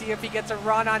outside. Let's see if he gets a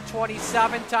run on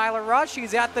 27, Tyler Rush.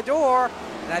 He's at the door,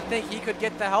 and I think he could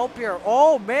get the help here.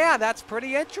 Oh man, that's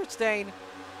pretty interesting.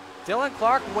 Dylan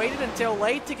Clark waited until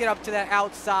late to get up to that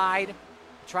outside.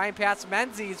 Try and pass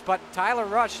Menzies, but Tyler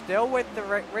Rush still with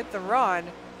the run.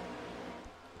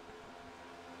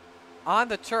 On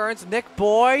the turns, Nick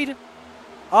Boyd.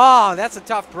 Oh, that's a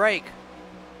tough break.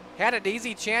 Had an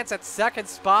easy chance at 2nd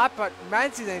spot, but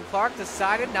Menzies and Clark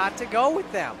decided not to go with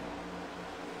them.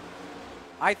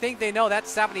 I think they know that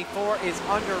 74 is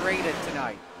underrated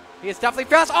tonight. He is definitely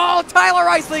fast. Oh, Tyler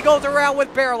Isley goes around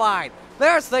with Bearline.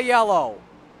 There's the yellow.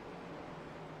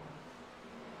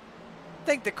 I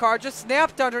think the car just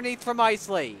snapped underneath from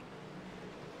Isley.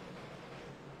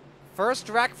 First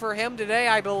wreck for him today,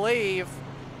 I believe.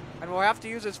 And we'll have to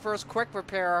use his first quick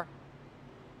repair.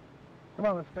 Come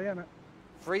on, let's stay in it.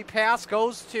 Free pass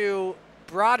goes to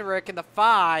Broderick in the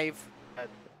 5. Can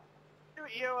you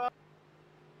EOL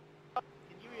the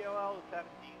 17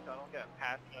 so I don't get a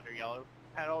passing under yellow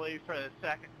penalty for the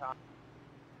 2nd time?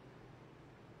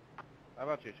 How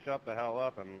about you shut the hell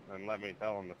up and let me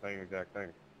tell him the same exact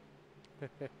thing?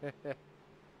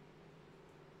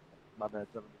 My bad,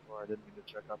 74. I didn't mean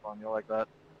to check up on you like that.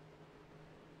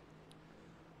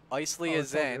 Isley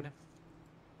is in.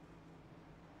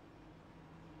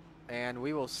 And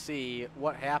we will see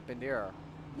what happened here.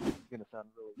 It's going to sound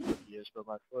really rookie-ish, but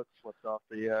my foot slipped off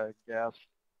the gas.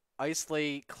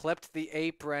 Isley clipped the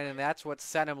apron, and that's what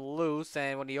sent him loose.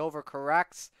 And when he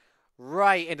overcorrects,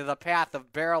 right into the path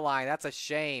of Bearline. That's a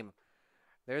shame.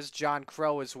 There's John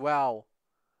Crow as well.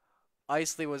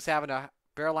 Isley was having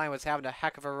Bearline was having a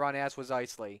heck of a run, as was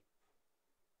Isley.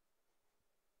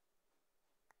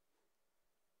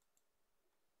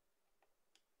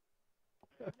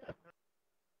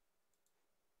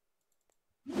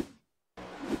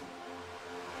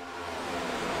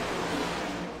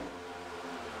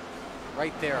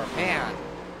 Right there, man.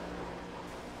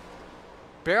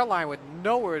 Bearline with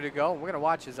nowhere to go. We're going to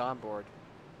watch his onboard.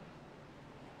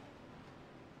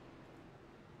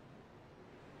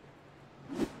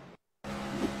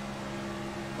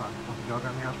 Dog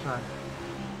on the outside.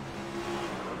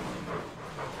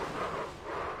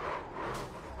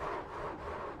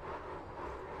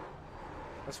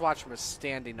 Let's watch from a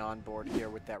standing onboard here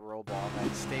with that roll ball,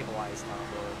 that stabilized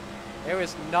onboard. There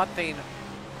was nothing.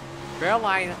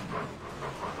 Bearline,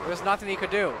 there was nothing he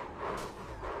could do.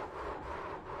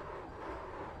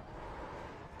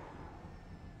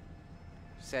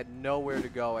 Just had nowhere to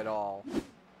go at all.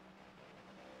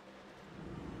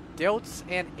 Diltz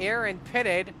and Aaron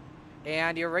pitted,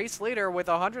 and your race leader with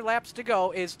 100 laps to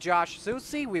go is Josh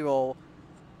Susi. We will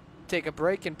take a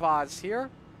break and pause here,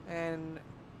 and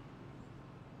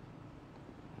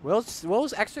we'll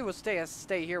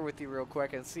stay here with you real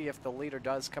quick and see if the leader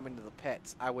does come into the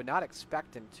pits. I would not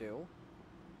expect him to.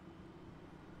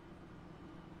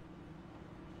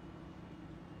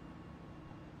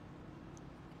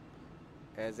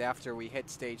 As after we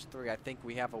hit stage 3, I think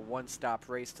we have a one-stop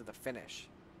race to the finish.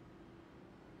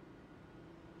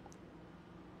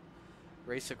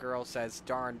 Racer Girl says,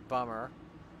 darn bummer.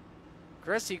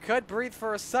 Chris, you could breathe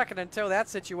for a second until that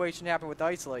situation happened with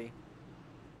Isley.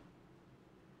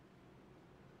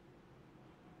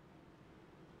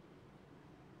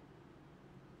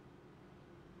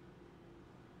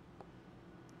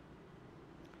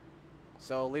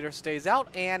 So leader stays out,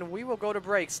 and we will go to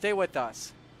break. Stay with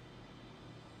us.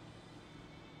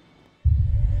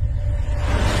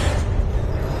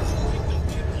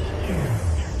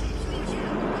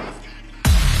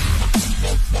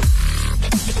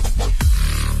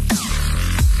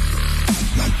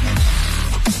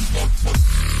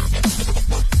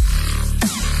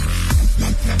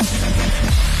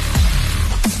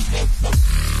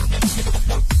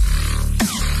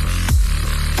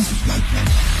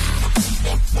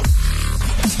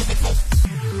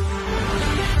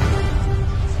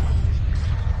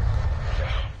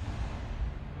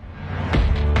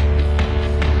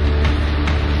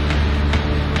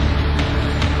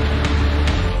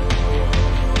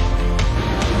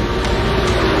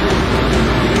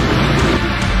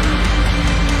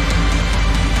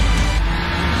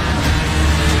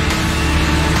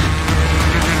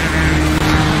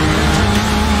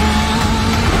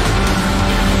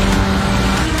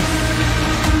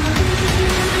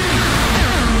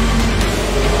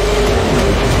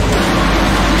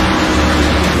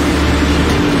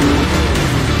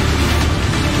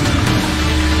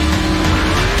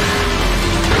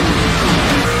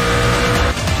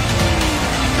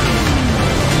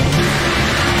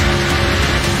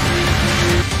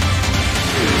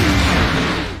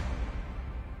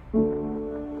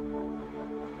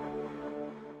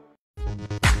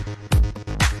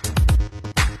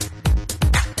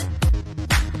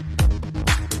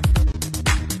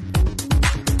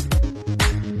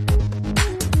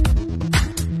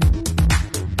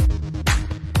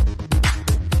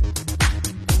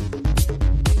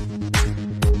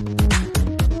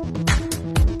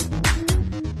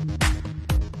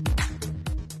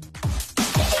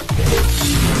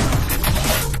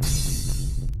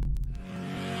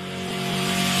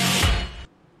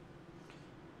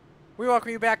 We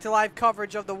welcome you back to live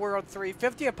coverage of the World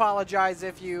 350. Apologize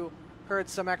if you heard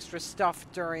some extra stuff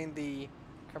during the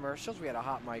commercials. We had a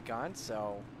hot mic on,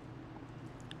 so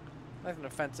nothing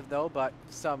offensive though, but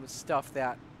some stuff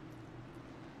that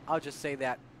I'll just say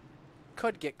that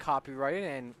could get copyrighted,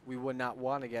 and we would not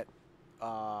want to get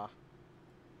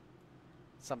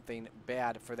something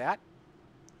bad for that.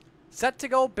 Set to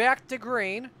go back to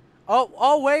green.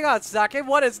 Oh, wait on a second.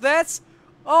 What is this?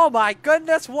 Oh my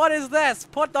goodness, what is this?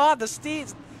 Put on the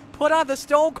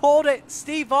Stone Cold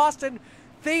Steve Austin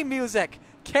theme music.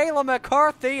 Kayla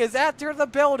McCarthy is entered the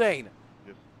building.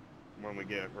 Just when we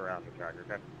get around the track,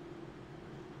 okay?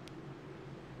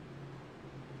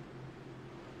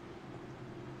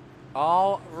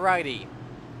 Alrighty.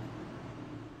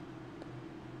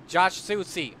 Josh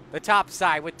Susi, the top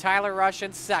side with Tyler Rush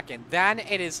in second. Then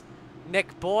it is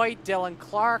Nick Boyd, Dylan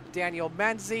Clark, Daniel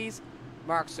Menzies,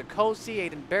 Mark Sikosi,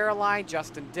 Aiden Bearline,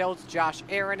 Justin Dills, Josh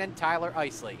Aaron, and Tyler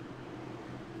Isley.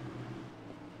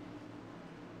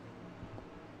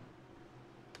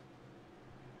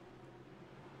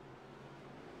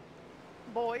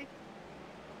 Boy.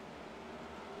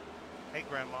 Hey,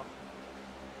 Grandma.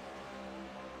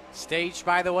 Stage,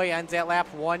 by the way, ends at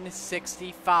lap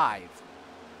 165.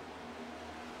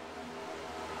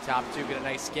 Top two get a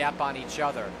nice gap on each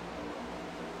other.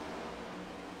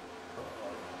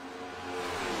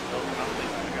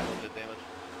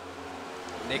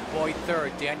 Nick Boyd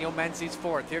third, Daniel Menzies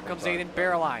fourth. Here comes Aiden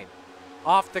Bearline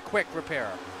off the quick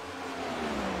repair.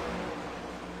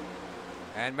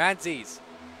 And Menzies,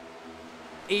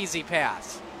 easy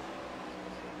pass.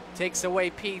 Takes away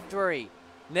P3.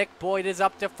 Nick Boyd is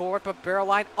up to fourth, but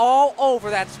Bearline all over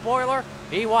that spoiler.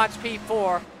 He wants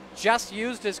P4. Just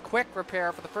used his quick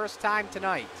repair for the first time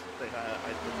tonight.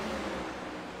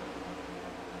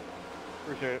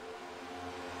 Appreciate it.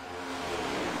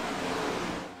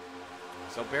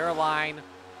 So Bearline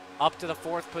up to the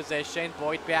fourth position.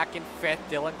 Boyd back in fifth.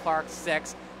 Dylan Clark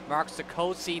sixth. Mark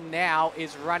Sikosi now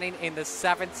is running in the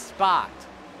seventh spot.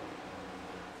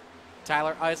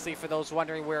 Tyler Isley, for those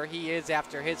wondering where he is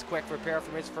after his quick repair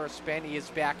from his first spin, he is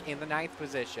back in the ninth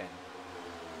position.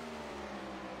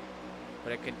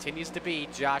 But it continues to be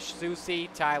Josh Susi,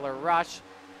 Tyler Rush,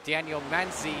 Daniel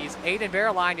Menzies, Aiden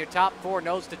Bearline, your top four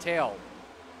nose to tail.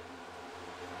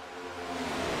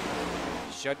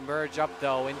 Should merge up,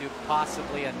 though, into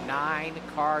possibly a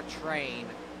 9-car train.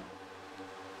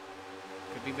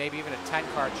 Could be maybe even a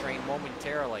 10-car train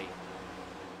momentarily.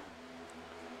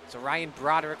 So Ryan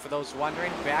Broderick, for those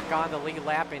wondering, back on the lead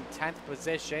lap in 10th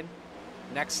position.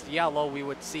 Next yellow, we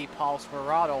would see Paul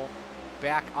Smerado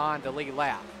back on the lead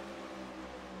lap.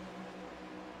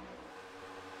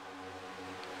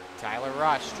 Tyler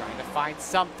Rush trying to find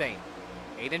something.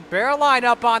 Aiden Bearline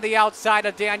up on the outside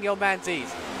of Daniel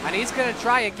Menzies. And he's going to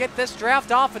try and get this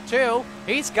draft off of 2.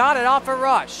 He's got it off of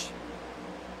Rush.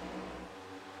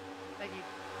 Thank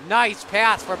you. Nice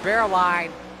pass for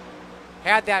Bearline.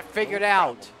 Had that figured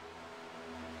out.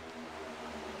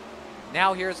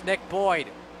 Now here's Nick Boyd.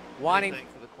 Wanting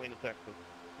for the Queen of Texas.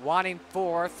 Wanting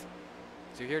 4th.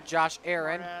 So here Josh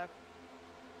Aaron.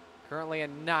 Currently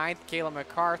in 9th, Caleb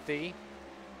McCarthy,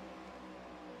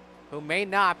 who may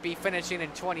not be finishing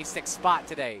in 26th spot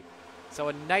today. So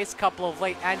a nice couple of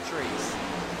late entries.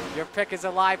 Your pick is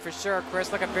alive for sure,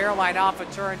 Chris. Look at Bearline off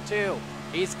of turn 2.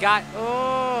 He's got,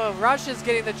 Rush is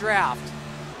getting the draft.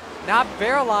 Not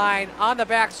Bearline on the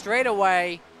back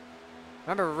straightaway.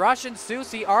 Remember, Rush and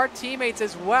Susie are teammates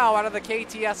as well out of the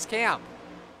KTS camp.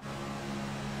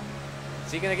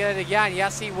 Is he going to get it again?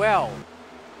 Yes, he will.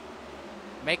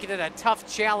 Making it a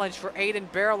tough challenge for Aiden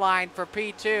Bearline for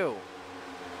P2.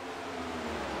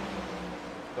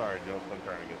 Sorry, Joseph, I'm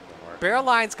trying to get somewhere.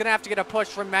 Bearline's going to have to get a push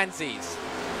from Menzies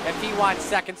if he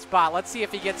wants 2nd spot. Let's see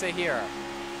if he gets it here.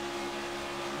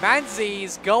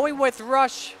 Menzies going with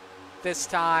Rush this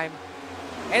time.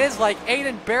 It is like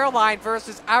Aiden Bearline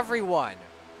versus everyone.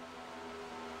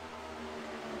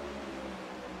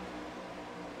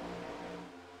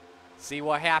 See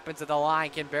what happens at the line.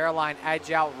 Can Bearline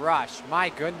edge out Rush? My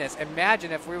goodness,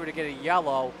 imagine if we were to get a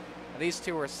yellow and these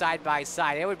two were side by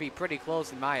side. It would be pretty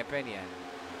close in my opinion.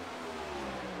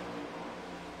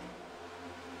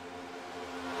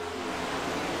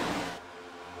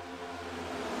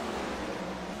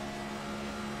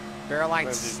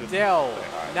 Bearline still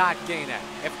not getting it.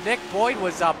 If Nick Boyd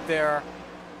was up there,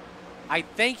 I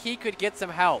think he could get some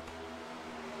help.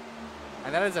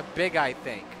 And that is a big I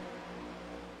think.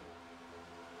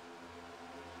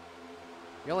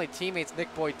 The only teammates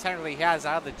Nick Boyd technically has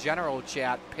out of the general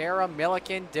chat, Para,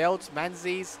 Milliken, Diltz,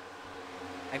 Menzies,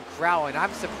 and Crow. And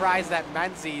I'm surprised that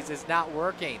Menzies is not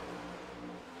working.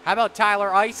 How about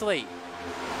Tyler Isley?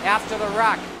 After the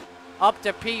wreck, up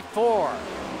to P4.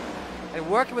 And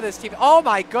working with his team. Oh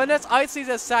my goodness, Isley's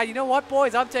aside. You know what,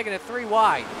 boys? I'm taking it 3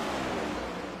 wide.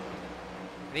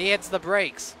 And he hits the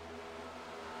brakes.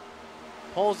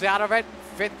 Pulls out of it,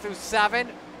 5th through 7.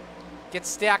 Gets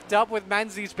stacked up with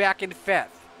Menzies back in 5th.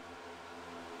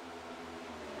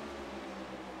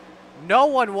 No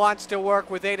one wants to work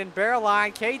with Aiden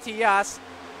Bearline. KTS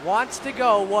wants to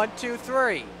go 1, 2,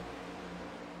 3.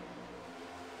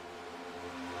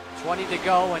 20 to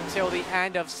go until the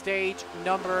end of stage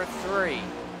number 3.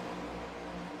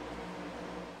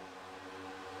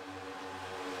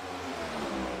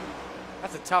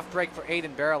 That's a tough break for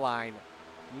Aiden Bearline.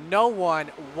 No one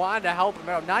wanted to help him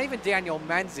out, not even Daniel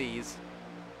Menzies.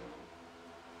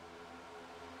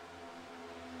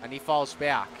 And he falls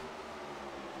back.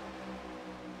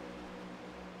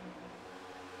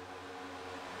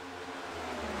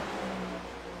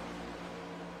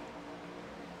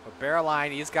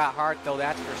 Bearline, he's got heart though,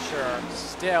 that's for sure.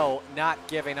 Still not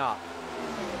giving up.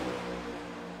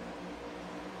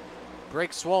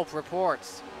 Brake Swope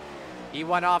reports he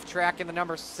went off track in the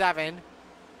number 7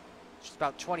 just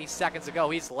about 20 seconds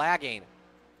ago. He's lagging.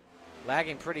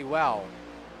 Lagging pretty well.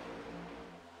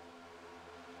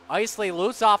 Isley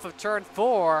loose off of turn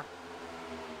 4.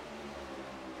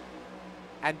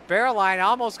 And Bearline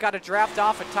almost got a draft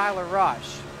off of Tyler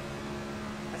Rush.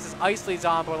 This is Isley's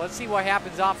on board. Let's see what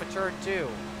happens off of turn 2.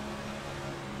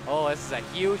 Oh, this is a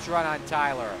huge run on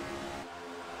Tyler.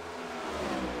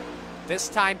 This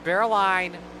time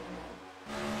Bearline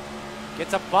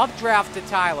gets a bump draft to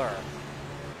Tyler.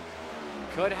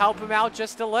 Could help him out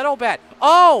just a little bit.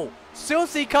 Oh,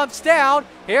 Susie comes down.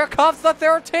 Here comes the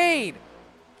 13.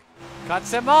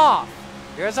 Cuts him off.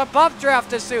 Here's a bump draft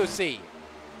to Susie.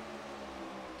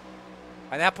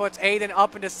 And that puts Aiden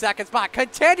up into 2nd spot.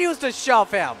 Continues to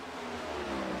shove him.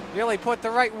 Nearly put the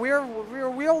right rear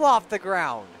wheel off the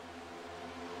ground.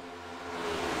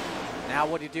 Now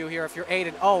what do you do here if you're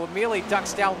Aiden? Oh, immediately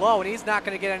ducks down low, and he's not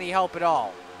going to get any help at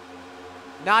all.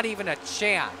 Not even a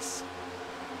chance.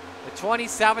 The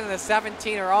 27 and the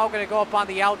 17 are all going to go up on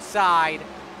the outside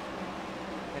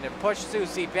and then push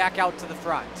Susie back out to the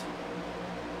front.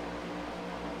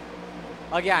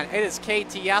 Again, it is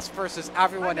KTS versus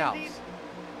everyone else.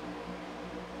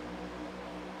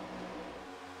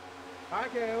 Hi,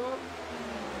 Caleb.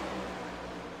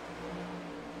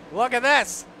 Look at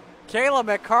this. Kayla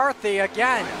McCarthy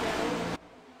again.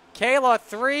 Kayla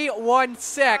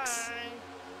 316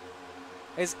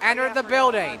 is entered the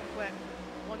building.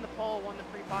 Won the pole, won the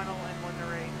pre-final, and won the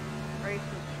race. Race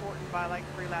was shortened by like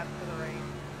 3 laps for the race.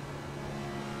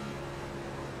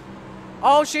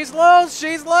 Oh, she's loose!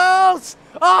 She's loose!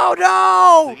 Oh,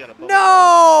 no!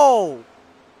 No!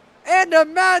 Into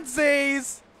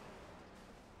Menzies!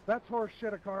 That's horse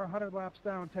shit, a car 100 laps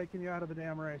down, taking you out of the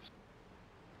damn race.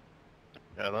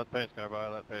 Yeah, let pace car by,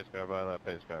 let pace car by, let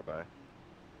pace car by.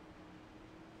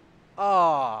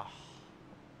 Oh.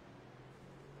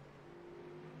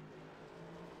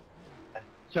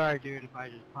 Sorry, dude, if I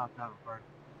just popped out of first.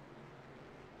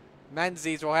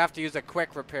 Menzies will have to use a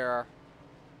quick repair.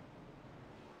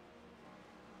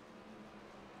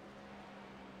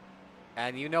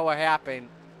 And you know what happened.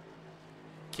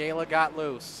 Kayla got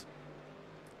loose.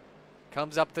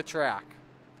 Comes up the track.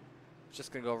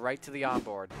 Just going to go right to the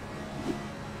onboard.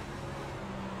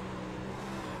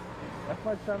 That's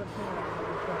my 17.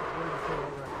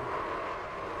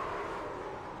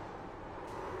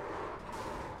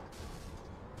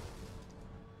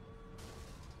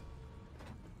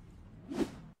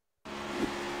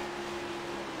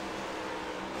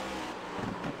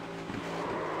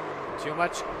 Too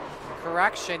much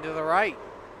correction to the right.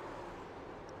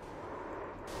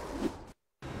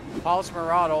 Paul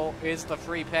Smerado is the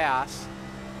free pass.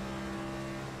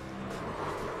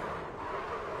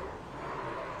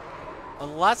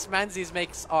 Unless Menzies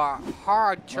makes a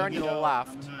hard turn to the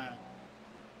left.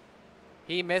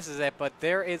 He misses it, but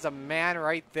there is a man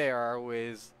right there who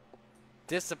is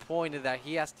disappointed that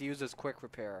he has to use his quick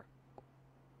repair.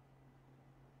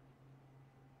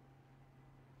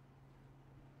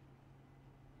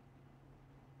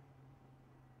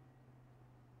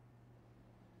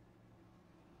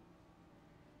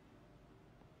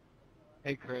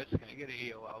 Hey Chris, can I get an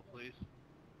EOL please?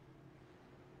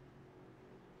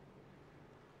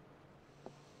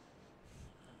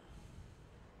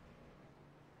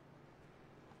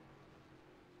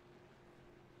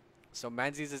 So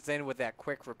Menzies is in with that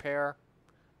quick repair.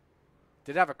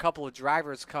 Did have a couple of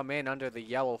drivers come in under the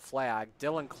yellow flag.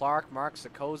 Dylan Clark, Mark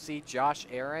Sikosi, Josh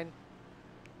Aaron.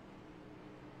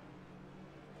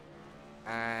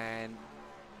 And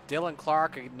Dylan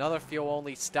Clark, another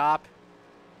fuel-only stop.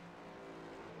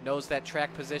 Knows that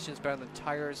track position is better than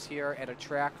tires here at a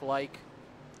track like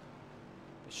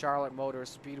the Charlotte Motor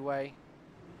Speedway.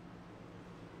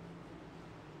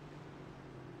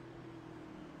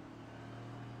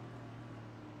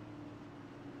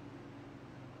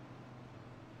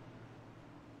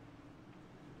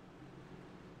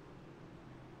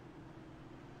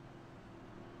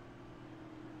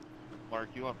 Mark,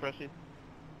 you want Freshie?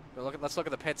 Let's look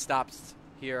at the pit stops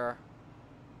here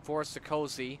for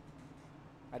Sikosi.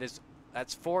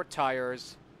 That's 4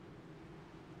 tires.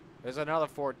 There's another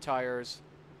 4 tires.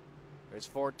 There's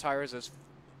 4 tires. There's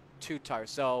 2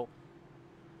 tires.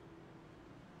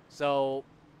 So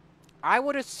I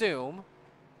would assume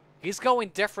he's going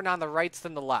different on the rights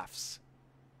than the lefts.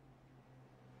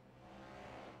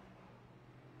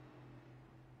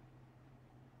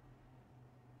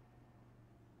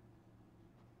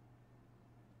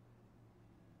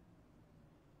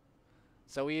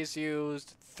 So he's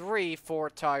used 3 4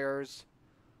 tires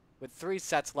with 3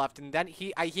 sets left, and then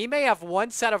he may have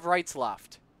 1 set of rights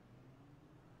left.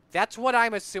 That's what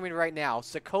I'm assuming right now.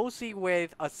 Sikosi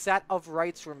with a set of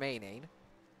rights remaining.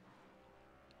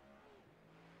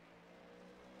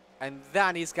 And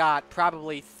then he's got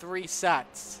probably 3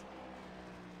 sets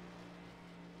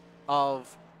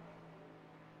of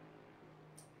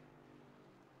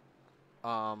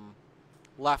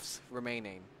lefts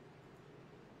remaining.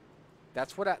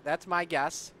 That's my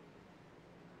guess.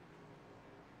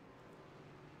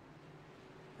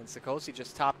 And Sikosi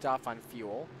just topped off on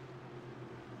fuel.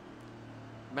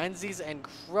 Menzies and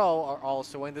Crow are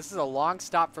also in. This is a long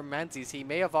stop for Menzies. He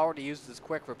may have already used his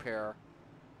quick repair.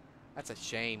 That's a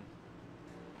shame.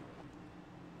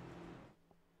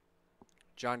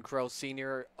 John Crow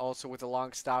Sr. also with a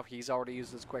long stop. He's already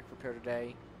used his quick repair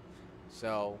today.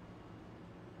 So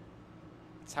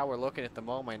that's how we're looking at the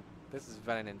moment. This has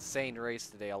been an insane race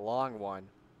today, a long one.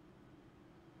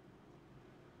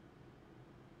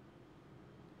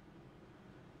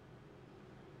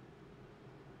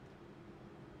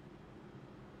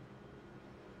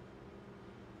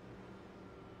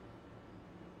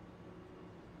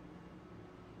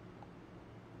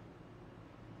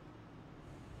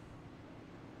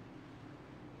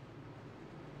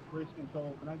 Race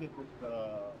control, can I get this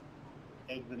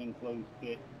exiting closed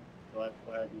pit, black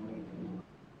flag removed?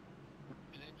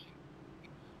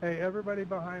 Hey, everybody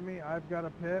behind me, I've got a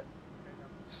pit.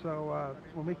 So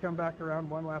when we come back around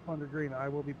 1 lap under green, I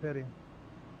will be pitting.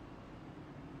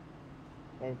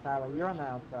 Hey, Tyler, you're on the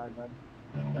outside, bud.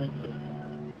 Thank you.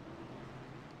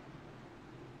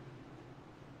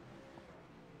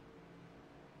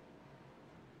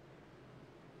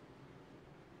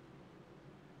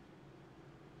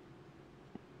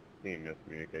 team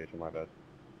miscommunication, my bad.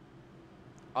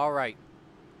 All right.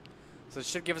 So it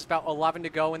should give us about 11 to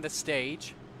go in the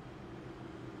stage.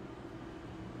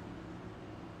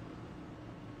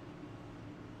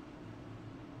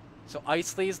 So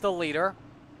Isley is the leader.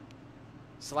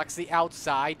 Selects the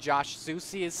outside. Josh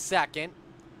Susi is second.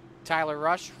 Tyler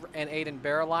Rush and Aiden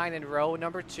Bearline in row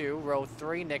number 2. Row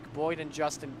 3, Nick Boyd and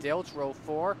Justin Dilch. Row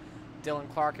 4,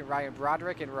 Dylan Clark and Ryan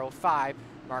Broderick. In row 5,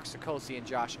 Mark Sikosi and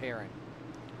Josh Aaron.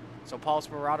 So Paul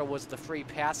Smerado was the free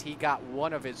pass. He got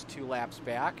one of his 2 laps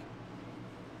back.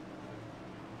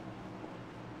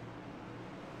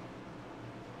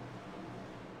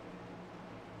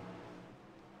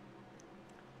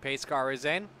 Pace car is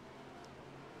in.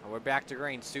 And we're back to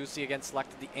green. Susi again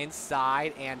selected the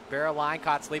inside, and Bearline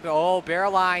caught sleeping. Oh,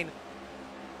 Bearline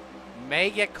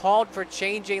may get called for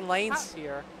changing lanes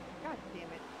here. God damn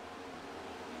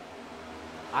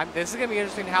it. This is going to be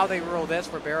interesting how they rule this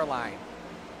for Bearline.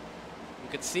 You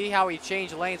could see how he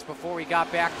changed lanes before we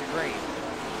got back to green.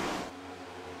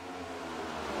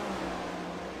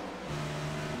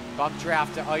 Bump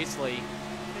draft to Isley.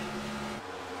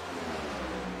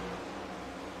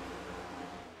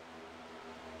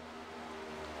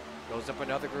 Goes up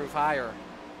another groove higher.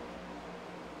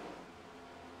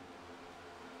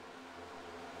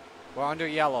 We're under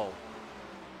yellow.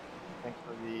 Thanks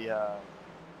for the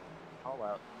call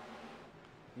out.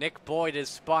 Nick Boyd is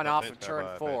spun off of turn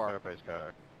 4.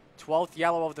 12th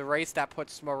yellow of the race. That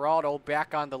puts Smeraldo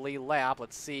back on the lead lap.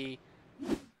 Let's see.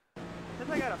 Since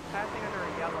I got a passing under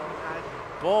a yellow, and I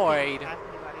Boyd didn't pass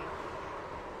anybody.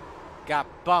 got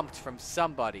bumped from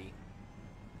somebody.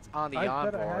 It's on the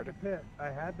onboard. I had to pit. I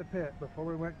had to pit before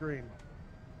we went green.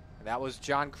 That was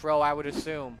John Crow, I would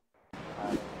assume. I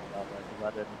don't know about that 'cause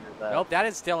I didn't hear that. Nope, that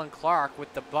is Dylan Clark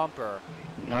with the bumper.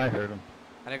 I heard him.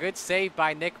 And a good save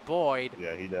by Nick Boyd.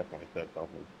 Yeah, he definitely said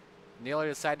something. Nearly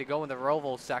decided to go in the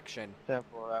Roval section.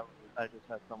 10-4, I just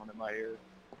had someone in my ear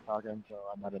talking, so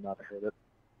I might have not heard it.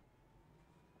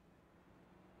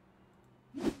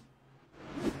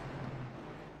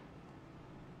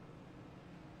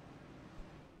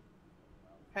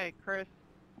 Hey, Chris.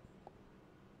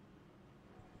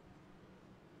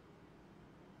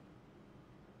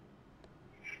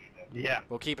 Yeah.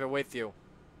 We'll keep it with you.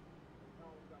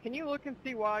 Can you look and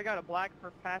see why I got a black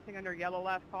for passing under yellow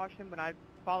last caution when I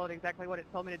followed exactly what it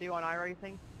told me to do on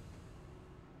iRacing?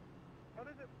 How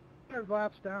does it? There's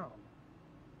laps down.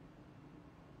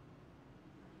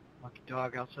 Lucky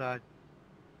dog outside.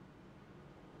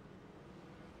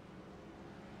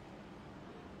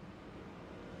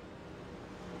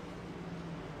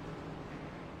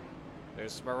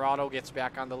 There's Smeraldo, gets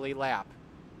back on the lead lap.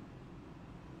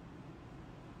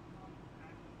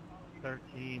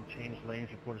 13 changed lanes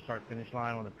before the start-finish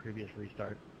line on the previous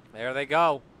restart. There they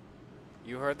go.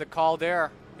 You heard the call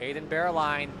there. Aiden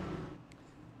Bearline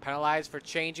penalized for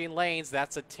changing lanes.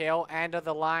 That's a tail end of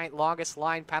the line, longest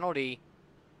line penalty.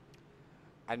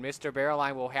 And Mr.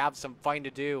 Bearline will have some fighting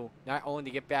to do, not only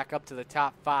to get back up to the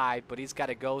top 5, but he's got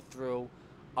to go through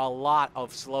a lot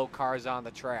of slow cars on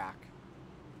the track.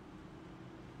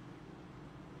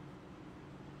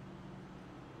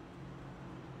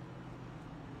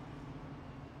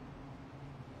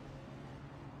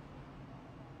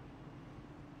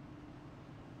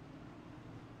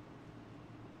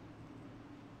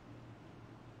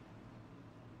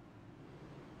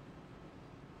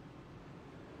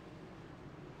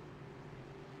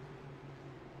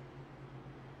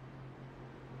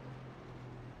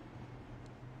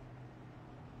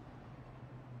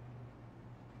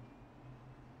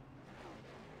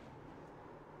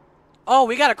 Oh,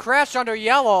 we got a crash under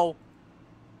yellow.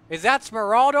 Is that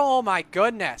Smeraldo? Oh my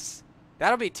goodness.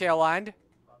 That'll be tail end.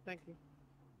 Thank you.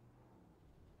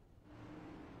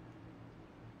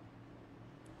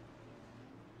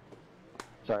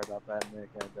 Sorry about that, Nick.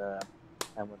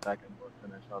 I went back and looked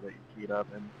and I saw that you keyed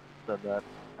up and said that.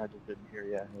 I just didn't hear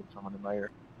you. I had someone in my ear.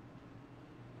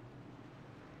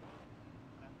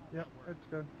 Yep, it's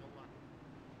good.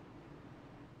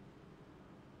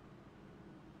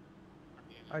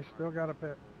 I still got a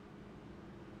pit.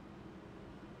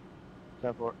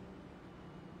 10-4.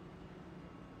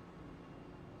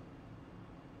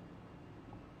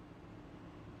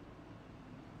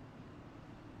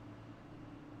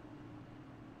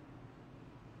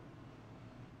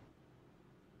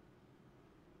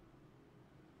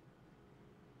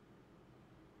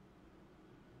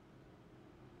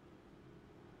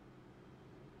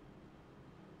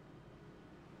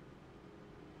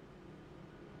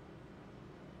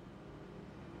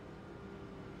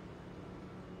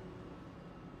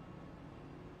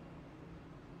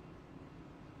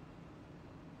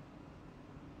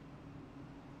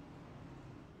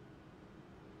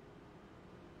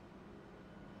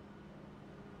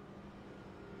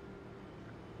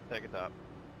 take a top.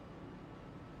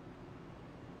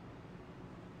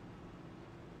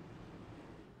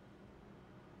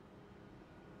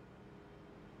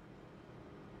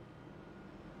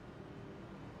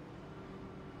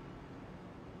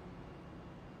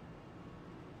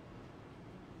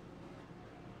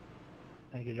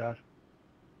 Thank you, Josh.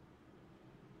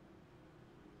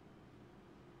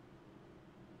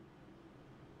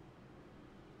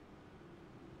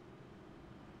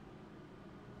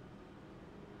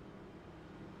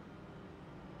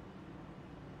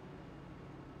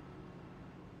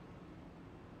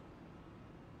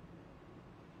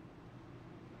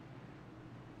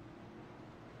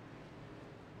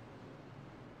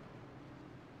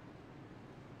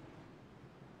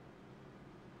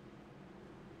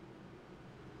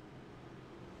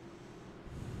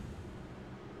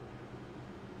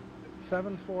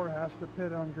 Seven four has to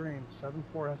pit on green.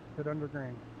 7-4 has to pit under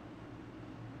green.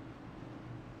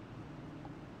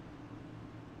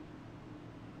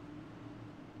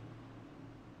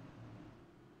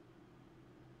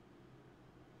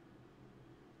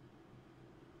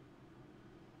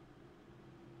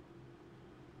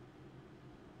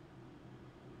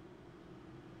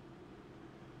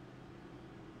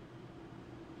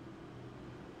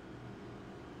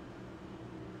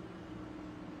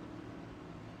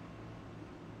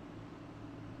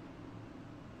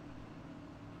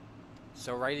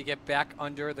 So ready to get back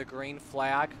under the green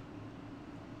flag.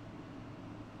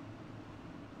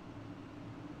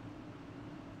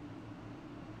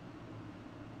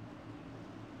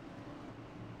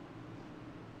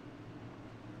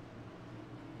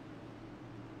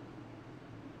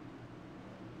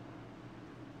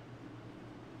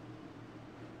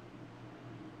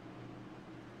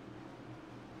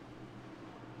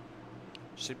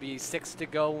 Should be 6 to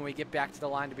go when we get back to the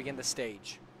line to begin the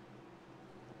stage.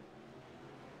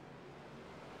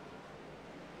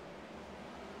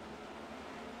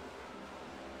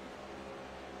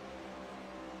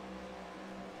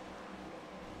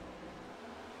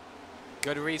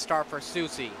 Good restart for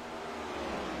Susie.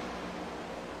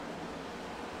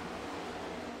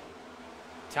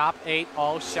 Top 8,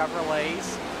 all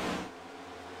Chevrolets.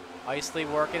 Isley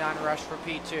working on rush for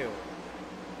P2.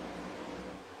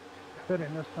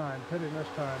 Pitting this time, pitting this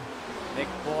time. Nick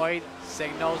Boyd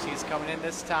signals he's coming in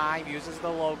this time, uses the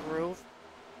low groove.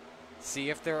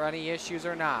 See if there are any issues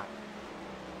or not.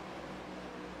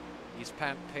 He's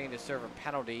paying to serve a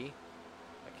penalty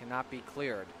that cannot be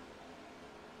cleared.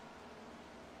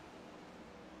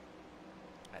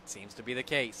 That seems to be the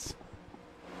case.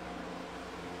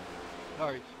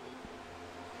 Sorry.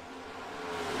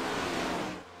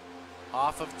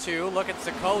 Off of 2, look at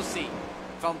Sikosi.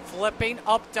 From flipping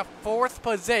up to 4th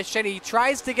position, he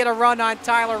tries to get a run on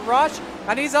Tyler Rush,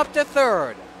 and he's up to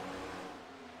 3rd.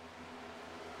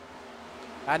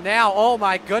 And now, oh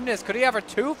my goodness, could he have a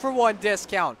 2-for-1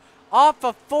 discount? Off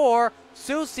of 4,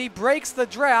 Susie breaks the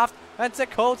draft, and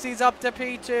Sikosi's up to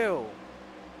P2.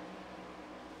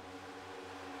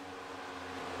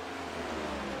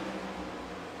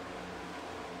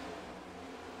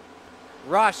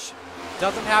 Rush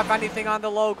doesn't have anything on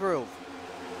the low groove.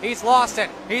 He's lost it.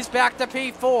 He's back to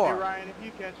P4. Hey, Ryan, if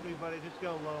you catch me, buddy, just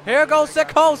go low. Here goes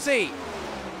Sikosi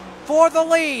for the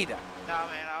lead. No,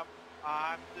 man,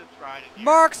 I'm just riding here.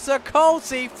 Mark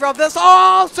Sikosi from this.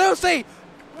 Oh, Susie!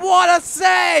 What a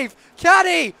save!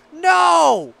 Kenny,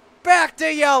 no! Back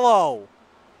to yellow.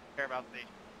 Care about the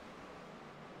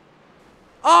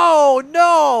Oh,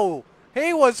 no!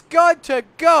 He was good to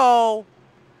go.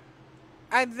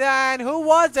 And then, who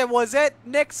was it? Was it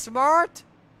Nick Smart?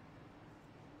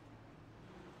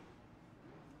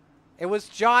 It was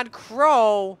John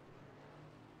Crow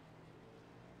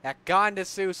that gone to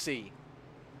Susie.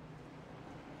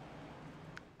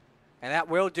 And that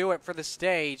will do it for the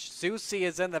stage. Susie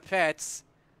is in the pits.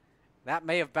 That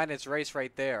may have been his race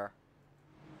right there.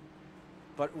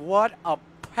 But what a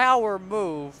power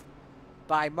move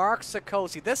by Mark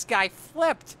Sikosi. This guy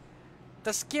flipped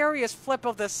the scariest flip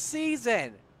of the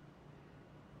season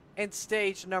in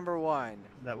stage number 1.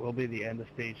 That will be the end of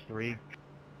stage 3.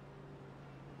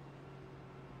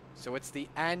 So it's the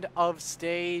end of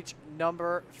stage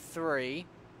number 3.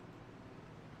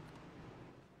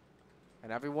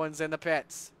 And everyone's in the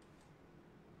pits.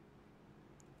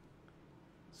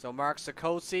 So Mark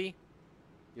Sikosi,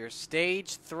 your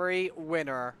stage 3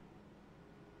 winner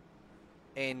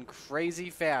in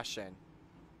crazy fashion.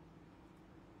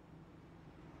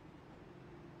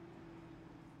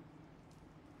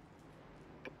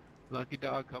 Lucky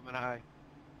dog coming high.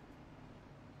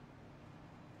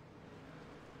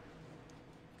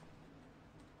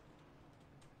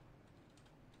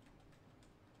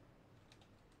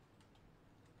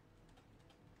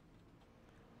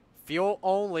 Fuel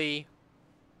only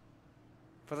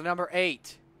for the number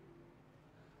 8.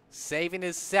 Saving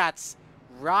his sets.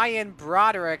 Ryan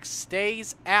Broderick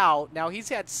stays out. Now, he's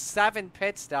had 7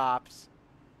 pit stops.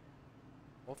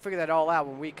 We'll figure that all out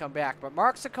when we come back. But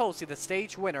Mark Sikosi, the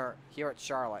stage winner here at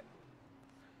Charlotte.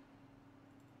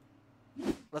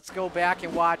 Let's go back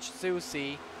and watch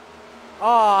Susie.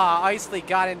 Oh, Isley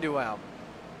got into him.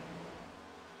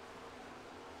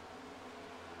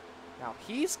 Now,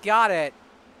 he's got it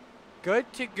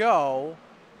good to go.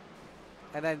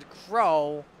 And then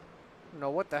Crow, I don't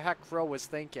know what the heck Crow was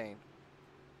thinking.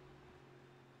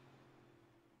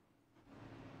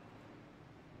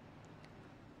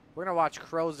 We're going to watch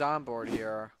Crow's onboard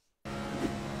here. And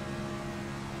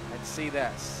see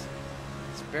this.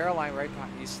 It's barrel line right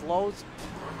behind. He slows.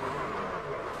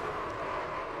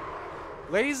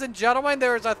 Ladies and gentlemen,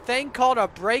 there's a thing called a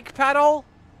brake pedal.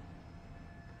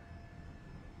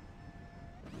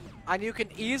 And you can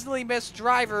easily miss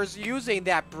drivers using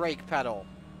that brake pedal.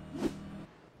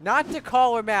 Not to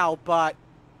call him out, but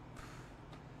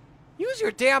use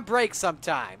your damn brakes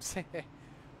sometimes.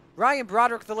 Ryan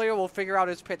Broderick, the leader, will figure out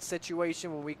his pit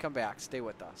situation when we come back. Stay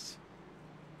with us.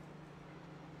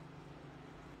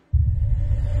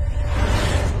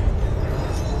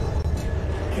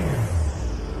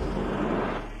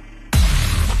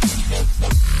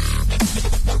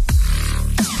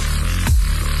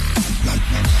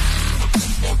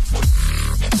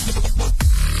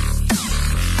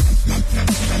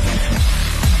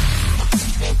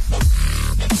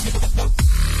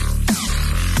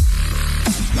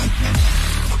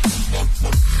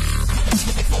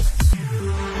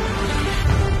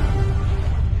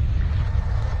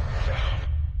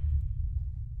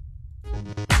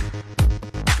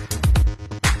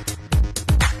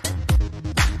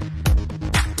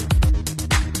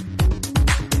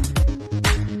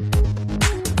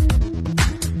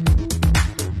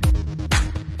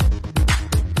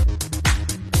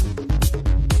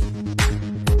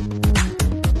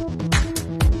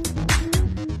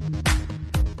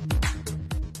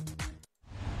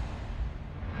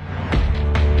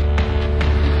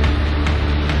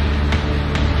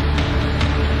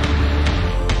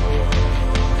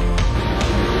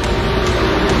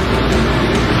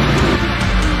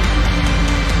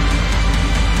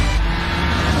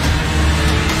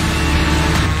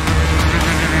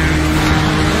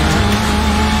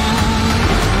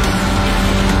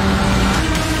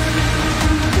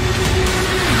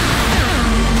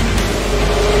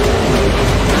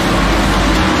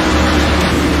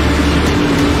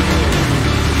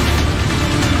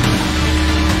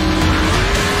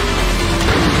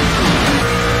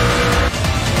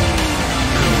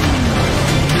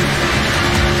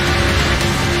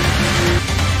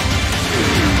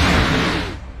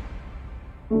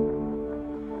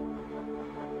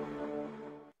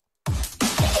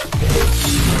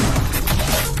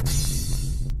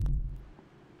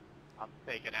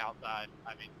 Taken outside.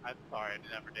 I mean, I'm sorry,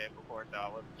 I never did before, so I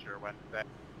wasn't sure when to say.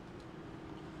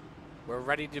 We're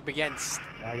ready to begin.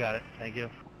 I got it. Thank you.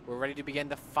 We're ready to begin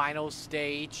the final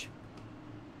stage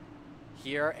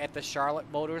here at the Charlotte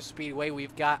Motor Speedway.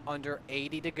 We've got under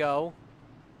 80 to go.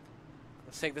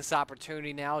 Let's take this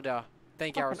opportunity now to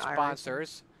thank our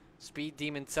sponsors. Speed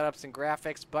Demon Setups and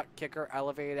Graphics, Butt Kicker,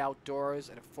 Elevated Outdoors,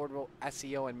 and Affordable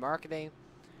SEO and Marketing.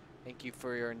 Thank you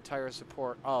for your entire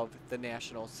support of the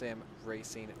National Sim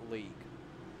Racing League.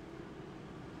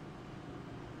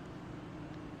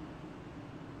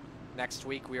 Next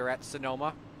week we are at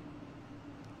Sonoma.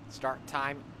 Start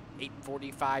time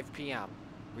 8:45 p.m.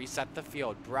 Reset the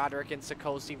field. Broderick and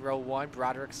Sikosi, row 1.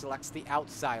 Broderick selects the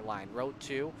outside line. Row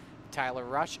 2, Tyler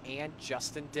Rush and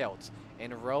Justin Diltz.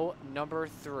 In row number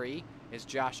 3 is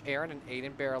Josh Aaron and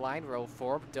Aiden Bearline. Row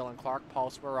 4, Dylan Clark,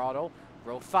 Paul Sperado.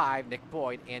 Row 5, Nick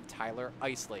Boyd and Tyler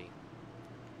Isley.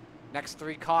 Next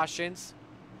 3 cautions.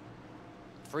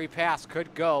 Free pass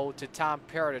could go to Tom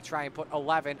Parra to try and put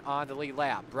 11 on the lead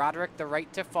lap. Broderick, the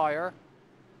right to fire.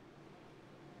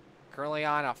 Currently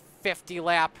on a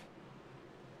 50-lap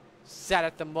set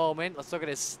at the moment. Let's look at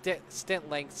his stint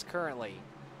lengths currently.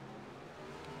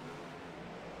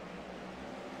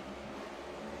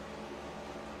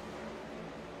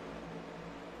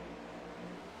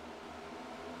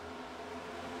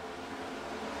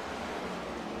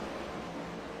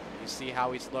 You see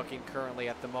how he's looking currently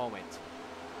at the moment.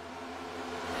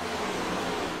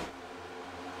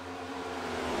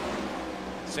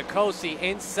 Sikosi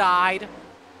inside.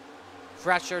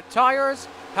 Fresher tires.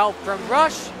 Help from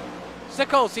Rush.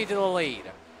 Sikosi to the lead.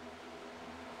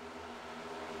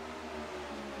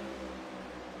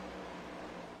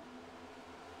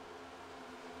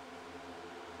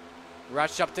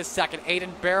 Rush up to second.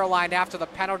 Aiden Barreline after the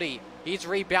penalty. He's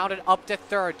rebounded up to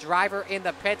third. Driver in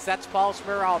the pits. That's Paul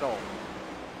Smeraldo.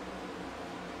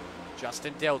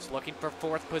 Justin Diltz looking for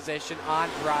fourth position on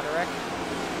Broderick.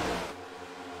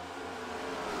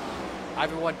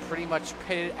 Everyone pretty much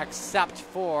pitted except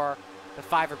for the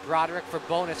 5 of Broderick for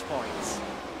bonus points.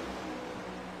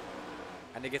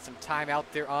 And to get some time out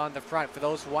there on the front. For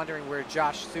those wondering where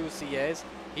Josh Susie is,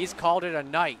 he's called it a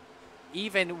night,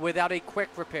 even without a quick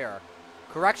repair.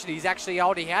 Correction, he's actually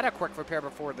already had a quick repair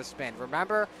before the spin.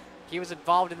 Remember, he was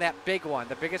involved in that big one,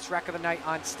 the biggest wreck of the night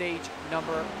on stage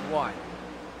number 1.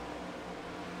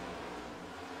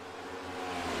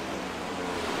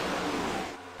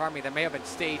 Pardon me, that may have been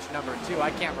stage number 2. I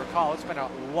can't recall. It's been a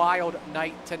wild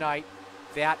night tonight.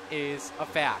 That is a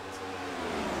fact.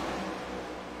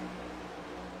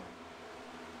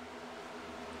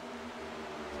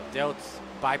 So Diltz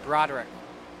by Broderick.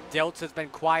 Diltz has been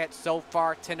quiet so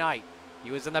far tonight.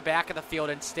 He was in the back of the field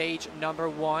in stage number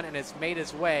 1 and has made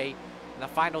his way in the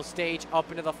final stage up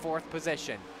into the 4th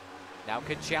position. Now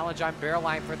could challenge on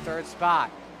Barreline for 3rd spot.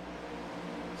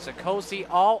 Sikosi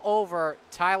all over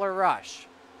Tyler Rush.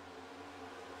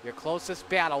 Your closest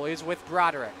battle is with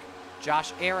Broderick.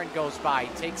 Josh Aaron goes by,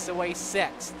 takes away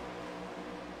 6th.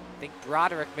 I think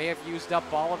Broderick may have used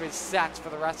up all of his sets for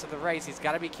the rest of the race. He's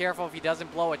got to be careful if he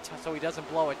doesn't blow it, so he doesn't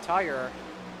blow a tire.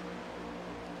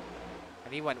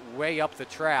 And he went way up the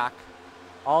track,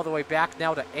 all the way back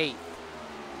now to 8th.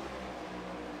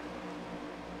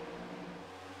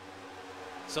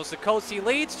 So Sikosi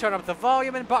leads, turn up the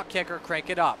volume, and Butt Kicker crank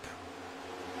it up.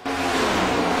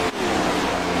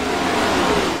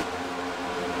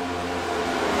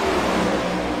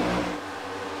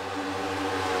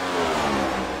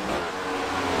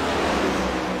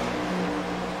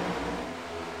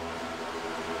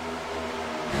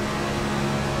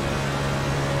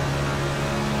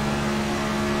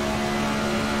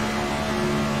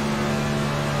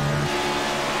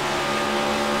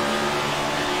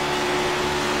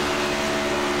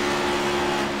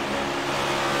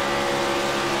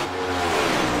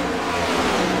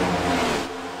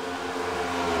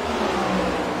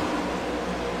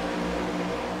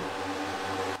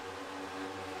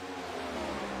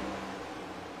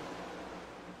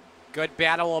 Good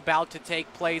battle about to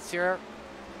take place here.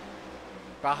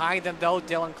 Behind them, though,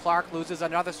 Dylan Clark loses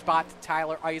another spot to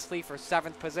Tyler Isley for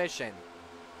 7th position.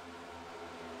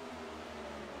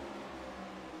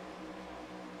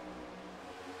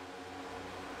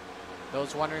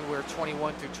 Those wondering where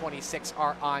 21 through 26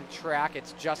 are on track,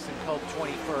 it's Justin Cope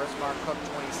 21st, Mark Cook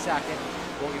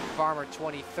 22nd, William Farmer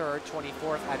 23rd,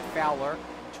 24th Ed Fowler,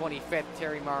 25th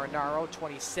Terry Marinaro,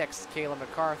 26th Kayla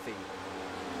McCarthy.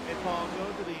 Hey, Paul, go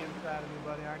to the inside of me,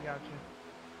 buddy. I got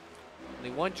you. Only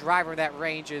one driver in that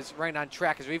range is right on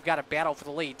track as we've got a battle for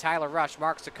the lead. Tyler Rush,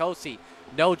 Mark Sikosi.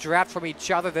 No draft from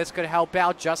each other. This could help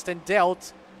out Justin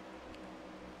Diltz.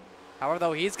 However,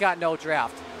 though, he's got no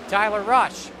draft. Tyler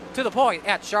Rush to the point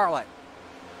at Charlotte.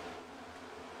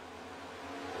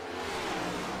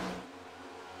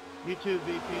 You too,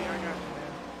 VP. I got you,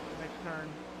 man. Next turn.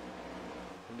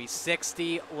 Gonna be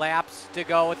 60 laps to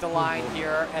go at the line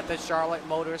here at the Charlotte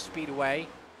Motor Speedway.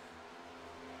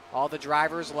 All the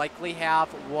drivers likely have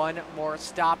one more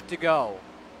stop to go.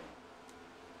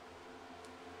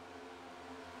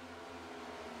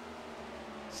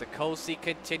 Sikosi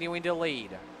continuing to lead.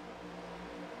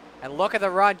 And look at the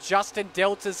run Justin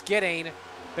Diltz is getting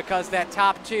because that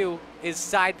top 2 is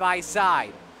side by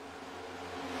side.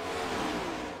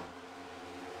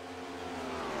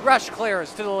 Rush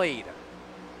clears to the lead.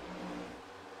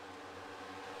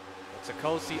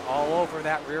 Sikosi all over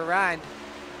that rear end.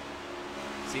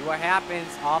 See what happens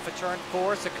off of turn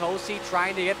 4. Sikosi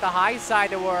trying to get the high side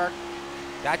to work.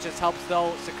 That just helps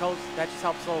though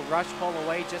Rush pull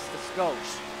away just a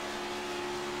skosh.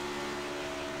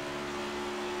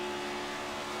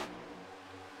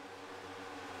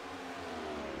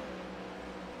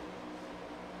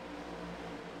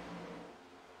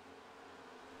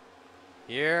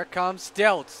 Here comes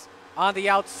Diltz on the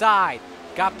outside.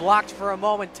 Got blocked for a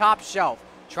moment, top shelf.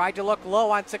 Tried to look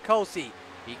low on Sikosi.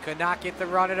 He could not get the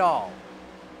run at all.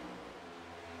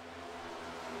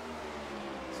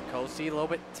 Sikosi a little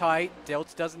bit tight.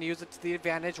 Diltz doesn't use it to the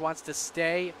advantage. Wants to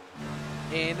stay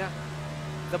in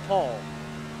the pole.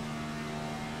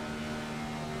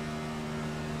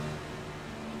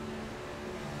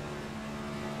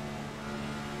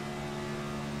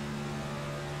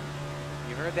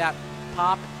 You heard that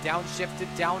pop,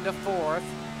 downshifted down to 4th.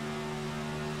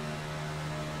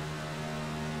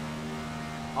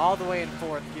 All the way in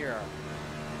 4th gear.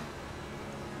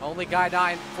 Only guy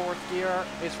not in fourth gear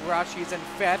is Rush. He's in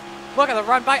fifth. Look at the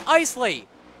run by Isley.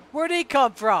 Where'd he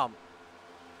come from?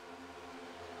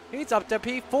 He's up to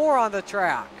P4 on the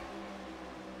track.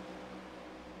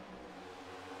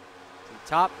 The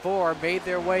top four made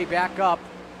their way back up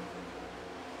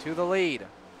to the lead.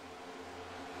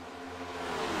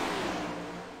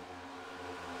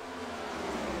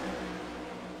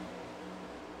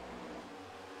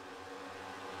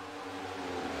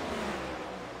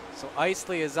 So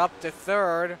Isley is up to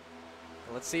third.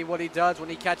 Let's see what he does when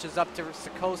he catches up to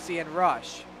Sikosi and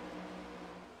Rush.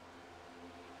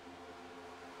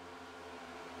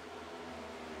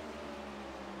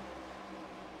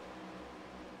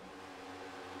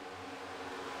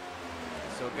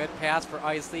 So good pass for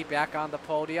Isley back on the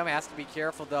podium. Has to be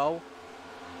careful though.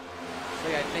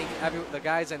 Actually, I think the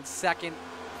guys in second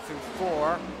through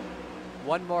four.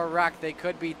 One more wreck, they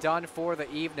could be done for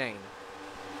the evening.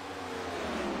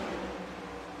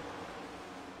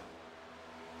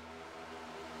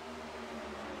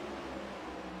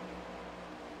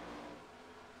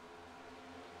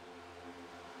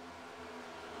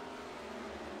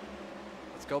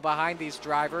 Go behind these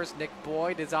drivers. Nick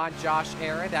Boyd is on Josh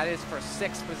Aaron. That is for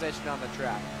 6th position on the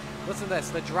track. Listen to this.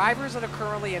 The drivers that are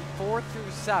currently in 4th through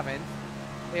 7th,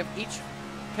 they have each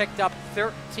picked up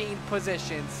 13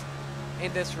 positions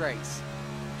in this race.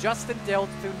 Justin Dilt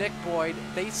through Nick Boyd,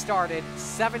 they started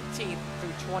 17th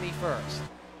through 21st.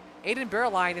 Aiden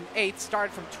Bearline in 8th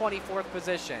started from 24th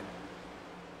position.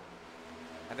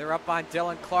 And they're up on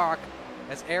Dylan Clark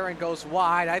as Aaron goes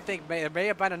wide. I think it may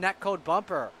have been a netcode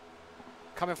bumper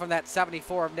coming from that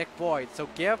 74 of Nick Boyd. So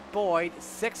give Boyd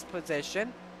 6th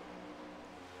position.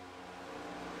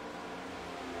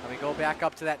 Let me go back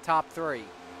up to that top four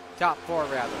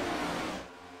rather.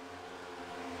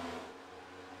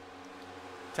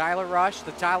 Tyler Rush,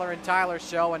 the Tyler and Tyler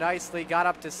show, and Isley got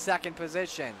up to 2nd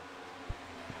position.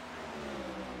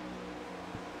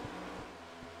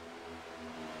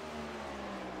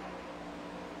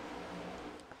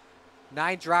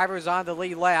 Nine drivers on the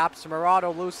lead lap.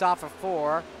 Murado loose off of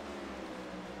 4.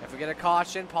 If we get a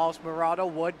caution, Paul Murado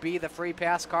would be the free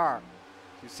pass car.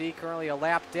 You see currently a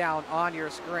lap down on your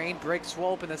screen. Briggs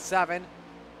Swope in the 7.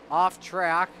 Off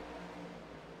track.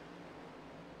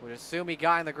 Would assume he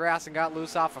got in the grass and got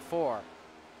loose off of 4.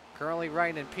 Currently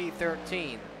running in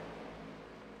P13.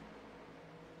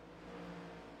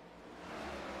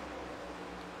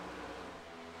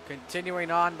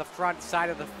 Continuing on the front side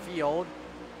of the field.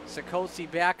 Sikosi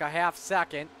back a half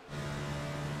second.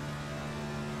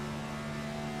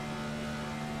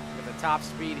 With the top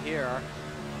speed here.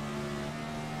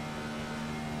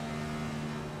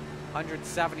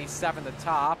 177 the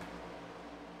top.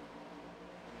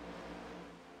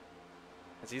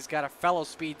 As he's got a fellow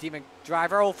Speed Demon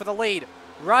driver. Oh, for the lead.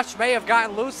 Rush may have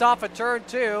gotten loose off of turn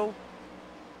 2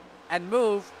 and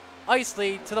move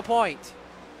Isley to the point.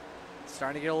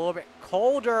 Starting to get a little bit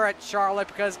colder at Charlotte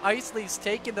because Isley's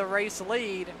taking the race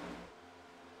lead.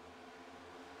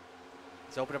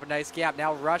 He's opened up a nice gap.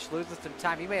 Now Rush loses some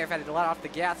time. He may have had to let off the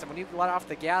gas, and when you let off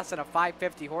the gas in a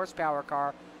 550 horsepower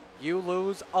car, you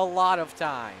lose a lot of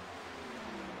time.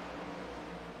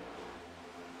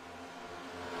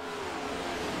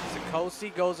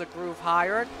 Sikosi goes a groove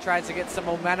higher, tries to get some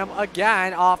momentum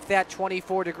again off that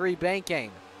 24-degree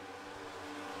banking.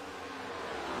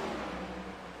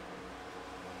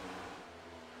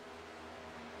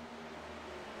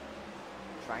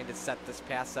 Trying to set this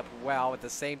pass up well. At the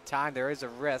same time, there is a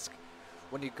risk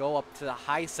when you go up to the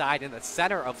high side in the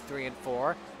center of 3 and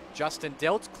 4. Justin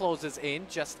Diltz closes in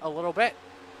just a little bit.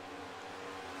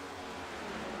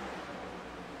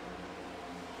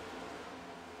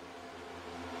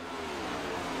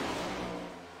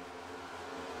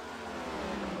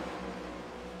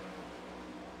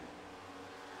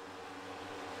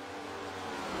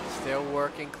 Still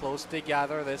working close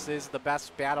together. This is the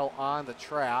best battle on the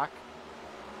track.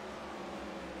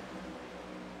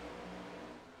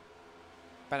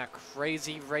 Been a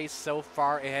crazy race so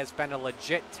far. It has been a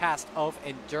legit test of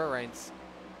endurance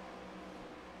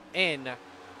in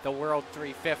the World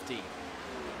 350.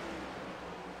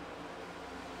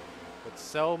 With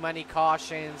so many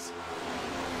cautions,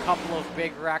 a couple of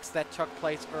big wrecks that took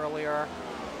place earlier,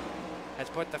 has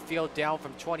put the field down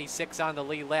from 26 on the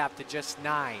lead lap to just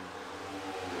 9.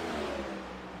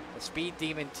 The Speed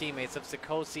Demon teammates of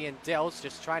Sikosi and Diltz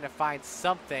just trying to find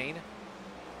something.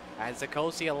 And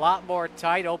Sikosi a lot more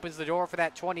tight, opens the door for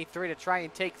that 23 to try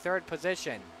and take 3rd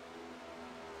position.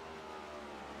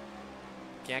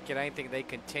 Can't get anything, they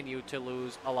continue to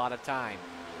lose a lot of time.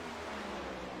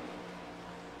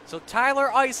 So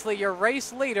Tyler Isley, your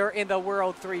race leader in the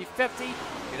World 350.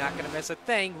 You're not going to miss a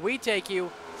thing. We take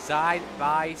you side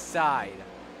by side.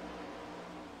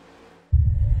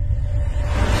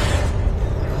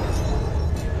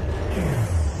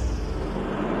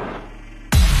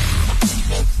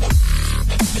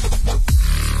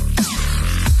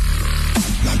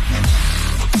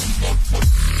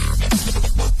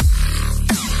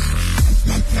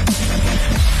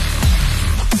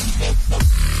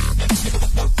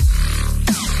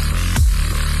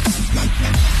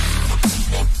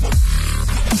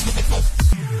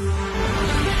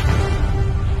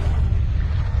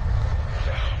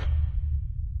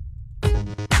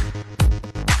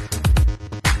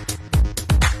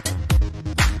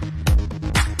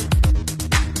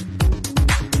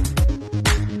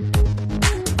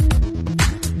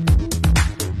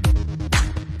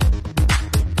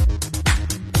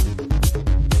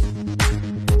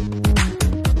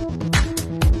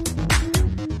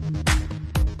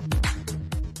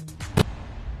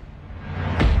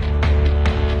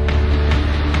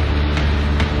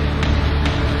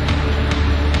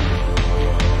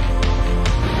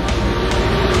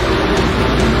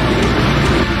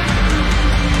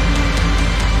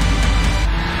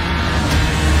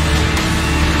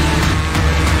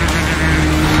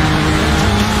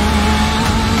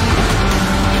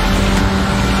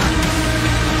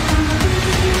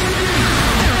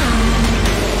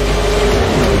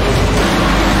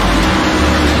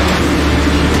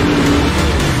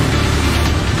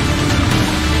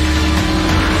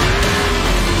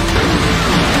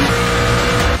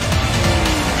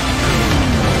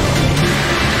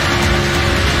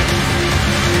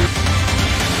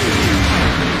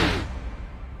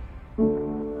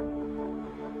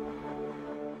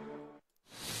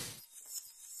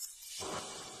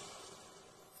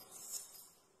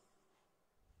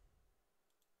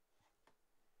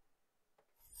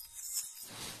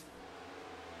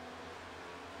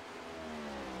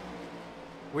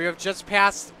 We have just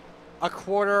passed a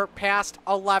quarter past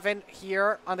 11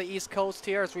 here on the East Coast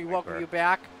here as we welcome you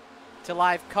back to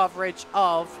live coverage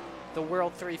of the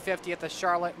World 350 at the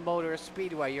Charlotte Motor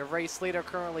Speedway. Your race leader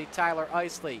currently Tyler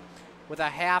Isley with a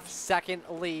half-second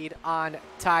lead on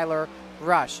Tyler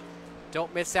Rush.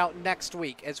 Don't miss out next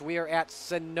week as we are at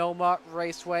Sonoma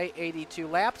Raceway, 82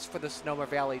 laps for the Sonoma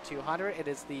Valley 200. It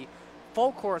is the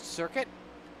full course circuit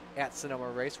at Sonoma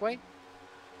Raceway.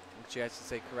 Actually, I should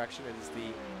say correction. It is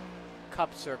the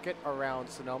Cup circuit around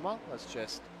Sonoma. Let's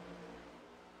just...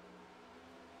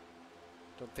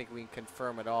 Don't think we can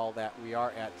confirm at all that we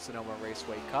are at Sonoma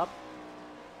Raceway Cup.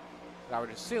 But I would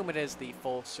assume it is the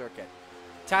full circuit.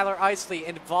 Tyler Isley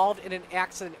involved in an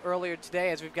accident earlier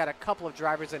today as we've got a couple of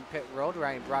drivers in pit road,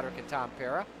 Ryan Broderick and Tom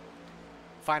Pera.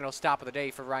 Final stop of the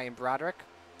day for Ryan Broderick.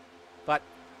 But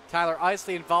Tyler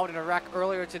Isley involved in a wreck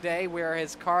earlier today where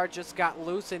his car just got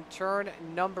loose in turn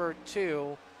number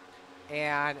 2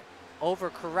 and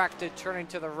overcorrected, turning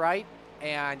to the right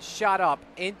and shot up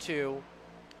into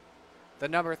the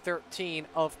number 13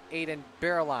 of Aiden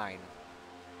Bearline.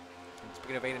 And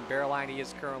speaking of Aiden Bearline, he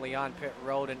is currently on pit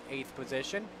road in 8th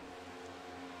position.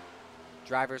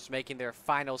 Drivers making their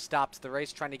final stops of the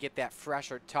race, trying to get that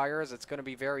fresher tires. It's going to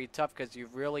be very tough because you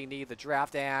really need the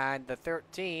draft. And the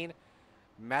 13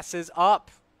 messes up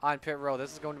on pit road.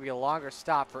 This is going to be a longer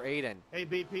stop for Aiden. Hey,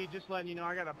 BP, just letting you know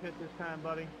I got to pit this time,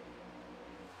 buddy.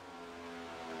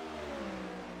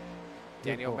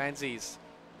 Daniel Menzies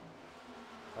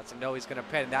lets him know he's going to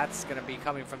pit, and that's going to be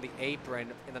coming from the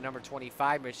apron in the number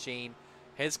 25 machine.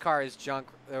 His car is junk.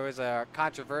 There was a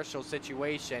controversial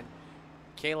situation.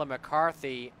 Kayla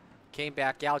McCarthy came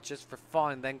back out just for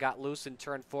fun, then got loose in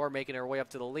turn 4, making her way up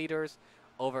to the leaders,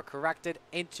 overcorrected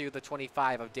into the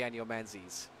 25 of Daniel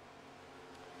Menzies.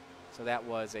 So that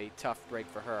was a tough break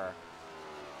for her.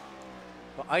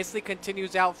 But Isley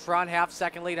continues out front,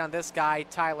 half-second lead on this guy,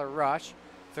 Tyler Rush.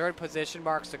 3rd position,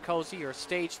 Mark Sikosi, your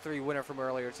Stage 3 winner from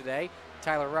earlier today.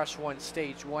 Tyler Rush won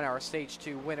Stage 1, our Stage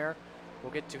 2 winner.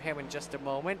 We'll get to him in just a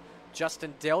moment.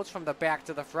 Justin Dilch from the back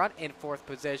to the front in 4th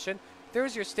position.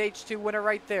 There's your Stage 2 winner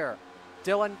right there.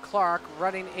 Dylan Clark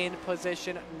running in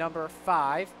position number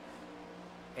 5.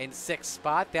 In 6th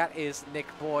spot, that is Nick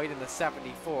Boyd in the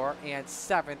 74. And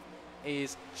 7th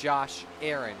is Josh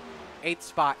Aaron. 8th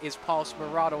spot is Paul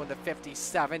Smerado in the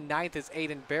 57. 9th is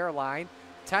Aiden Bearline.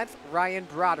 10th, Ryan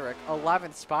Broderick.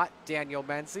 11th spot, Daniel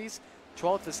Menzies.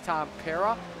 12th is Tom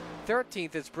Pera.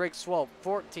 13th is Briggs Swope.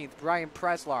 14th, Brian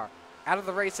Preslar. Out of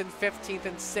the race in 15th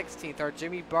and 16th are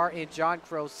Jimmy Barton, John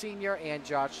Crow Sr., and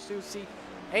Josh Susi.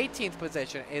 18th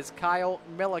position is Kyle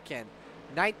Milliken.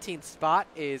 19th spot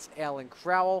is Alan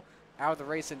Crowell. Out of the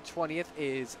race in 20th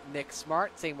is Nick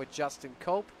Smart. Same with Justin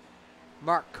Cope.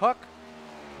 Mark Cook,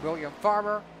 William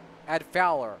Farmer, Ed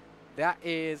Fowler. That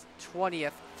is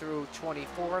 20th through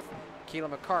 24th.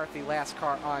 Keelan McCarthy, last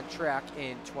car on track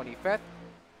in 25th.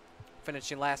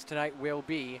 Finishing last tonight will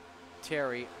be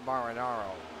Terry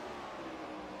Marinaro.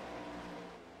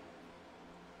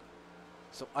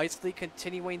 So Isley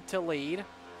continuing to lead.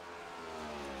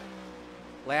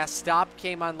 Last stop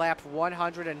came on lap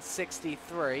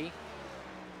 163.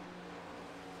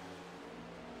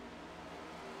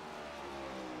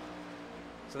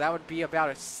 So that would be about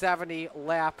a 70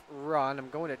 lap run. I'm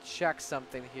going to check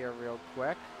something here real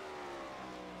quick.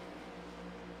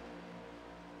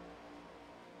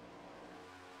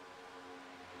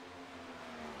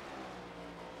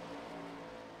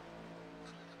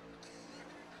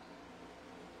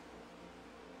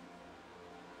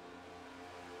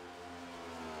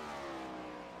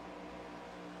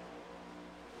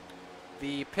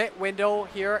 The pit window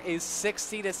here is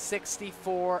 60 to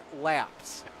 64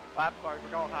 laps. Lap cars,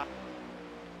 we're going hot.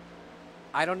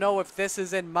 I don't know if this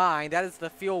is in mind. That is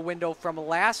the fuel window from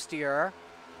last year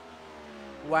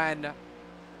when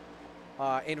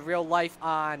in real life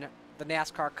on the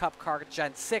NASCAR Cup Car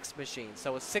Gen 6 machine.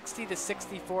 So a 60 to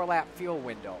 64 lap fuel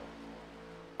window.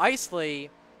 Isley,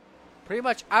 pretty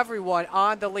much everyone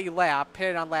on the lead lap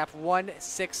pitted on lap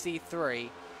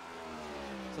 163.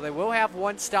 So they will have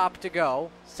one stop to go.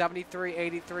 73,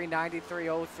 83,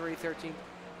 93, 03, 13.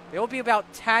 They will be about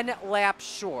 10 laps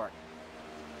short.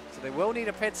 So they will need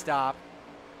a pit stop.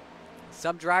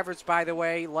 Some drivers, by the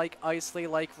way, like Isley,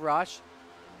 like Rush,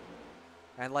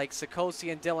 and like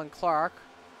Sikosi and Dylan Clark,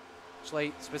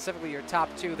 actually specifically your top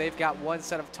two, they've got one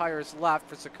set of tires left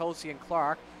for Sikosi and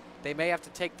Clark. They may have to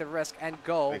take the risk and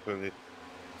go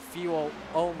fuel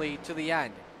only to the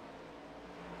end.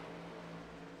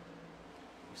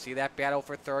 You see that battle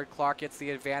for third. Clark gets the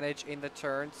advantage in the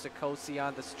turn. Sikosi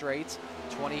on the straights.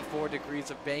 24 degrees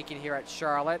of banking here at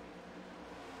Charlotte.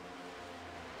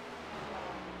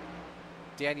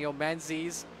 Daniel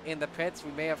Menzies in the pits.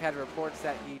 We may have had reports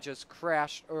that he just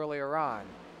crashed earlier on.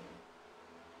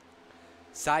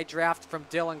 Side draft from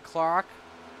Dylan Clark.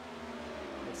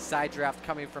 Side draft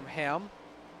coming from him.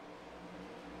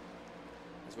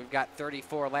 As we've got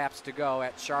 34 laps to go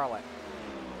at Charlotte.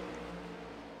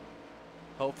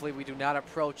 Hopefully we do not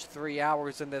approach 3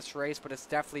 hours in this race, but it's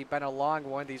definitely been a long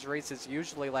one. These races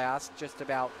usually last just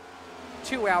about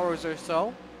 2 hours or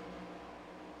so.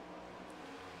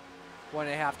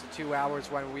 1.5 to 2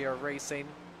 hours when we are racing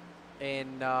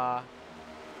in our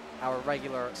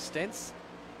regular stints.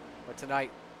 But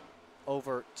tonight,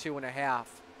 over 2.5.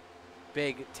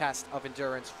 Big test of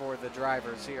endurance for the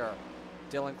drivers here.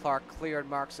 Dylan Clark cleared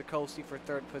Mark Sikosi for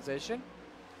third position.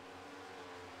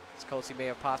 Sikosi may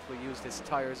have possibly used his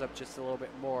tires up just a little bit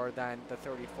more than the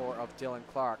 34 of Dylan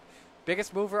Clark.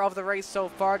 Biggest mover of the race so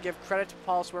far, give credit to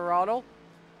Paul Swerado.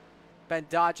 Been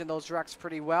dodging those wrecks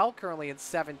pretty well, currently in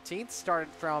 17th, started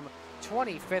from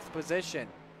 25th position.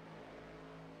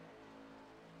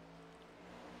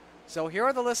 So here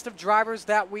are the list of drivers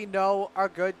that we know are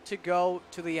good to go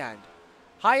to the end.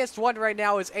 Highest one right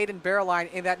now is Aiden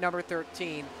Bearline in that number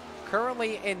 13,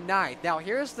 currently in 9th. Now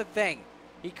here's the thing.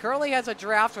 He currently has a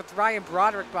draft with Ryan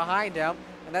Broderick behind him,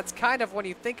 and that's kind of, when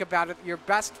you think about it, your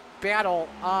best battle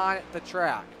on the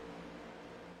track.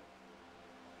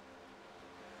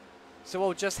 So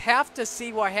we'll just have to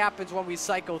see what happens when we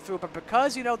cycle through. But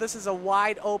because, you know, this is a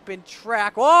wide open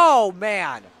track. Whoa,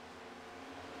 man!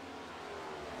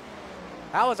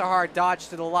 That was a hard dodge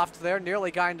to the left there.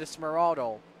 Nearly got into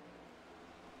Smeraldo.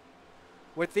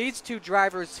 With these two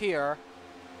drivers here,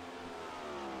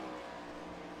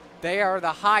 they are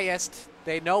the highest.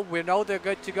 We know they're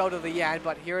good to go to the end,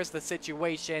 but here's the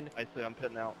situation. I see, I'm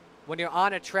pitting out. When you're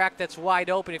on a track that's wide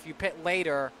open, if you pit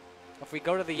later, if we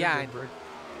go to the end,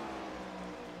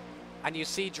 and you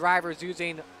see drivers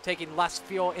taking less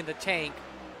fuel in the tank,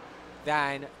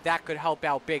 then that could help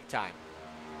out big time.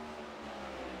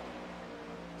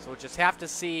 So we'll just have to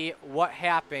see what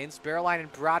happens. Bearline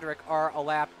and Broderick are a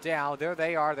lap down. There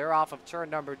they are. They're off of turn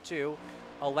number 2.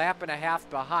 A lap and a half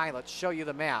behind. Let's show you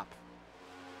the map.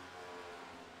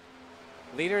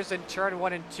 Leaders in turn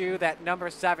 1 and 2, that number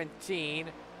 17.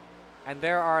 And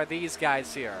there are these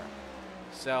guys here.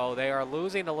 So they are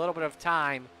losing a little bit of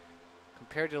time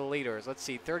compared to the leaders. Let's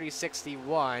see,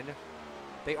 30.61.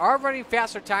 They are running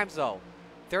faster times though.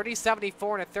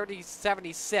 30.74 and a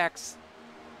 30.76.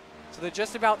 So they're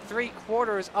just about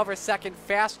 3/4 of a second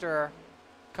faster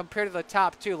compared to the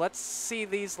top two. Let's see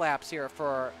these laps here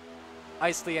for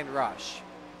Isley and Rush.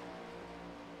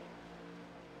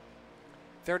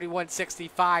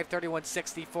 31.65,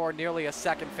 31.64, nearly a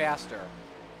second faster.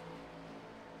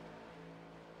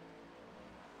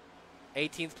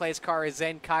 18th place car is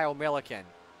in Kyle Milliken.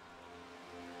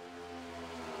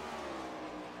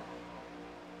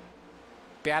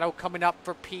 Battle coming up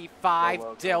for P5, Go low,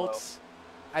 go Dilts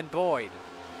and Boyd.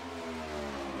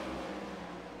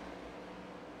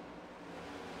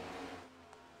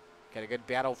 Got a good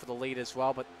battle for the lead as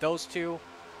well, but those two,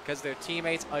 because they're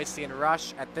teammates, Icy and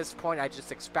Rush, at this point I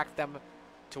just expect them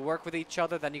to work with each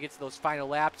other. Then you get to those final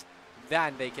laps,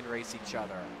 then they can race each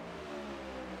other.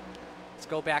 Let's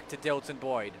go back to Dilts and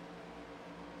Boyd.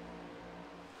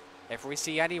 If we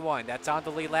see anyone that's on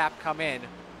the lead lap come in,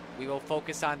 we will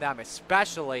focus on them,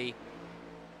 especially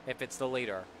if it's the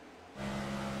leader.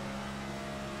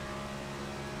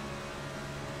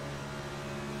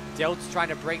 Dilts trying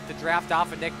to break the draft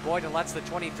off of Nick Boyd and lets the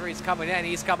 23s coming in.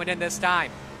 He's coming in this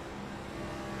time.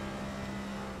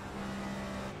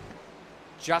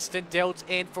 Justin Dilts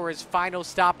in for his final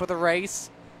stop of the race.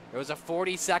 There was a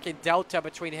 40-second delta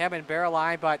between him and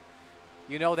Bearline, but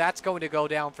you know that's going to go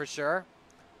down for sure.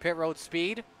 Pit road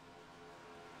speed.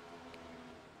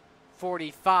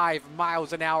 45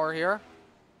 miles an hour here.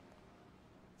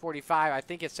 45, I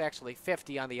think it's actually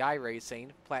 50 on the iRacing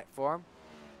platform.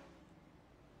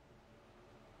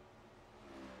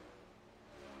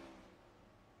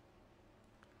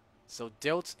 So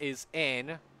Dilts is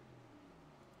in.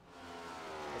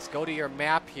 Let's go to your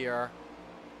map here.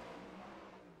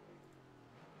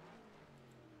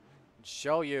 And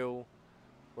show you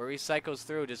where he cycles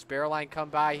through. Does Bearline come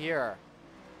by here?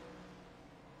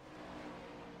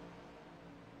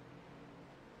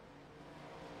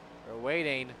 We're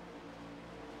waiting.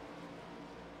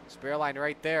 Bearline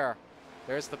right there.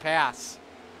 There's the pass.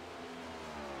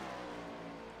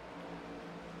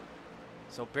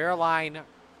 So Bearline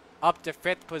up to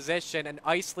 5th position, and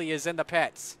Isley is in the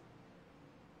pits.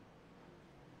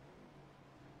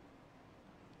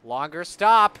 Longer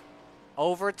stop.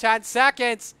 Over 10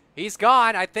 seconds. He's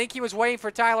gone. I think he was waiting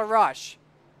for Tyler Rush.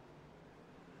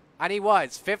 And he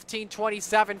was.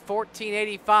 15:27,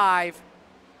 14:85.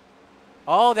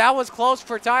 Oh, that was close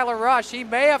for Tyler Rush. He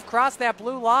may have crossed that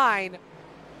blue line.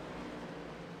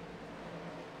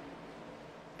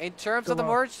 In terms of the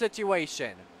merge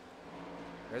situation.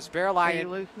 There's Bearline. Are you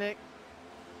loose, Nick?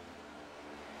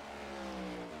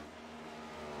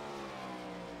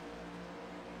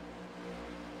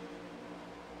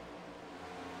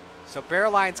 So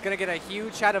Bearline's going to get a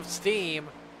huge head of steam.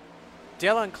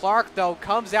 Dylan Clark, though,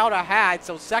 comes out ahead.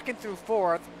 So 2nd through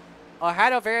 4th.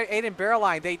 Ahead of Aiden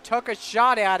Bearline. They took a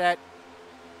shot at it.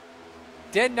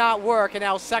 Did not work. And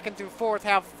now 2nd through 4th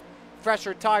have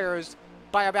fresher tires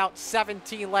by about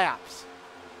 17 laps.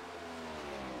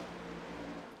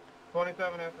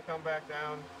 27 has to come back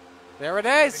down. There it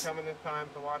is. Coming this time,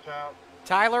 so watch out.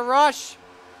 Tyler Rush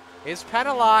is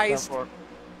penalized for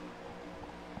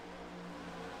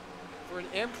an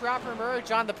improper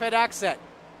merge on the pit exit.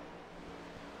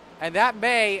 And that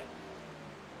may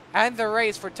end the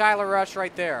race for Tyler Rush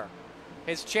right there.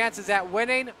 His chances at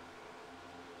winning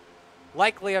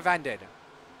likely have ended.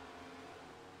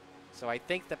 So I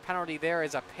think the penalty there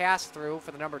is a pass-through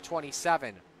for the number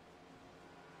 27.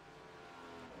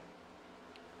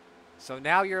 So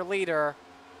now your leader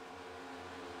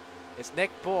is Nick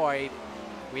Boyd.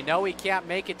 We know he can't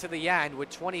make it to the end with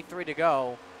 23 to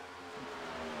go.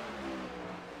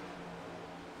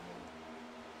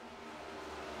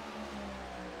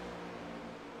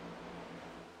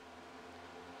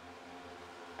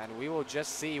 And we will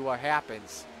just see what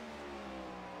happens.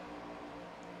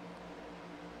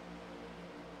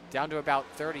 Down to about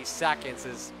 30 seconds.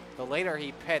 As the later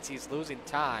he pits, he's losing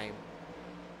time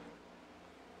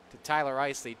to Tyler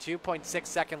Isley. 2.6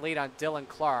 second lead on Dylan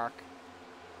Clark.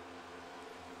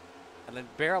 And then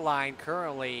Bearline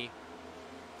currently,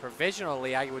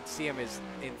 provisionally, I would see him as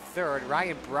in 3rd.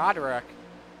 Ryan Broderick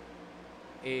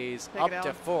is up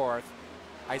to 4th.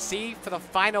 I see for the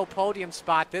final podium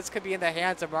spot, this could be in the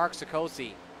hands of Mark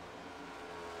Sikosi.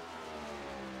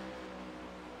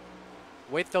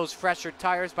 With those fresher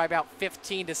tires by about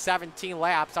 15 to 17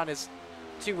 laps on his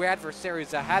 2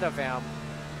 adversaries ahead of him.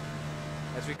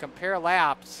 As we compare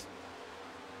laps,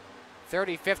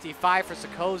 30:55 for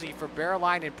Sikosi. For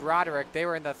Bearline and Broderick, they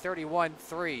were in the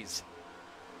 31.3s.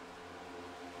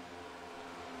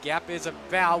 Gap is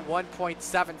about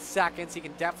 1.7 seconds. He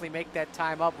can definitely make that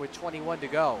time up with 21 to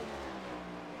go.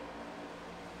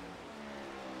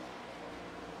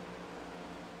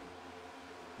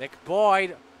 Nick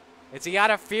Boyd, is he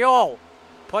out of fuel?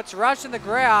 Puts Rush in the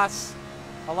grass,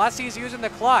 unless he's using the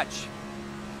clutch.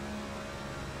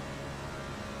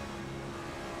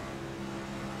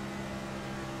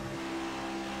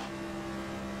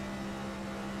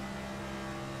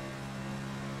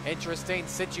 Interesting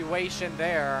situation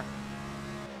there.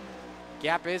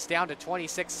 Gap is down to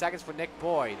 26 seconds for Nick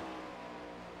Boyd.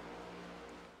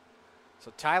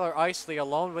 So Tyler Isley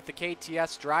alone with the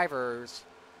KTS drivers.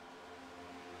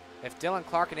 If Dylan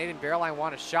Clark and Aiden Bearline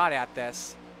want a shot at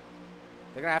this,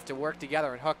 they're going to have to work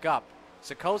together and hook up.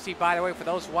 Sikosi, by the way, for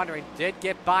those wondering, did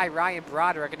get by Ryan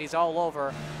Broderick, and he's all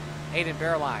over Aiden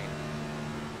Bearline.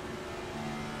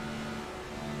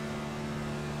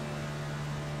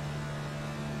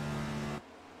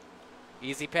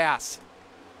 Easy pass.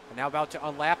 And now about to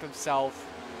unlap himself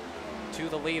to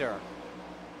the leader.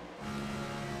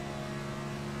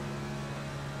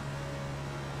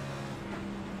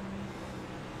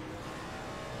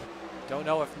 Don't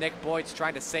know if Nick Boyd's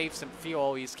trying to save some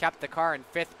fuel. He's kept the car in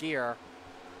 5th gear.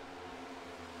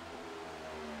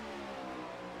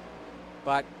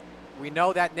 But we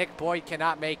know that Nick Boyd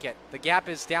cannot make it. The gap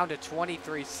is down to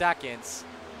 23 seconds.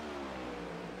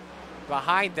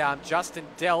 Behind them, Justin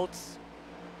Diltz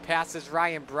passes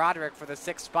Ryan Broderick for the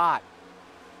 6th spot.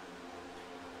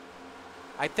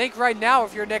 I think right now,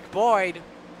 if you're Nick Boyd,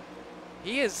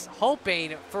 he is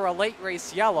hoping for a late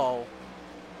race yellow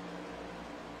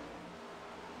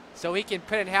so he can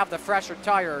pit and have the fresher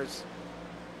tires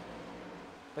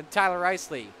than Tyler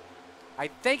Isley. I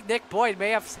think Nick Boyd may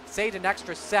have saved an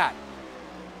extra set.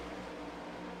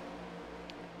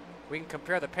 We can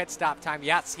compare the pit stop time.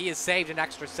 Yes, he has saved an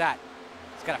extra set.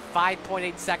 He's got a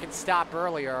 5.8 second stop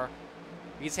earlier.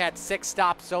 He's had 6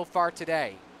 stops so far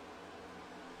today.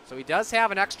 So he does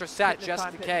have an extra set just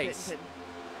in case. If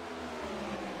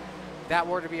that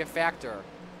were to be a factor.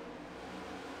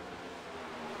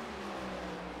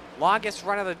 Longest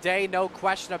run of the day, no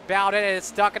question about it. It's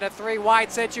stuck in a 3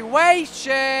 wide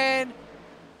situation.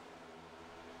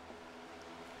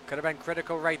 Could have been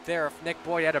critical right there if Nick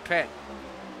Boyd had a pit.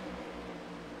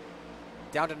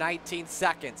 Down to 19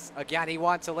 seconds. Again, he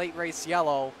wants a late race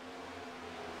yellow,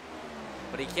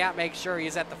 but he can't make sure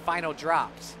he's at the final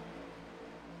drops.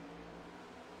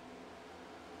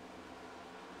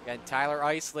 Again, Tyler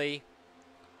Isley,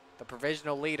 the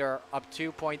provisional leader, up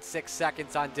 2.6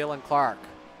 seconds on Dylan Clark.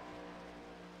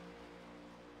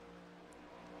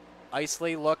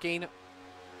 Isley looking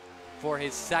for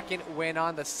his 2nd win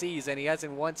on the season. He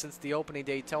hasn't won since the opening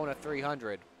Daytona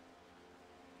 300.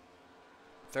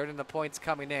 3rd in the points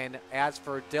coming in. As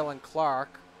for Dylan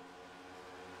Clark,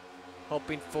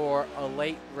 hoping for a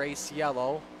late race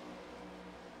yellow.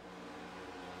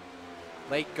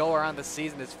 Late goer on the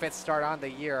season, his 5th start on the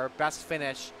year. Best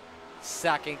finish,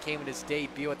 2nd, came in his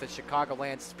debut at the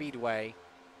Chicagoland Speedway.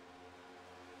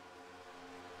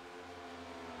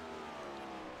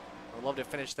 I'd love to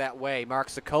finish that way. Mark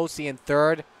Sikosi in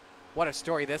 3rd. What a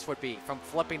story this would be, from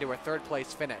flipping to a 3rd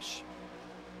place finish.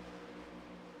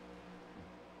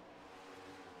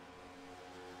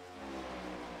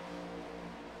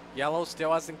 Yellow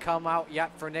still hasn't come out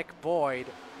yet for Nick Boyd.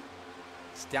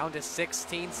 It's down to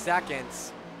 16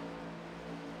 seconds.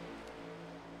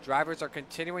 Drivers are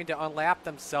continuing to unlap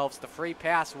themselves. The free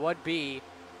pass would be,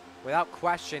 without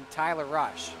question, Tyler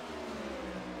Rush.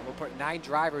 And we'll put 9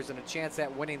 drivers in a chance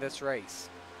at winning this race.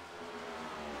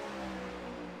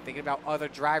 Thinking about other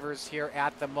drivers here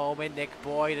at the moment. Nick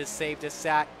Boyd has saved a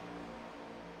set.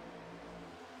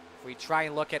 If we try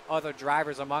and look at other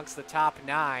drivers amongst the top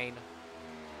 9,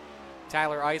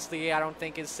 Tyler Isley, I don't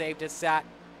think, has saved a set.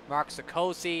 Mark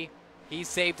Sikosi, he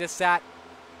saved a set.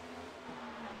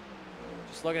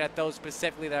 Just looking at those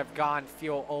specifically that have gone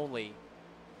fuel only.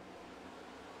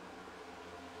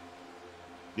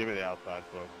 Give me the outside,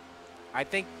 folks. I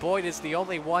think Boyd is the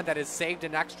only one that has saved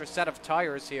an extra set of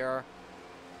tires here.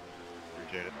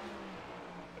 Appreciate it.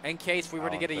 In case we were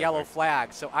to get a yellow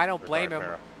flag. So I don't blame him.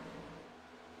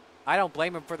 I don't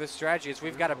blame him for the strategy, as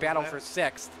we've got a battle for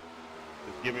 6th. Just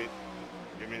give me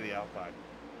the outside.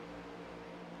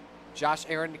 Josh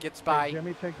Aaron gets by. Hey,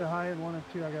 Jimmy, take the high in 1 and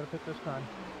 2. I got to pit this time.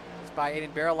 It's by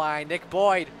Aiden Bearline. Nick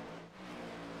Boyd.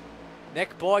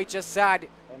 Nick Boyd just said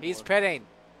he's pitting.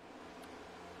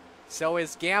 So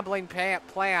his gambling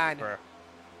plan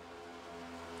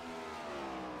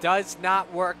does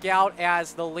not work out,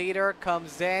 as the leader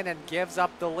comes in and gives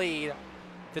up the lead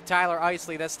to Tyler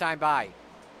Isley this time by.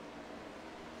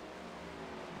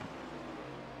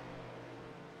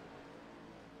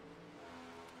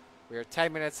 We are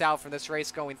 10 minutes out from this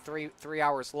race going three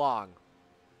hours long.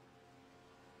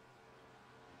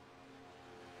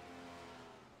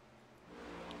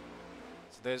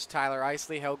 So there's Tyler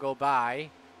Isley. He'll go by.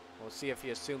 We'll see if he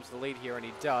assumes the lead here, and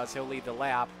he does. He'll lead the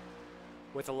lap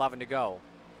with 11 to go.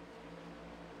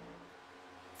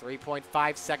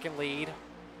 3.5 second lead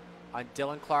on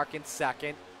Dylan Clark in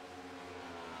 2nd.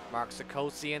 Mark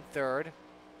Sikosi in 3rd.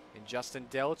 And Justin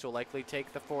Diltz will likely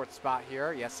take the 4th spot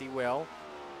here. Yes, he will.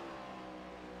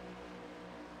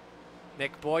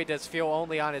 Nick Boyd does fuel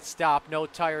only on his stop, no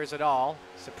tires at all.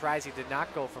 Surprised he did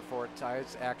not go for 4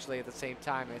 tires. Actually, at the same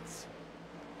time, it's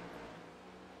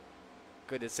a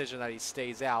good decision that he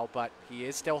stays out, but he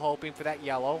is still hoping for that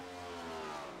yellow.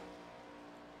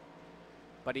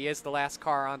 But he is the last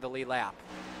car on the lead lap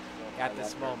at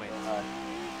this moment.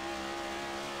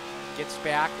 Gets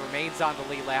back, remains on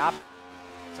the lead lap.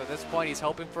 So at this point, he's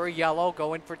hoping for a yellow,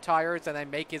 go in for tires, and then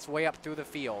make his way up through the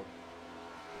field.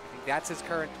 I think that's his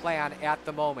current plan at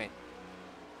the moment.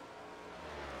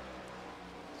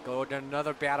 Let's go to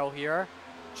another battle here.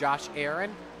 Josh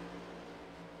Aaron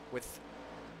with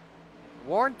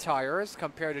worn tires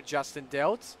compared to Justin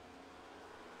Diltz.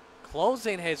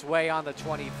 Closing his way on the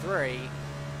 23,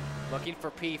 looking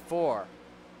for P4.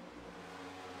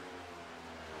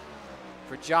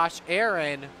 For Josh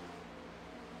Aaron, if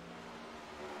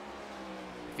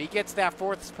he gets that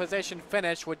 4th position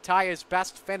finish, would tie his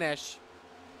best finish,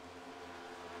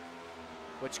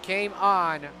 which came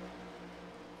on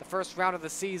the first round of the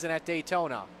season at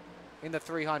Daytona in the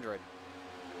 300.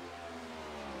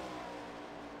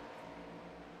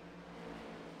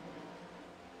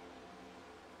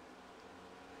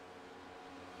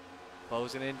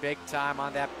 Closing in big time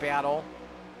on that battle.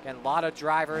 Again, a lot of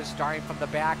drivers starting from the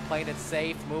back, playing it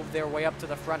safe, move their way up to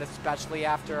the front, especially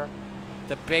after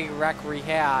the big wreck we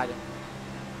had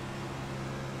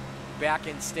back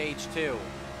in stage 2.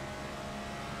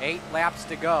 8 laps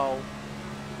to go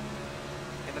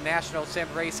in the National Sim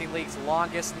Racing League's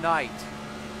longest night.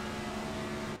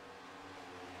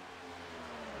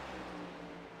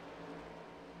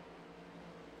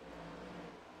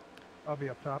 I'll be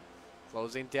up top.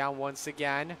 Closing down once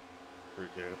again. 3-2.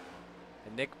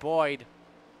 And Nick Boyd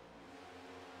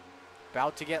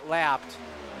about to get lapped.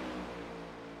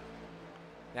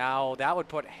 Now that would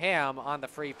put him on the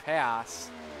free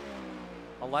pass.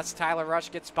 Unless Tyler Rush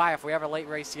gets by if we have a late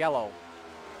race yellow.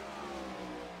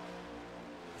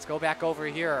 Let's go back over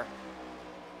here.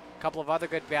 A couple of other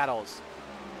good battles.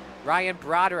 Ryan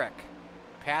Broderick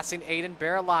passing Aiden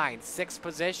Bearline, 6th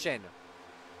position.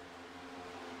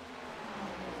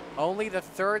 Only the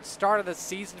 3rd start of the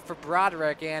season for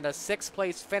Broderick, and a 6th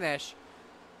place finish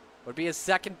would be his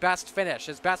 2nd best finish.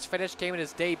 His best finish came in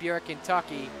his debut at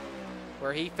Kentucky,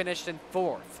 where he finished in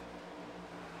 4th.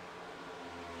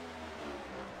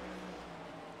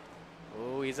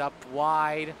 Ooh, he's up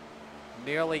wide.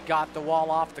 Nearly got the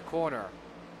wall off the corner.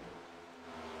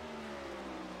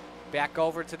 Back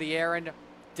over to the Aaron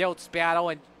Diltz battle,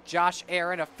 and Josh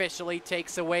Aaron officially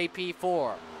takes away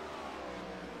P4.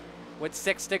 With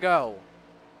 6 to go.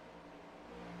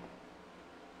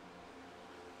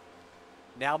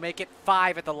 Now make it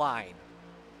 5 at the line.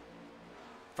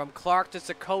 From Clark to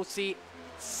Sikosi,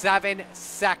 7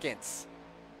 seconds.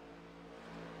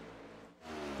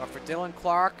 But for Dylan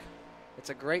Clark,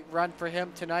 it's a great run for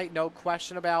him tonight, no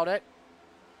question about it.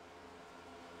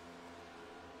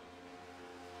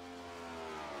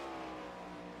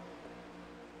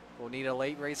 We'll need a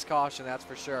late race caution, that's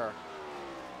for sure.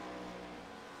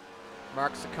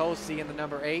 Mark Sikosi in the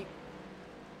number 8.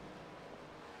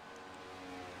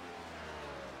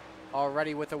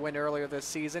 Already with a win earlier this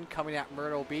season, coming at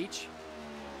Myrtle Beach.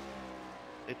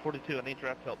 842, I need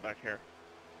draft help back here.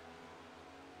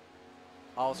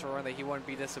 Also a run that he wouldn't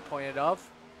be disappointed of.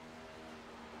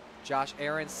 Josh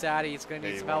Aaron said he's going to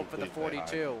need some help for the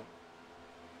 42.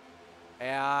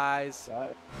 As...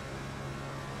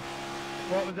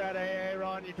 What was that, AA,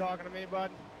 Ron? You talking to me,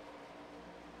 bud?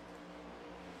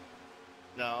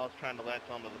 No, I was trying to latch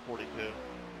onto the 42.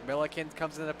 Milliken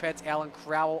comes in the pits. Alan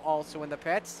Crowell also in the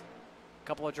pits. A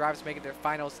couple of drivers making their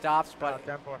final stops, but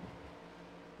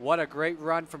what a great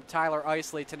run from Tyler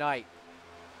Isley tonight.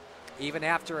 Even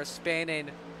after a spin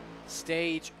in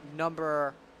stage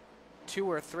number 2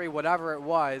 or 3, whatever it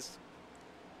was,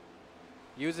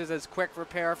 uses his quick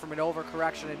repair from an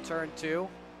overcorrection in turn 2.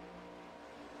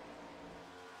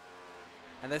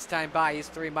 And this time by, he's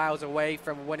 3 miles away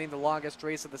from winning the longest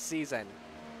race of the season.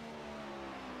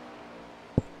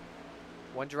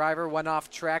 One driver went off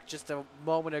track just a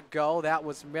moment ago. That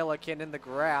was Milliken in the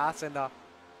grass in the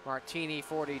Martini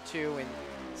 42 in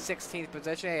 16th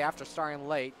position. Hey, after starting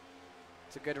late,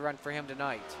 it's a good run for him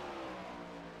tonight.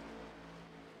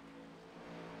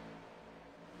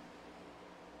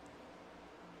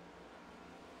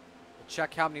 We'll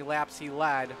check how many laps he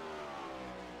led.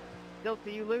 Diltz, are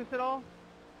you loose at all?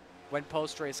 When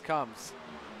post-race comes.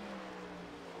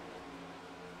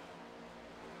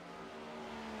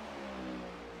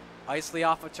 Isley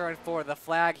off of turn 4, the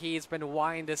flag he's been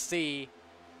wanting to see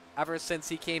ever since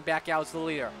he came back out as the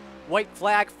leader. White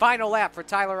flag, final lap for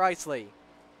Tyler Isley.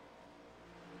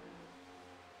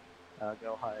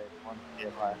 Go high,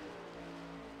 1 high.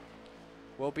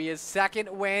 Will be his second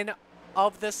win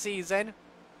of the season.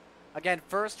 Again,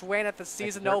 first win at the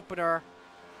season opener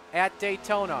at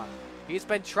Daytona. He's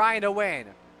been trying to win.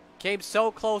 Came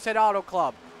so close at Auto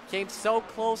Club. Came so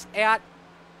close at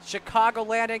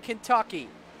Chicagoland and Kentucky.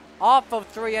 Off of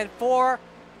 3 and 4,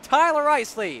 Tyler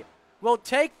Isley will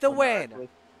take the win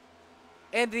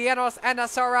in the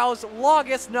NSRL's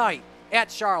longest night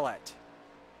at Charlotte.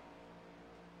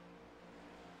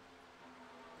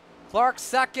 Clark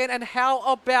second, and how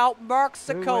about Mark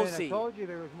Sikosi? I told you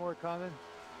there was more coming.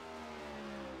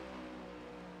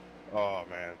 Oh,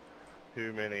 man.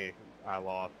 Too many I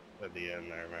lost at the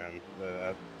end there, man.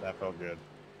 That felt good.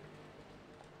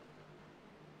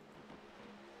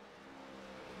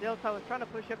 Dils, I was trying to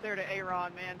push up there to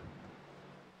Aaron, man.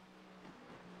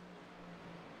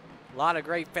 A lot of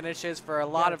great finishes for a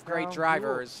lot of great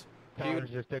drivers. Tires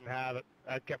just didn't have it.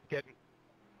 I kept getting.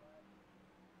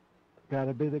 Got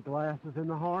to be the glasses in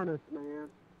the harness, man.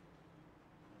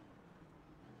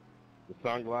 The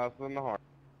sunglasses and the heart.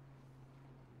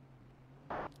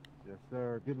 Yes,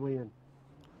 sir. Good win.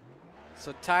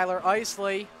 So Tyler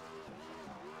Isley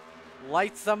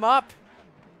lights them up.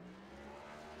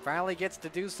 Finally gets to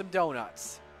do some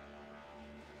donuts.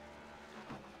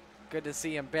 Good to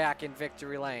see him back in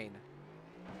victory lane.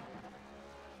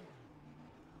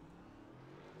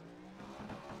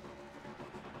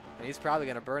 And he's probably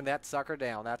going to burn that sucker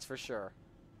down, that's for sure.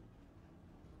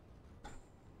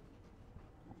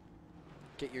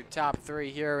 Get your top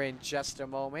 3 here in just a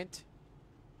moment.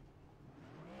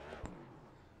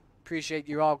 Appreciate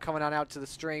you all coming on out to the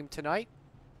stream tonight.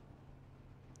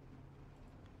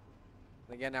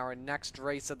 Again, our next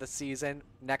race of the season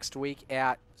next week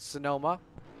at Sonoma.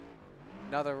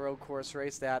 Another road course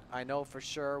race that I know for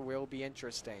sure will be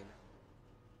interesting.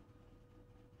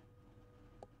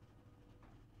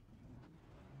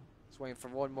 Just waiting for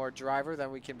one more driver,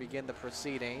 then we can begin the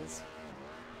proceedings.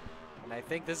 And I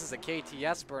think this is a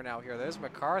KTS burnout here. There's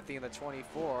McCarthy in the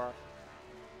 24,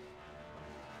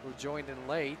 who joined in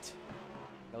late.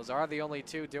 Those are the only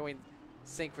two doing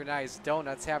synchronized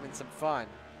donuts, having some fun.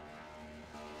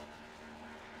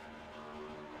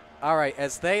 All right,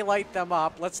 as they light them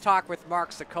up, let's talk with Mark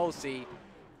Sikosi,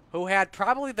 who had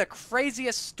probably the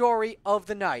craziest story of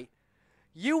the night.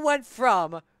 You went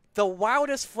from the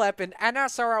wildest flip in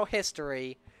NSRO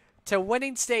history to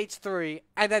winning stage 3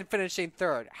 and then finishing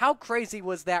 3rd. How crazy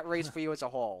was that race for you as a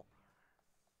whole?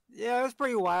 Yeah, it was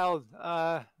pretty wild.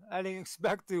 I didn't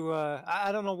expect to.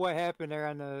 I don't know what happened there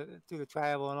on through the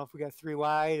travel. I don't know if we got 3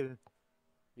 wide.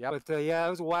 But yeah, it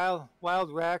was a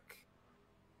wild wreck.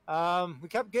 We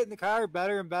kept getting the car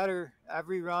better and better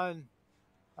every run.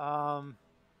 Tyler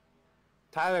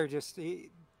just he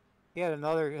had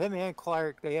another, him and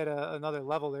Clark, they had another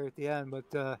level there at the end,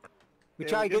 but we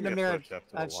tried getting them there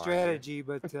on strategy,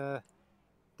 but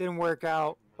didn't work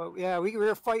out. But yeah, we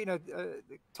were fighting a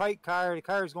tight car. The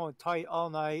car was going tight all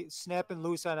night, snapping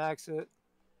loose on exit.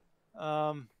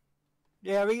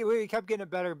 Yeah, we kept getting it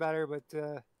better and better, but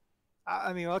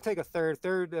I mean, I'll take a third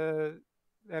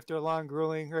after a long,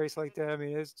 grueling race like that. I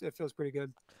mean, it feels pretty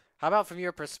good. How about from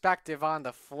your perspective on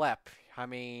the flip? I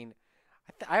mean,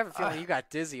 I have a feeling you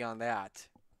got dizzy on that.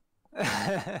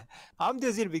 I'm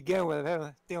dizzy to begin with.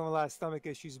 I'm dealing with a lot of stomach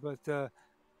issues, but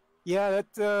yeah,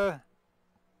 that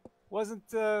wasn't.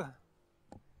 I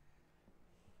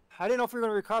didn't know if we were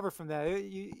going to recover from that.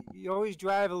 You always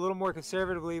drive a little more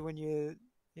conservatively when you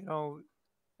know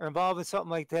are involved in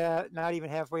something like that. Not even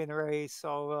halfway in the race,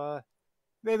 so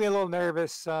made me a little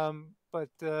nervous. But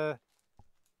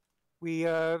we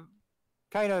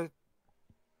kind of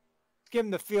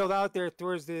skimmed the field out there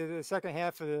towards the second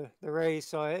half of the race,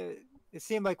 so it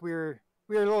seemed like we were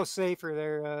a little safer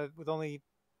there with only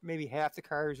maybe half the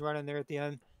cars running there at the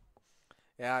end.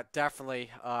 Yeah,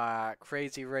 definitely.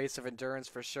 Crazy race of endurance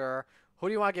for sure. Who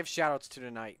do you want to give shout-outs to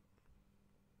tonight?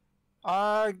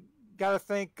 Got to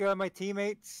thank my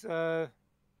teammates,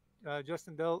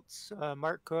 Justin Diltz,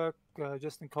 Mark Cook,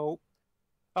 Justin Cope.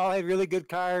 All had really good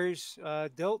cars.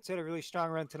 Diltz had a really strong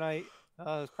run tonight.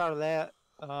 I was proud of that.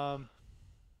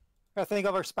 I think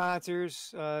of our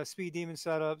sponsors, Speed Demon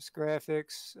Setups,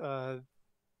 Graphics,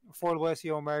 Affordable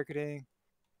SEO Marketing.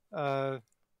 Got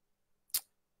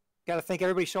to thank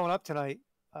everybody showing up tonight.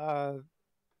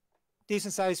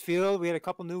 Decent sized field. We had a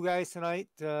couple new guys tonight.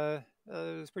 It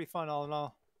was pretty fun all in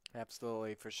all.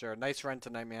 Absolutely, for sure. Nice run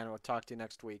tonight, man. We'll talk to you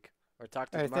next week. Or talk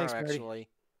to you All right, tomorrow, thanks, actually.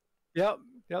 Yep.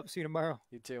 See you tomorrow.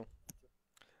 You too.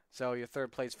 So your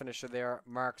third place finisher there,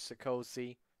 Mark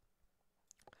Sikosi.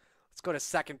 Let's go to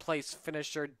second place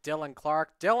finisher, Dylan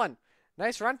Clark. Dylan,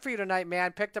 nice run for you tonight,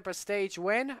 man. Picked up a stage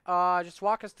win. Just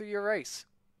walk us through your race.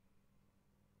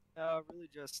 Really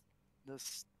just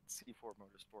this C4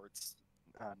 Motorsports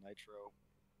Nitro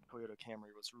Toyota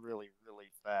Camry was really, really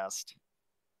fast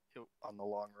on the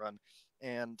long run.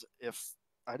 And if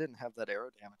I didn't have that aero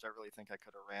damage, I really think I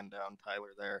could have ran down Tyler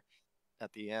there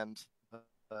at the end.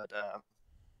 But a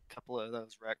couple of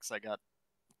those wrecks, I got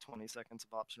 20 seconds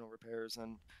of optional repairs,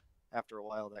 and after a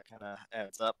while, that kind of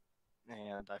adds up.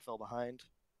 And I fell behind,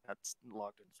 got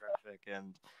locked in traffic,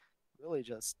 and really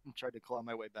just tried to claw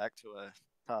my way back to a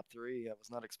top three. I was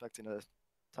not expecting a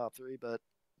top three, but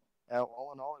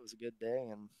all in all, it was a good day,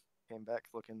 and came back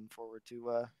looking forward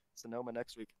to Sonoma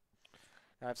next week.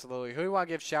 Absolutely. Who do you want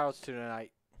to give shout outs to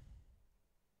tonight?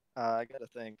 I got to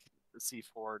thank the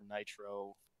C4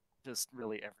 Nitro, just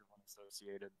really everyone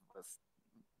associated with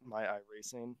my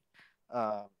iRacing.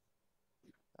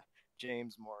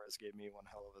 James Morris gave me one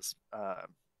hell of a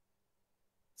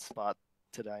spot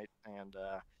tonight, and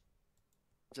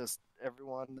just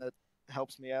everyone that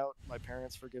helps me out. My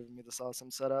parents for giving me this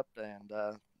awesome setup, and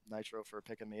Nitro for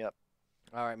picking me up.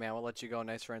 All right, man. We'll let you go.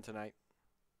 Nice run tonight.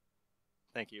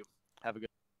 Thank you. Have a good.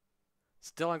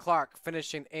 Dylan Clark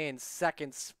finishing in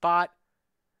second spot.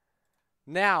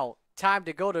 Now, time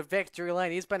to go to victory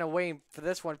lane. He's been waiting for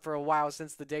this one for a while,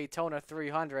 since the Daytona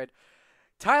 300.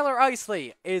 Tyler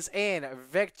Isley is in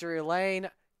victory lane.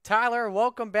 Tyler,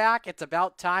 welcome back. It's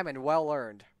about time and well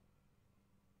earned.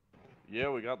 Yeah,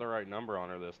 we got the right number on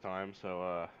her this time,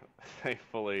 so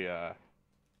thankfully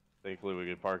we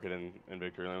could park it in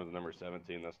victory lane with number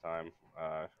 17 this time.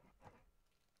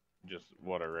 Just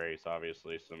what a race!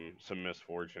 Obviously, some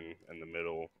misfortune in the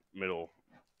middle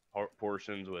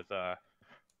portions with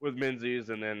Menzies,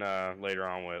 and then later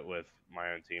on with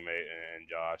my own teammate and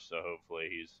Josh. So hopefully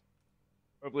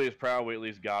he's proud. We at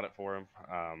least got it for him.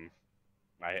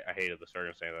 I hated the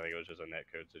circumstance. I think it was just a net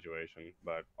code situation,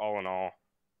 but all in all,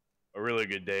 a really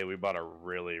good day. We bought a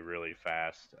really, really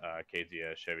fast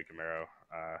KTS Chevy Camaro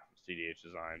CDH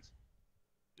Designs.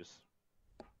 Just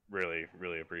really,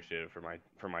 really appreciative for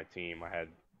my team. I had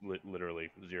literally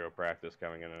zero practice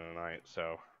coming in tonight,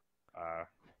 so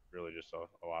really just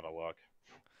a lot of luck.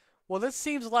 Well, this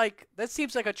seems like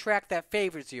a track that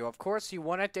favors you. Of course, you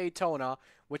won at Daytona,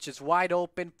 which is wide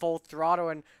open, full throttle,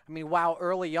 and I mean, wow,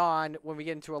 early on when we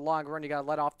get into a long run, you gotta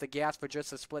let off the gas for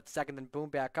just a split second, then boom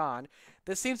back on.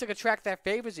 This seems like a track that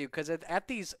favors you because at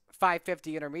these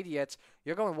 550 intermediates,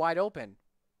 you're going wide open.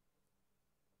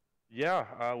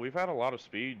 Yeah, we've had a lot of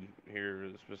speed here.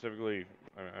 Specifically,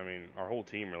 I mean, our whole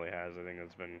team really has. I think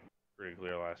it's been pretty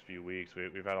clear the last few weeks.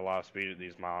 We've had a lot of speed at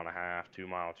these 1.5 mile, 2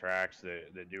 mile tracks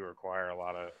that do require a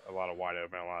lot of wide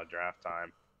open, a lot of draft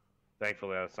time.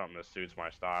 Thankfully, that's something that suits my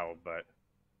style. But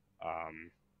I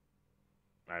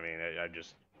mean, I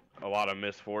just a lot of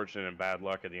misfortune and bad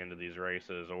luck at the end of these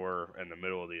races, or in the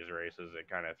middle of these races. It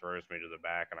kind of throws me to the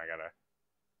back, and I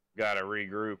gotta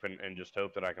regroup and just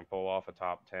hope that I can pull off a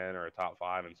top 10 or a top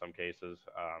 5 in some cases.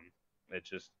 It's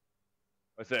just,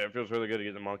 like I said, it feels really good to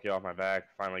get the monkey off my back,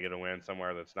 finally get a win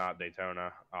somewhere that's not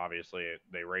Daytona. Obviously,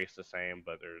 they race the same,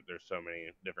 but there's so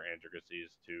many different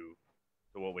intricacies to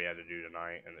what we had to do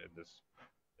tonight. And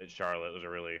at Charlotte was a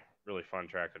really, really fun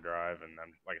track to drive. And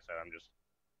like I said, I'm just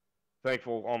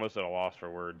thankful, almost at a loss for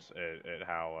words, at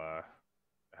how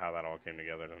that all came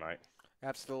together tonight.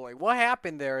 Absolutely. What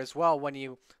happened there as well when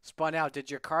you spun out?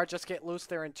 Did your car just get loose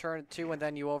there in turn 2 and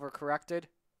then you overcorrected?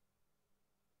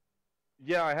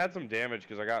 Yeah, I had some damage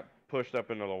because I got pushed up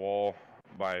into the wall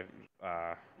by.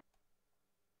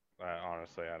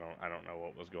 Honestly, I don't know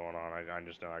what was going on. I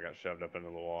just know I got shoved up into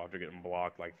the wall after getting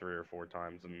blocked like 3 or 4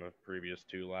 times in the previous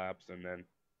 2 laps, and then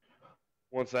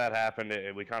once that happened,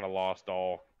 we kind of lost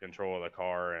all control of the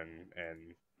car, and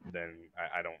then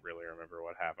I don't really remember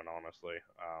what happened, honestly.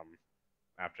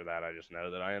 After that, I just know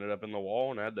that I ended up in the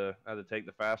wall and had to take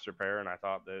the fast repair, and I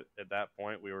thought that at that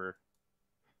point we were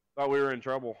in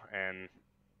trouble, and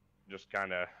just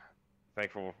kind of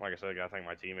thankful. Like I said, I got to thank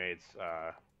my teammates,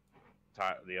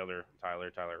 the other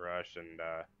Tyler Rush, and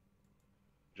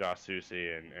Josh Susi,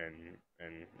 and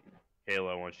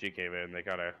Kayla. Once she came in, they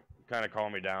kind of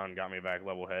calmed me down, got me back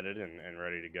level-headed and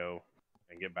ready to go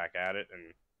and get back at it.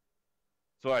 And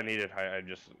so I needed. I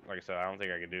just, like I said, I don't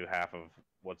think I could do half of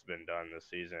what's been done this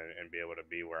season and be able to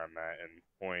be where I'm at in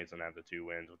points and have the 2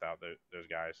 wins without those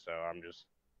guys. So I'm just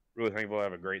really thankful I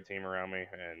have a great team around me,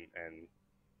 and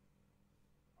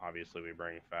obviously we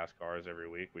bring fast cars every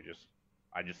week.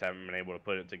 I just haven't been able to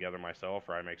put it together myself,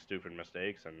 or I make stupid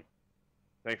mistakes, and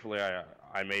thankfully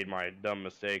I made my dumb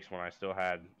mistakes when I still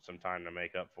had some time to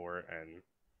make up for it and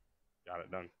got it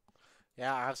done.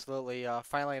 Yeah, absolutely.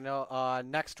 Finally,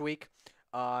 next week,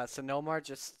 Sonoma,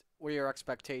 just what are your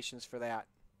expectations for that?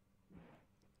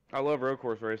 I love road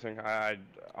course racing. I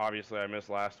obviously I missed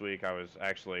last week. I was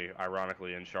actually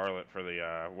ironically in Charlotte for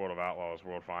the World of Outlaws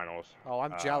World Finals. Oh,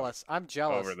 I'm jealous. I'm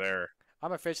jealous. Over there.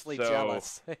 I'm officially So,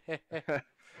 jealous.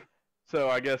 So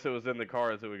I guess it was in the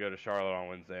cards that we go to Charlotte on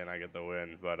Wednesday and I get the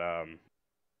win. But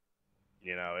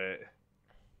you know,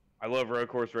 I love road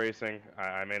course racing.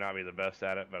 I may not be the best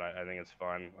at it, but I think it's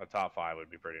fun. A top 5 would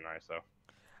be pretty nice, though.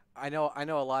 I know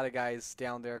a lot of guys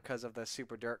down there because of the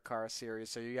Super Dirt Car series,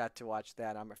 so you got to watch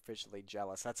that. I'm officially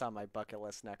jealous. That's on my bucket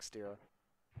list next year.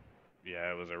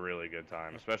 Yeah, it was a really good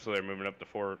time, especially they're moving up to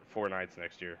four nights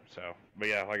next year. So, but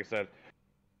yeah, like I said,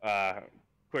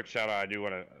 quick shout out. I do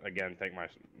want to again thank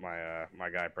my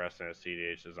guy Preston at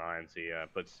CDH Designs. He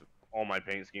puts all my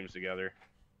paint schemes together,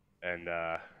 and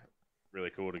really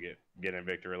cool to get in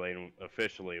victory lane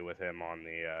officially with him on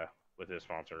the with his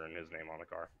sponsor and his name on the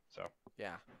car. So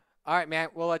yeah. All right, man.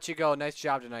 We'll let you go. Nice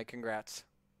job tonight. Congrats.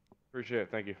 Appreciate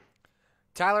it. Thank you.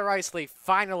 Tyler Isley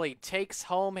finally takes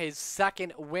home his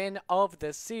second win of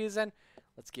the season.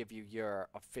 Let's give you your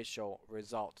official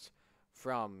results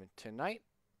from tonight.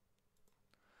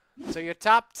 So your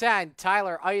top 10,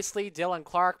 Tyler Isley, Dylan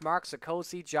Clark, Mark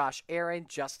Sikosi, Josh Aaron,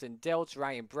 Justin Dilch,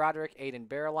 Ryan Broderick, Aiden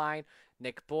Bearline,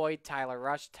 Nick Boyd, Tyler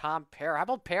Rush, Tom Para. How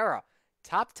about Para?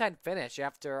 Top 10 finish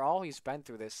after all he's been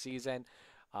through this season.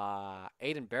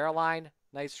 Aiden Bearline,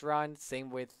 nice run. Same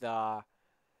with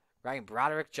Ryan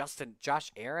Broderick,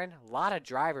 Josh Aaron. A lot of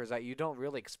drivers that you don't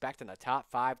really expect in the top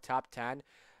 5, top 10.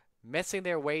 Missing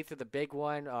their way through the big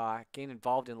one, getting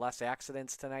involved in less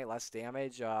accidents tonight, less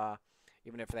damage,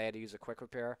 even if they had to use a quick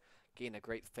repair. Getting a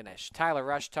great finish. Tyler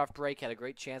Rush, tough break, had a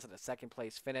great chance at a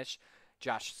second-place finish.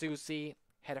 Josh Susi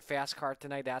had a fast car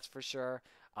tonight, that's for sure.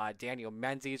 Daniel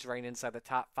Menzies right inside the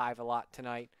top 5 a lot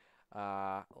tonight.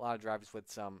 A lot of drivers with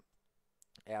some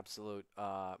absolute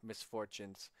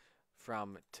misfortunes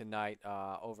from tonight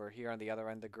over here on the other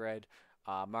end of the grid.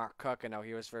 Mark Cook, I know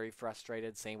he was very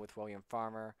frustrated. Same with William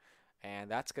Farmer.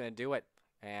 And that's going to do it.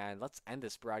 And let's end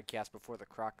this broadcast before the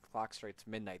clock strikes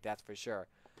midnight, that's for sure.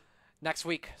 Next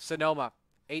week, Sonoma,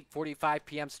 8:45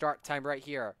 p.m. start time right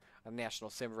here on the National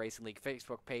Sim Racing League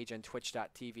Facebook page and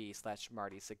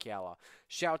twitch.tv/Marty Sakala.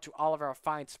 Shout out to all of our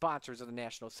fine sponsors of the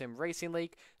National Sim Racing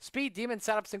League: Speed Demon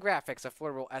Setups and Graphics,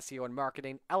 affordable SEO and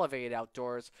marketing, Elevated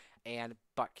Outdoors, and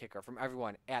Butt Kicker. From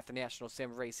everyone at the National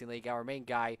Sim Racing League, our main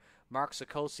guy, Mark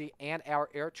Sikosi, and our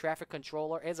air traffic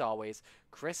controller, as always,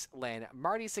 Chris Lynn.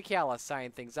 Marty Sakala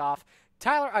signing things off.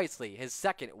 Tyler Isley, his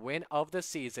second win of the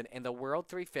season in the World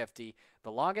 350,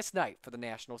 the longest night for the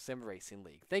National Sim Racing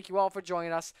League. Thank you all for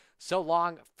joining us. So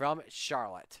long from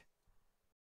Charlotte.